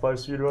for an Act 5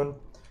 speedrun.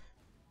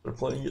 We're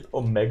playing it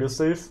Omega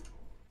safe.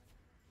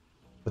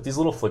 But these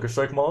little Flicker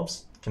Strike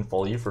mobs can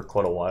follow you for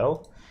quite a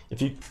while.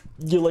 If you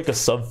get like a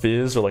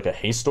Sub-Fizz or like a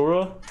Haste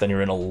Aura, then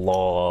you're in a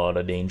lot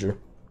of danger.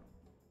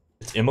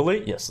 It's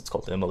Immolate? Yes, it's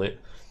called Immolate.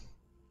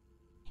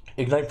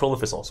 Ignite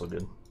Prolif is also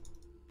good.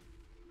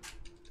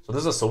 So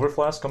there's a Silver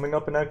Flask coming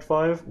up in Act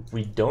 5.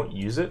 We don't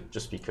use it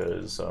just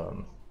because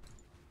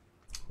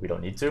we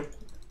don't need to.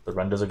 The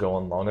run doesn't go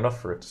on long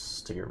enough for it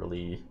to get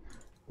really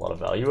a lot of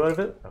value out of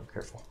it. Oh,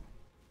 careful.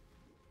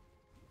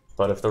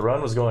 But if the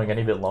run was going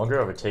any bit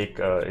longer, I would take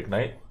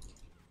Ignite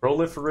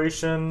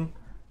Proliferation,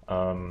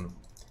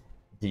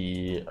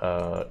 the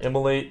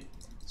Immolate.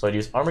 So I'd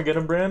use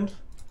Armageddon Brand,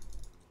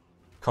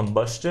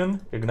 Combustion,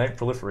 Ignite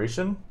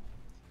Proliferation,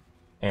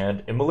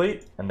 and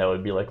Immolate, and that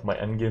would be like my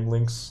endgame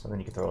links, and then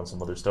you can throw in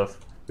some other stuff.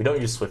 We don't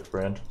use Swift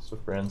Brand.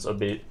 Swift Brand's a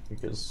bait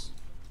because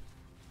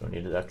we don't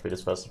need it to activate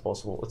as fast as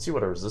possible. Let's see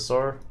what our resists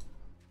are.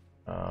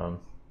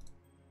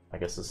 I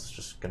guess this is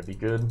just gonna be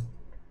good.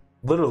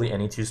 Literally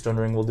any 2-stone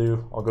ring will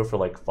do. I'll go for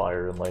like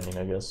fire and lightning,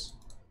 I guess.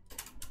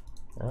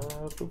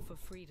 For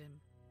freedom.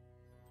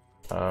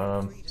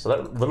 So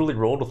that literally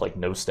rolled with like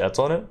no stats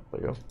on it.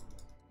 There you go.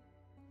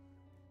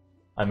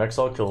 I'm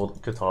Exile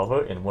killed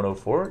Katava in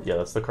 104. Yeah,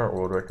 that's the current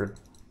world record.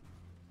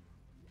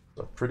 It's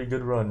a pretty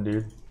good run,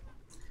 dude.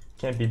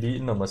 Can't be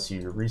beaten unless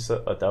you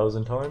reset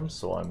 1,000 times,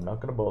 so I'm not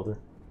gonna bother.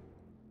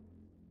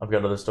 I've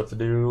got other stuff to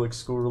do, like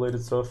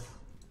school-related stuff.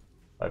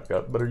 I've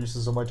got better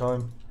uses of my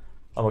time.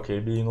 I'm okay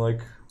being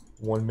like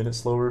 1 minute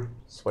slower,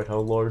 despite how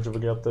large of a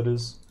gap that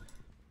is.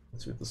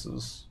 Let's see what this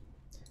is.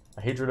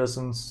 A Hatred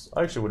Essence.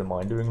 I actually wouldn't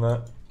mind doing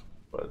that,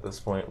 but at this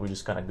point we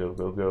just kind of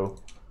go.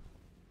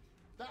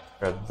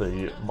 Grab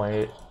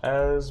my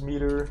as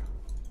meter.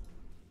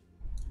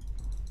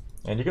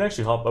 And you can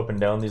actually hop up and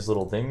down these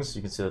little things.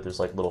 You can see that there's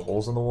like little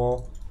holes in the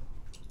wall.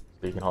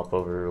 So you can hop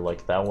over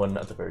like that one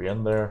at the very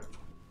end there.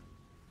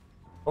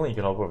 Only you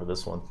can hop over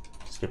this one.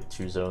 Skip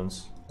 2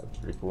 zones. That'd be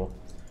pretty cool.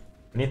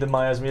 We need the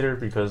miasm meter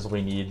because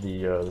we need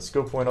the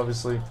skill point,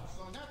 obviously.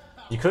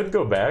 You could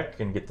go back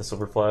and get the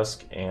silver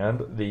flask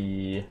and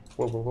the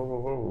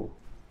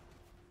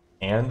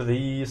and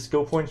the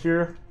skill point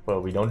here,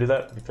 but we don't do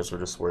that because we're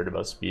just worried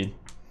about speed.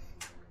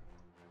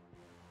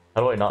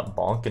 How do I not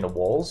bonk into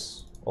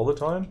walls all the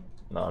time?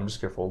 No, I'm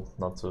just careful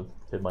not to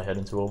hit my head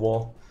into a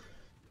wall.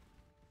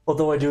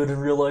 Although I do it in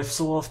real life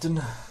so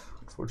often,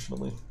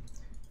 unfortunately.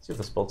 See if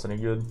this belt's any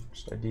good.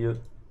 Just idea.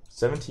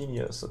 17,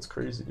 yes, that's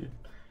crazy, dude.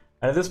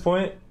 And at this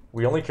point,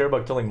 we only care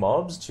about killing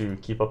mobs to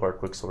keep up our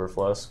Quicksilver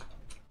Flask.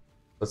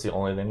 That's the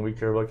only thing we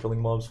care about killing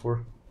mobs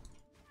for.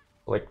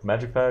 Like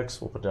magic packs,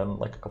 we'll put down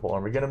like a couple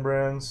Armageddon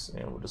brands,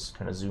 and we'll just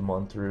kind of zoom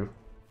on through.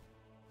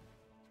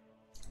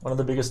 One of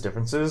the biggest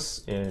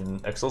differences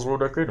in Exile's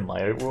world record and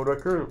my world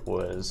record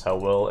was how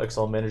well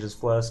Exile manages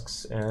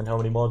flasks and how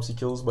many mobs he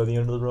kills by the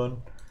end of the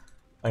run.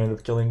 I ended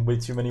up killing way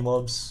too many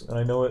mobs, and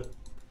I know it.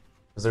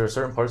 Because there are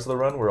certain parts of the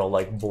run where I'll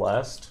like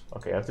blast.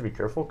 Okay, I have to be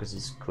careful because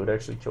these could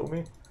actually kill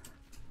me.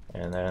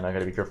 And then I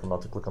gotta be careful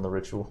not to click on the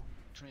ritual.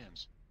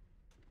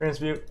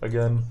 Transmute,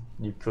 again,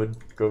 you could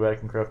go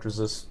back and craft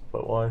resist,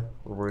 but why?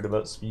 We're worried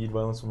about speed,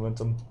 violence,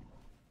 momentum.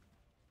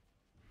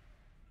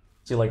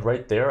 See, like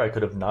right there, I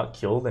could have not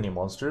killed any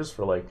monsters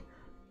for like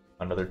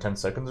another 10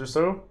 seconds or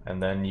so,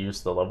 and then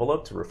use the level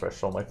up to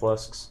refresh all my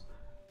flasks.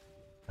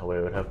 That way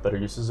I would have better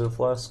uses of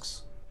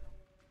flasks.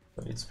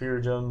 I need Sphere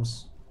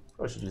Gems.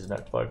 Probably should use an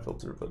Act 5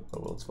 filter, but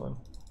oh well, it's fine.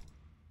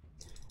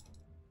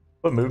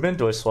 What movement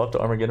do I swap to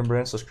Armageddon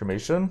Brand /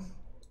 Cremation?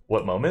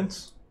 What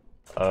moment?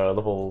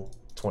 Level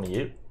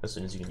 28, as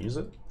soon as you can use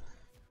it.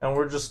 And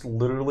we're just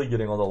literally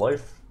getting all the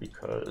life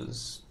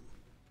because,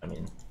 I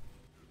mean,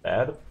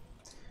 bad.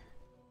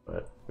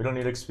 But we don't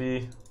need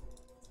XP.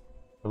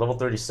 We're level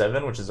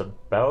 37, which is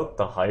about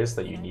the highest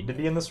that you need to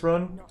be in this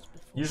run.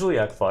 Usually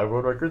Act 5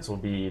 world records will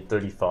be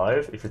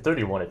 35. If you're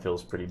 31, it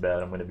feels pretty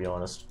bad, I'm going to be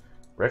honest.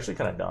 We're actually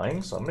kind of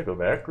dying, so I'm going to go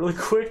back really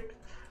quick.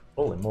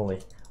 Holy moly.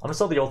 I'm going to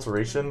sell the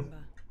alteration.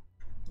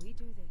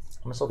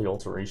 I'm going to sell the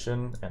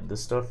alteration and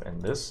this stuff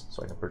and this,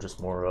 so I can purchase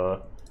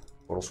more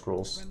portal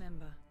scrolls.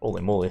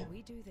 Holy moly.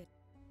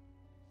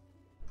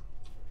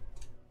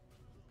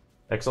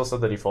 Exile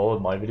said that he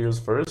followed my videos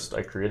first.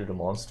 I created a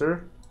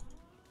monster.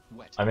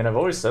 I mean, I've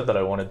always said that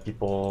I wanted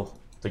people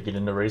to get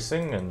into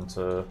racing and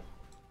to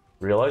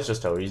realize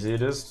just how easy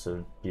it is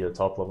to be a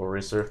top level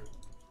racer.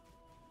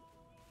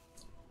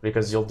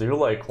 Because you'll do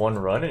like one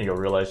run and you'll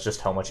realize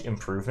just how much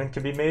improvement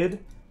can be made,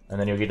 and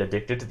then you'll get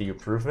addicted to the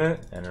improvement,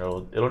 and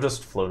it'll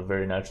just flow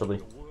very naturally.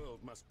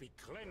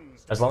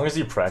 As long as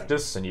you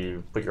practice and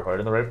you put your heart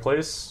in the right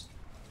place,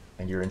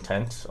 and you're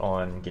intent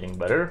on getting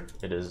better,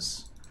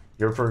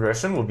 your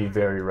progression will be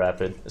very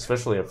rapid,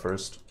 especially at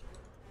first.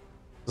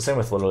 The same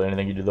with literally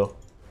anything you do though.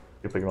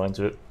 You put your mind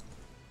to it.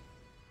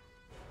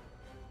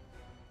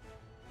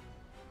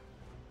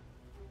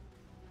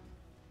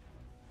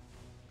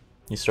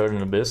 You start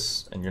an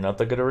abyss and you're not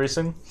that good at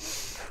racing.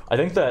 I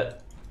think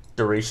that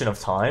duration of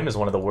time is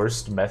one of the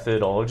worst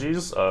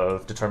methodologies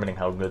of determining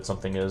how good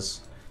something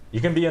is. You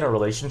can be in a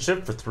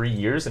relationship for 3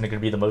 years and it can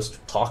be the most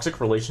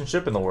toxic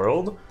relationship in the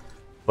world,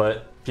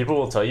 but people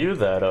will tell you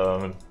that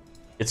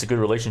it's a good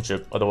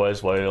relationship,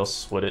 otherwise why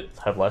else would it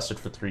have lasted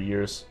for 3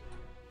 years?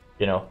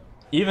 You know,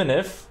 even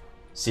if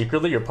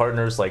secretly your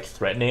partner's like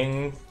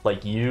threatening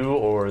like you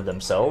or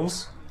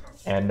themselves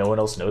and no one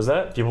else knows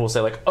that, people will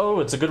say like, oh,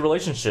 it's a good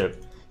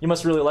relationship. You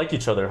must really like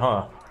each other,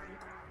 huh?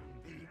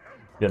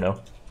 You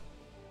know,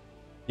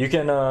 you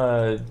can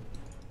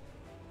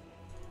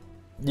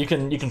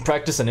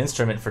practice an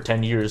instrument for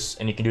 10 years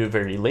and you can do it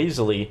very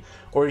lazily,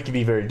 or you can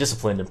be very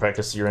disciplined and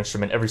practice your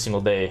instrument every single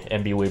day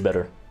and be way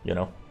better, you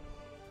know?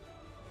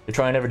 You're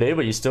trying every day,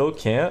 but you still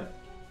can't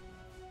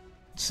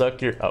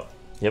suck your... Oh,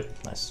 yep,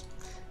 nice.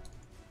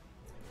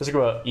 Doesn't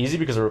go out easy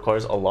because it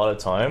requires a lot of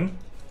time.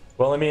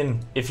 Well, I mean,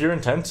 if you're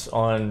intent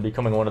on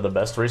becoming one of the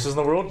best racers in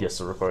the world,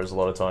 yes, it requires a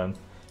lot of time.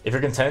 If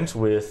you're content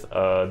with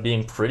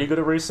being pretty good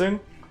at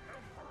racing,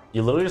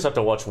 you literally just have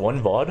to watch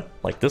one VOD,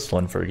 like this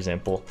one, for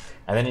example,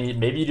 and then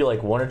maybe you do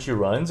like 1 or 2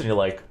 runs, and you're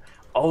like,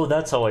 oh,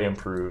 that's how I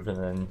improve, and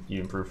then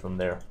you improve from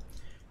there.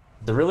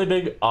 The really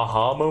big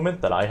aha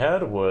moment that I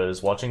had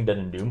was watching Dead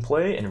and Doom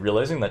play and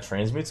realizing that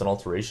transmutes and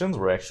alterations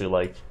were actually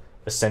like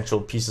essential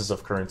pieces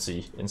of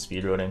currency in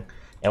speedrunning.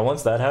 And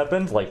once that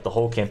happened, like the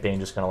whole campaign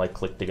just kind of like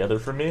clicked together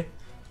for me.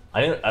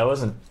 I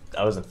wasn't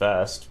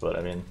fast, but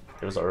I mean,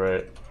 it was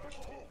alright.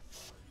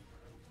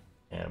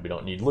 And we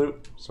don't need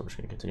loot, so we're just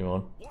gonna continue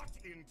on.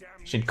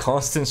 Just need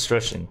constant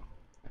stretching.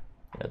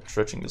 Yeah,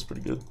 stretching is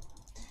pretty good. Do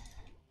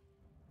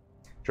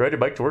you ride your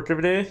bike to work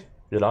every day?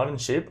 You're not in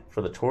shape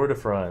for the Tour de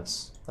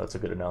France. That's a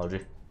good analogy.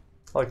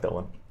 I like that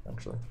one,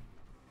 actually.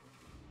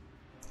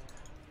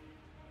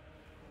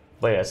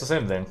 But yeah, it's the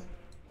same thing.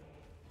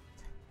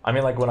 I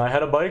mean, like when I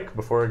had a bike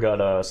before it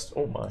got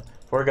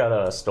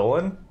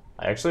stolen,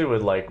 I actually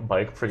would like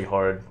bike pretty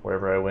hard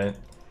wherever I went.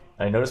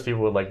 I noticed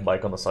people would like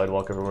bike on the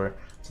sidewalk everywhere.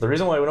 So the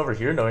reason why I went over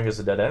here, knowing it's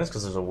a dead end, is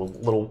because there's a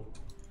little,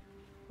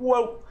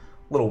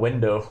 little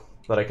window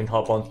that I can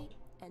hop on.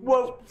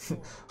 Whoa,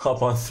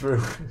 hop on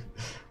through.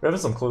 We're having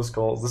some close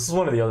calls. This is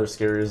one of the other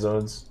scarier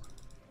zones.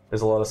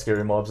 There's a lot of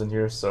scary mobs in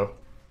here, so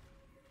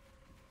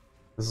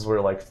this is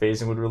where like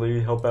phasing would really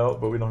help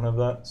out, but we don't have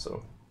that,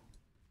 so.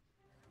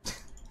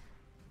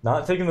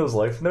 Not taking those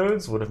life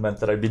nodes would have meant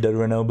that I'd be dead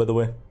right now, by the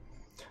way.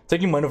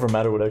 Taking Mind Over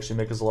Matter would actually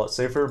make us a lot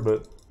safer,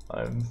 but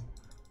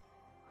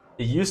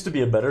it used to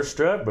be a better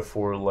strat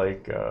before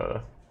like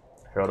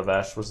Herald of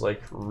Ash was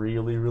like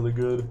really, really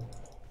good,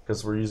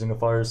 because we're using a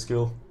fire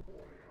skill.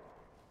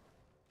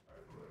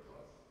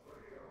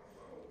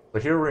 So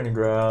here we're going to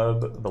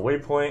grab the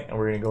waypoint, and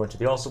we're going to go into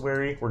the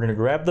ossuary. We're going to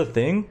grab the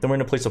thing, then we're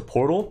going to place a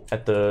portal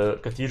at the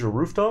cathedral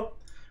rooftop.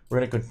 We're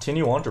going to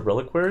continue on to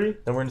Reliquary,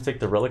 then we're going to take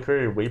the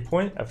Reliquary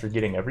waypoint after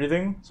getting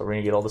everything. So we're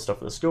going to get all the stuff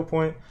for the skill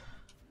point,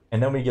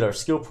 and then we get our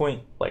skill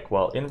point like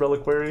while in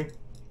Reliquary.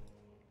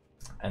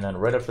 And then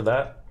right after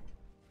that,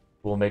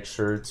 we'll make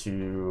sure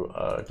to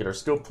get our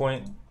skill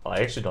point. Oh,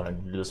 I actually don't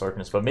have to do this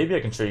Arcanist, but maybe I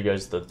can show you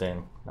guys the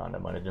thing. No,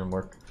 never mind, it didn't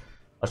work.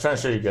 I was trying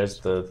to show you guys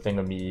the thing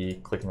of me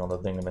clicking on the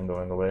thing and then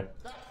going away.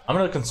 I'm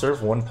going to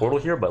conserve one portal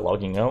here by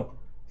logging out.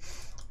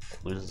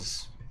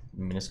 Loses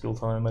minuscule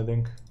time, I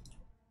think.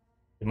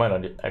 It might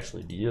not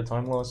actually be a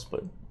time loss,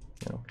 but,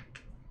 you know.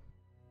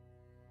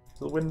 To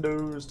the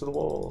windows, to the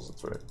walls,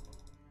 that's right.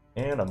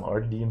 And I'm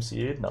already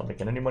DMCA'd, not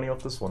making any money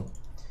off this one.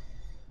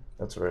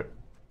 That's right.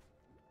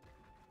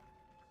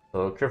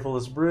 So careful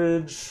this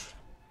bridge.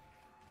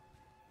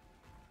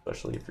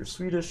 Especially if you're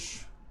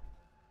Swedish.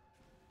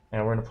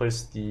 And we're going to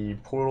place the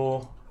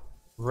portal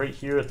right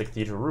here at the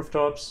cathedral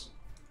rooftops.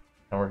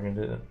 And we're going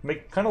to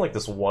make kind of like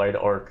this wide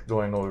arc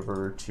going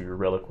over to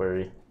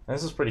Reliquary. And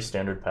this is pretty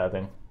standard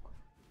pathing,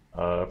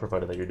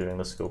 provided that you're doing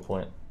the skill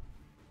point.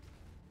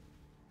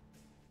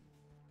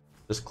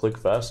 Just click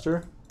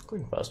faster.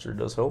 Clicking faster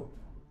does help.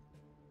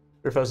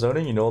 Very fast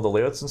zoning, you know all the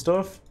layouts and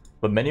stuff.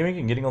 But menuing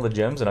and getting all the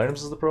gems and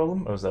items is the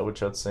problem. Oh, is that what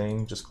chat's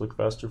saying? Just click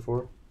faster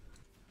for?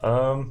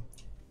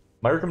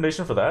 My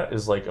recommendation for that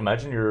is like,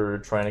 imagine you're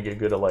trying to get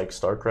good at like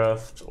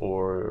StarCraft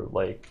or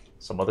like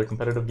some other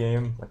competitive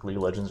game like League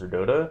of Legends or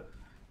Dota,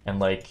 and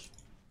like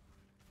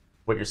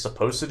what you're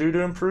supposed to do to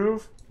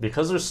improve,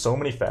 because there's so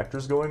many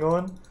factors going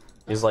on,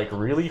 is like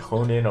really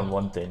hone in on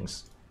one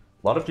things.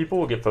 A lot of people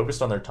will get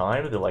focused on their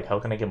time. They're like, how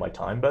can I get my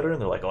time better? And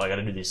they're like, oh, I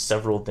gotta do these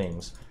several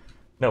things.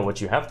 No,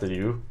 what you have to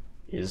do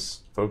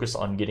is focus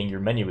on getting your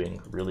menuing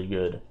really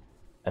good.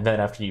 And then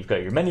after you've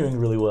got your menuing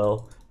really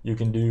well, you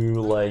can do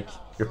like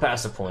your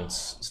passive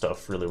points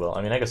stuff really well.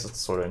 I mean, I guess it's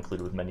sort of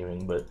included with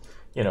menuing, but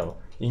you know,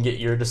 you can get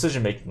your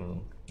decision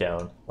making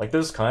down. Like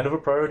there's kind of a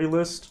priority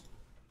list.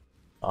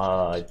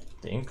 I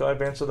think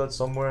I've answered that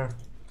somewhere,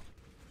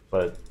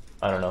 but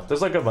I don't know.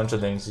 There's like a bunch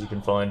of things you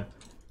can find.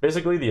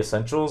 Basically, the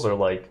essentials are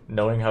like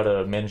knowing how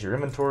to manage your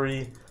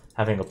inventory,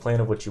 having a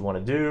plan of what you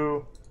want to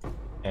do,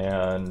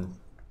 and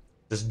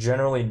just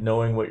generally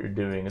knowing what you're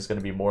doing is going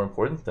to be more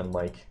important than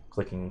like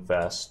clicking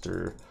fast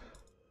or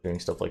doing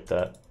stuff like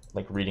that,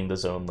 like reading the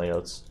zone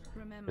layouts.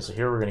 Okay, so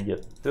here we're going to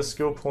get this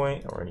skill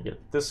point, and we're going to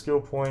get this skill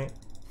point.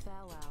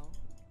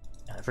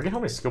 And I forget how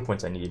many skill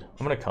points I need.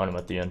 I'm going to count them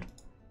at the end.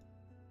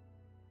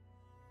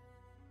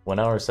 1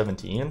 hour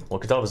 17? Well,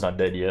 Katava's not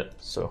dead yet,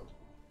 so.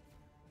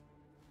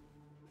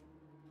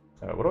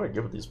 What do I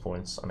get with these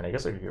points? I mean, I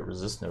guess I could get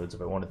resist nodes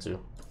if I wanted to.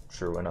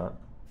 Sure, why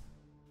not?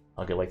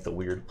 I'll get like the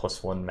weird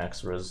 +1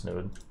 max res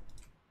node.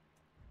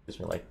 Gives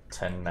me like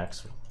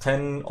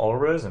 10 all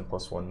res and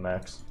 +1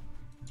 max.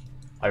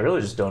 I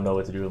really just don't know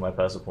what to do with my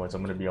passive points,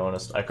 I'm gonna be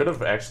honest. I could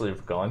have actually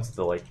gone to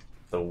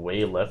the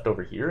way left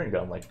over here and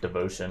gotten like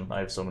devotion. I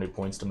have so many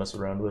points to mess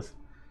around with.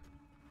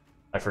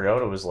 I forgot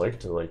what it was like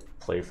to like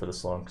play for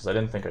this long, because I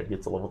didn't think I'd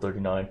get to level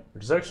 39,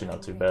 which is actually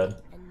not too bad.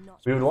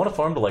 We would want to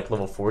farm to like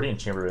level 40 in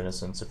Chamber of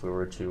Innocence if we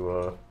were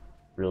to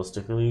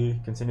realistically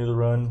continue the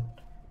run.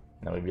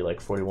 And that would be like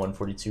 41,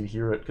 42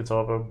 here at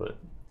Katava, but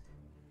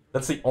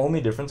that's the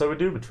only difference I would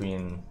do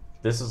between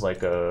this is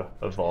like a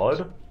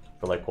VOD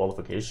for like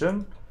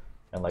qualification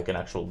and like an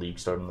actual league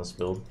start on this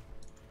build.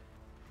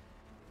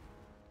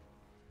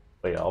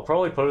 But yeah, I'll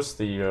probably post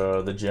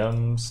the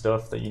gem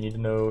stuff that you need to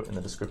know in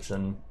the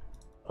description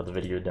of the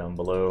video down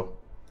below.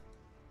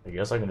 I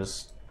guess I can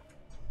just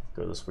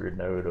go this weird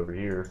node over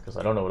here, because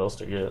I don't know what else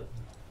to get.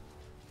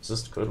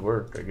 This could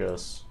work, I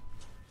guess.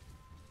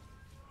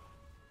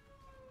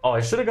 Oh,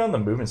 I should have gone the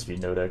movement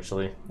speed node,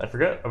 actually. I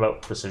forgot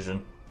about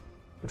precision,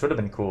 which would have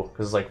been cool,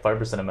 because it's like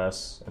 5%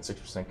 MS and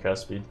 6%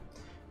 cast speed.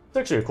 It's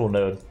actually a cool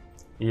node.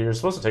 You're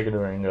supposed to take it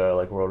during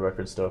like world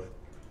record stuff.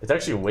 It's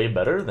actually way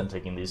better than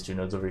taking these two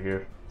nodes over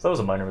here. So that was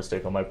a minor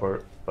mistake on my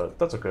part, but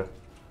that's okay.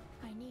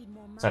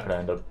 It's not going to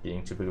end up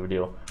being too big of a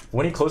deal.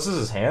 When he closes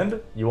his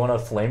hand, you want to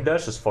flame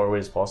dash as far away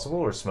as possible,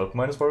 or smoke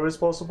mine as far away as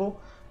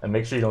possible, and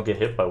make sure you don't get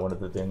hit by one of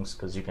the things,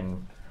 because you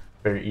can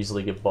very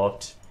easily get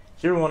buffed.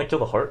 Here we want to kill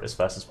the heart as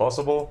fast as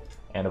possible,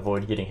 and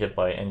avoid getting hit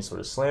by any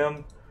sort of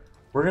slam.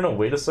 We're going to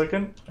wait a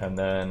second, and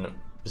then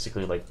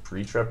basically like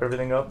pre-trap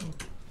everything up,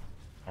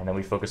 And then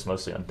we focus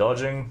mostly on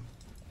dodging,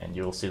 and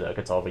you'll see that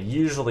Katava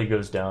usually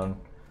goes down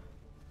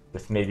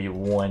with maybe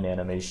one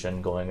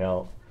animation going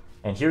out.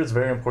 And here it's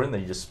very important that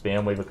you just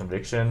spam Wave of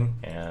Conviction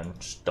and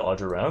just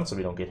dodge around so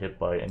we don't get hit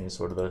by any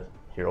sort of the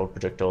Herald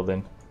projectile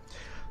thing.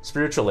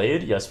 Spiritual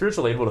Aid, yeah,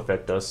 Spiritual Aid would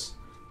affect us.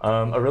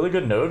 A really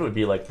good node would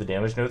be like the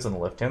damage nodes on the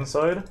left-hand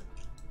side.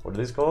 What are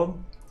these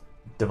called?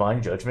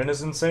 Divine Judgment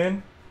is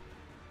insane.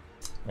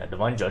 Yeah,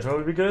 Divine Judgment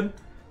would be good,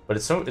 but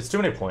it's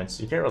too many points.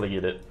 You can't really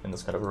get it in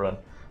this kind of a run.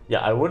 Yeah,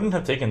 I wouldn't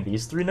have taken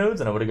these 3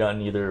 nodes, and I would have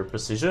gotten either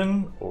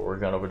Precision or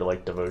gone over to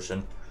like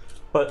Devotion.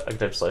 But I could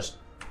type slash.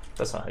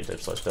 That's not how you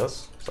type slash des.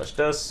 Slash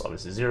des,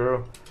 obviously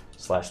 0.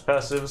 Slash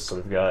passives. So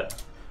we've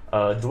got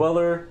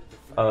Dweller,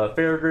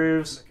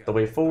 Fairgraves, The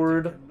Way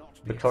Forward,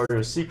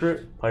 Victario's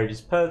Secret,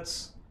 Piety's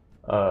Pets,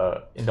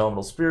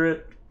 Indomitable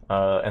Spirit,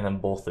 and then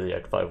both the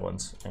Act 5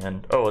 ones.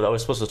 And oh, I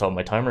was supposed to stop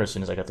my timer as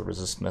soon as I got the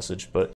resist message, but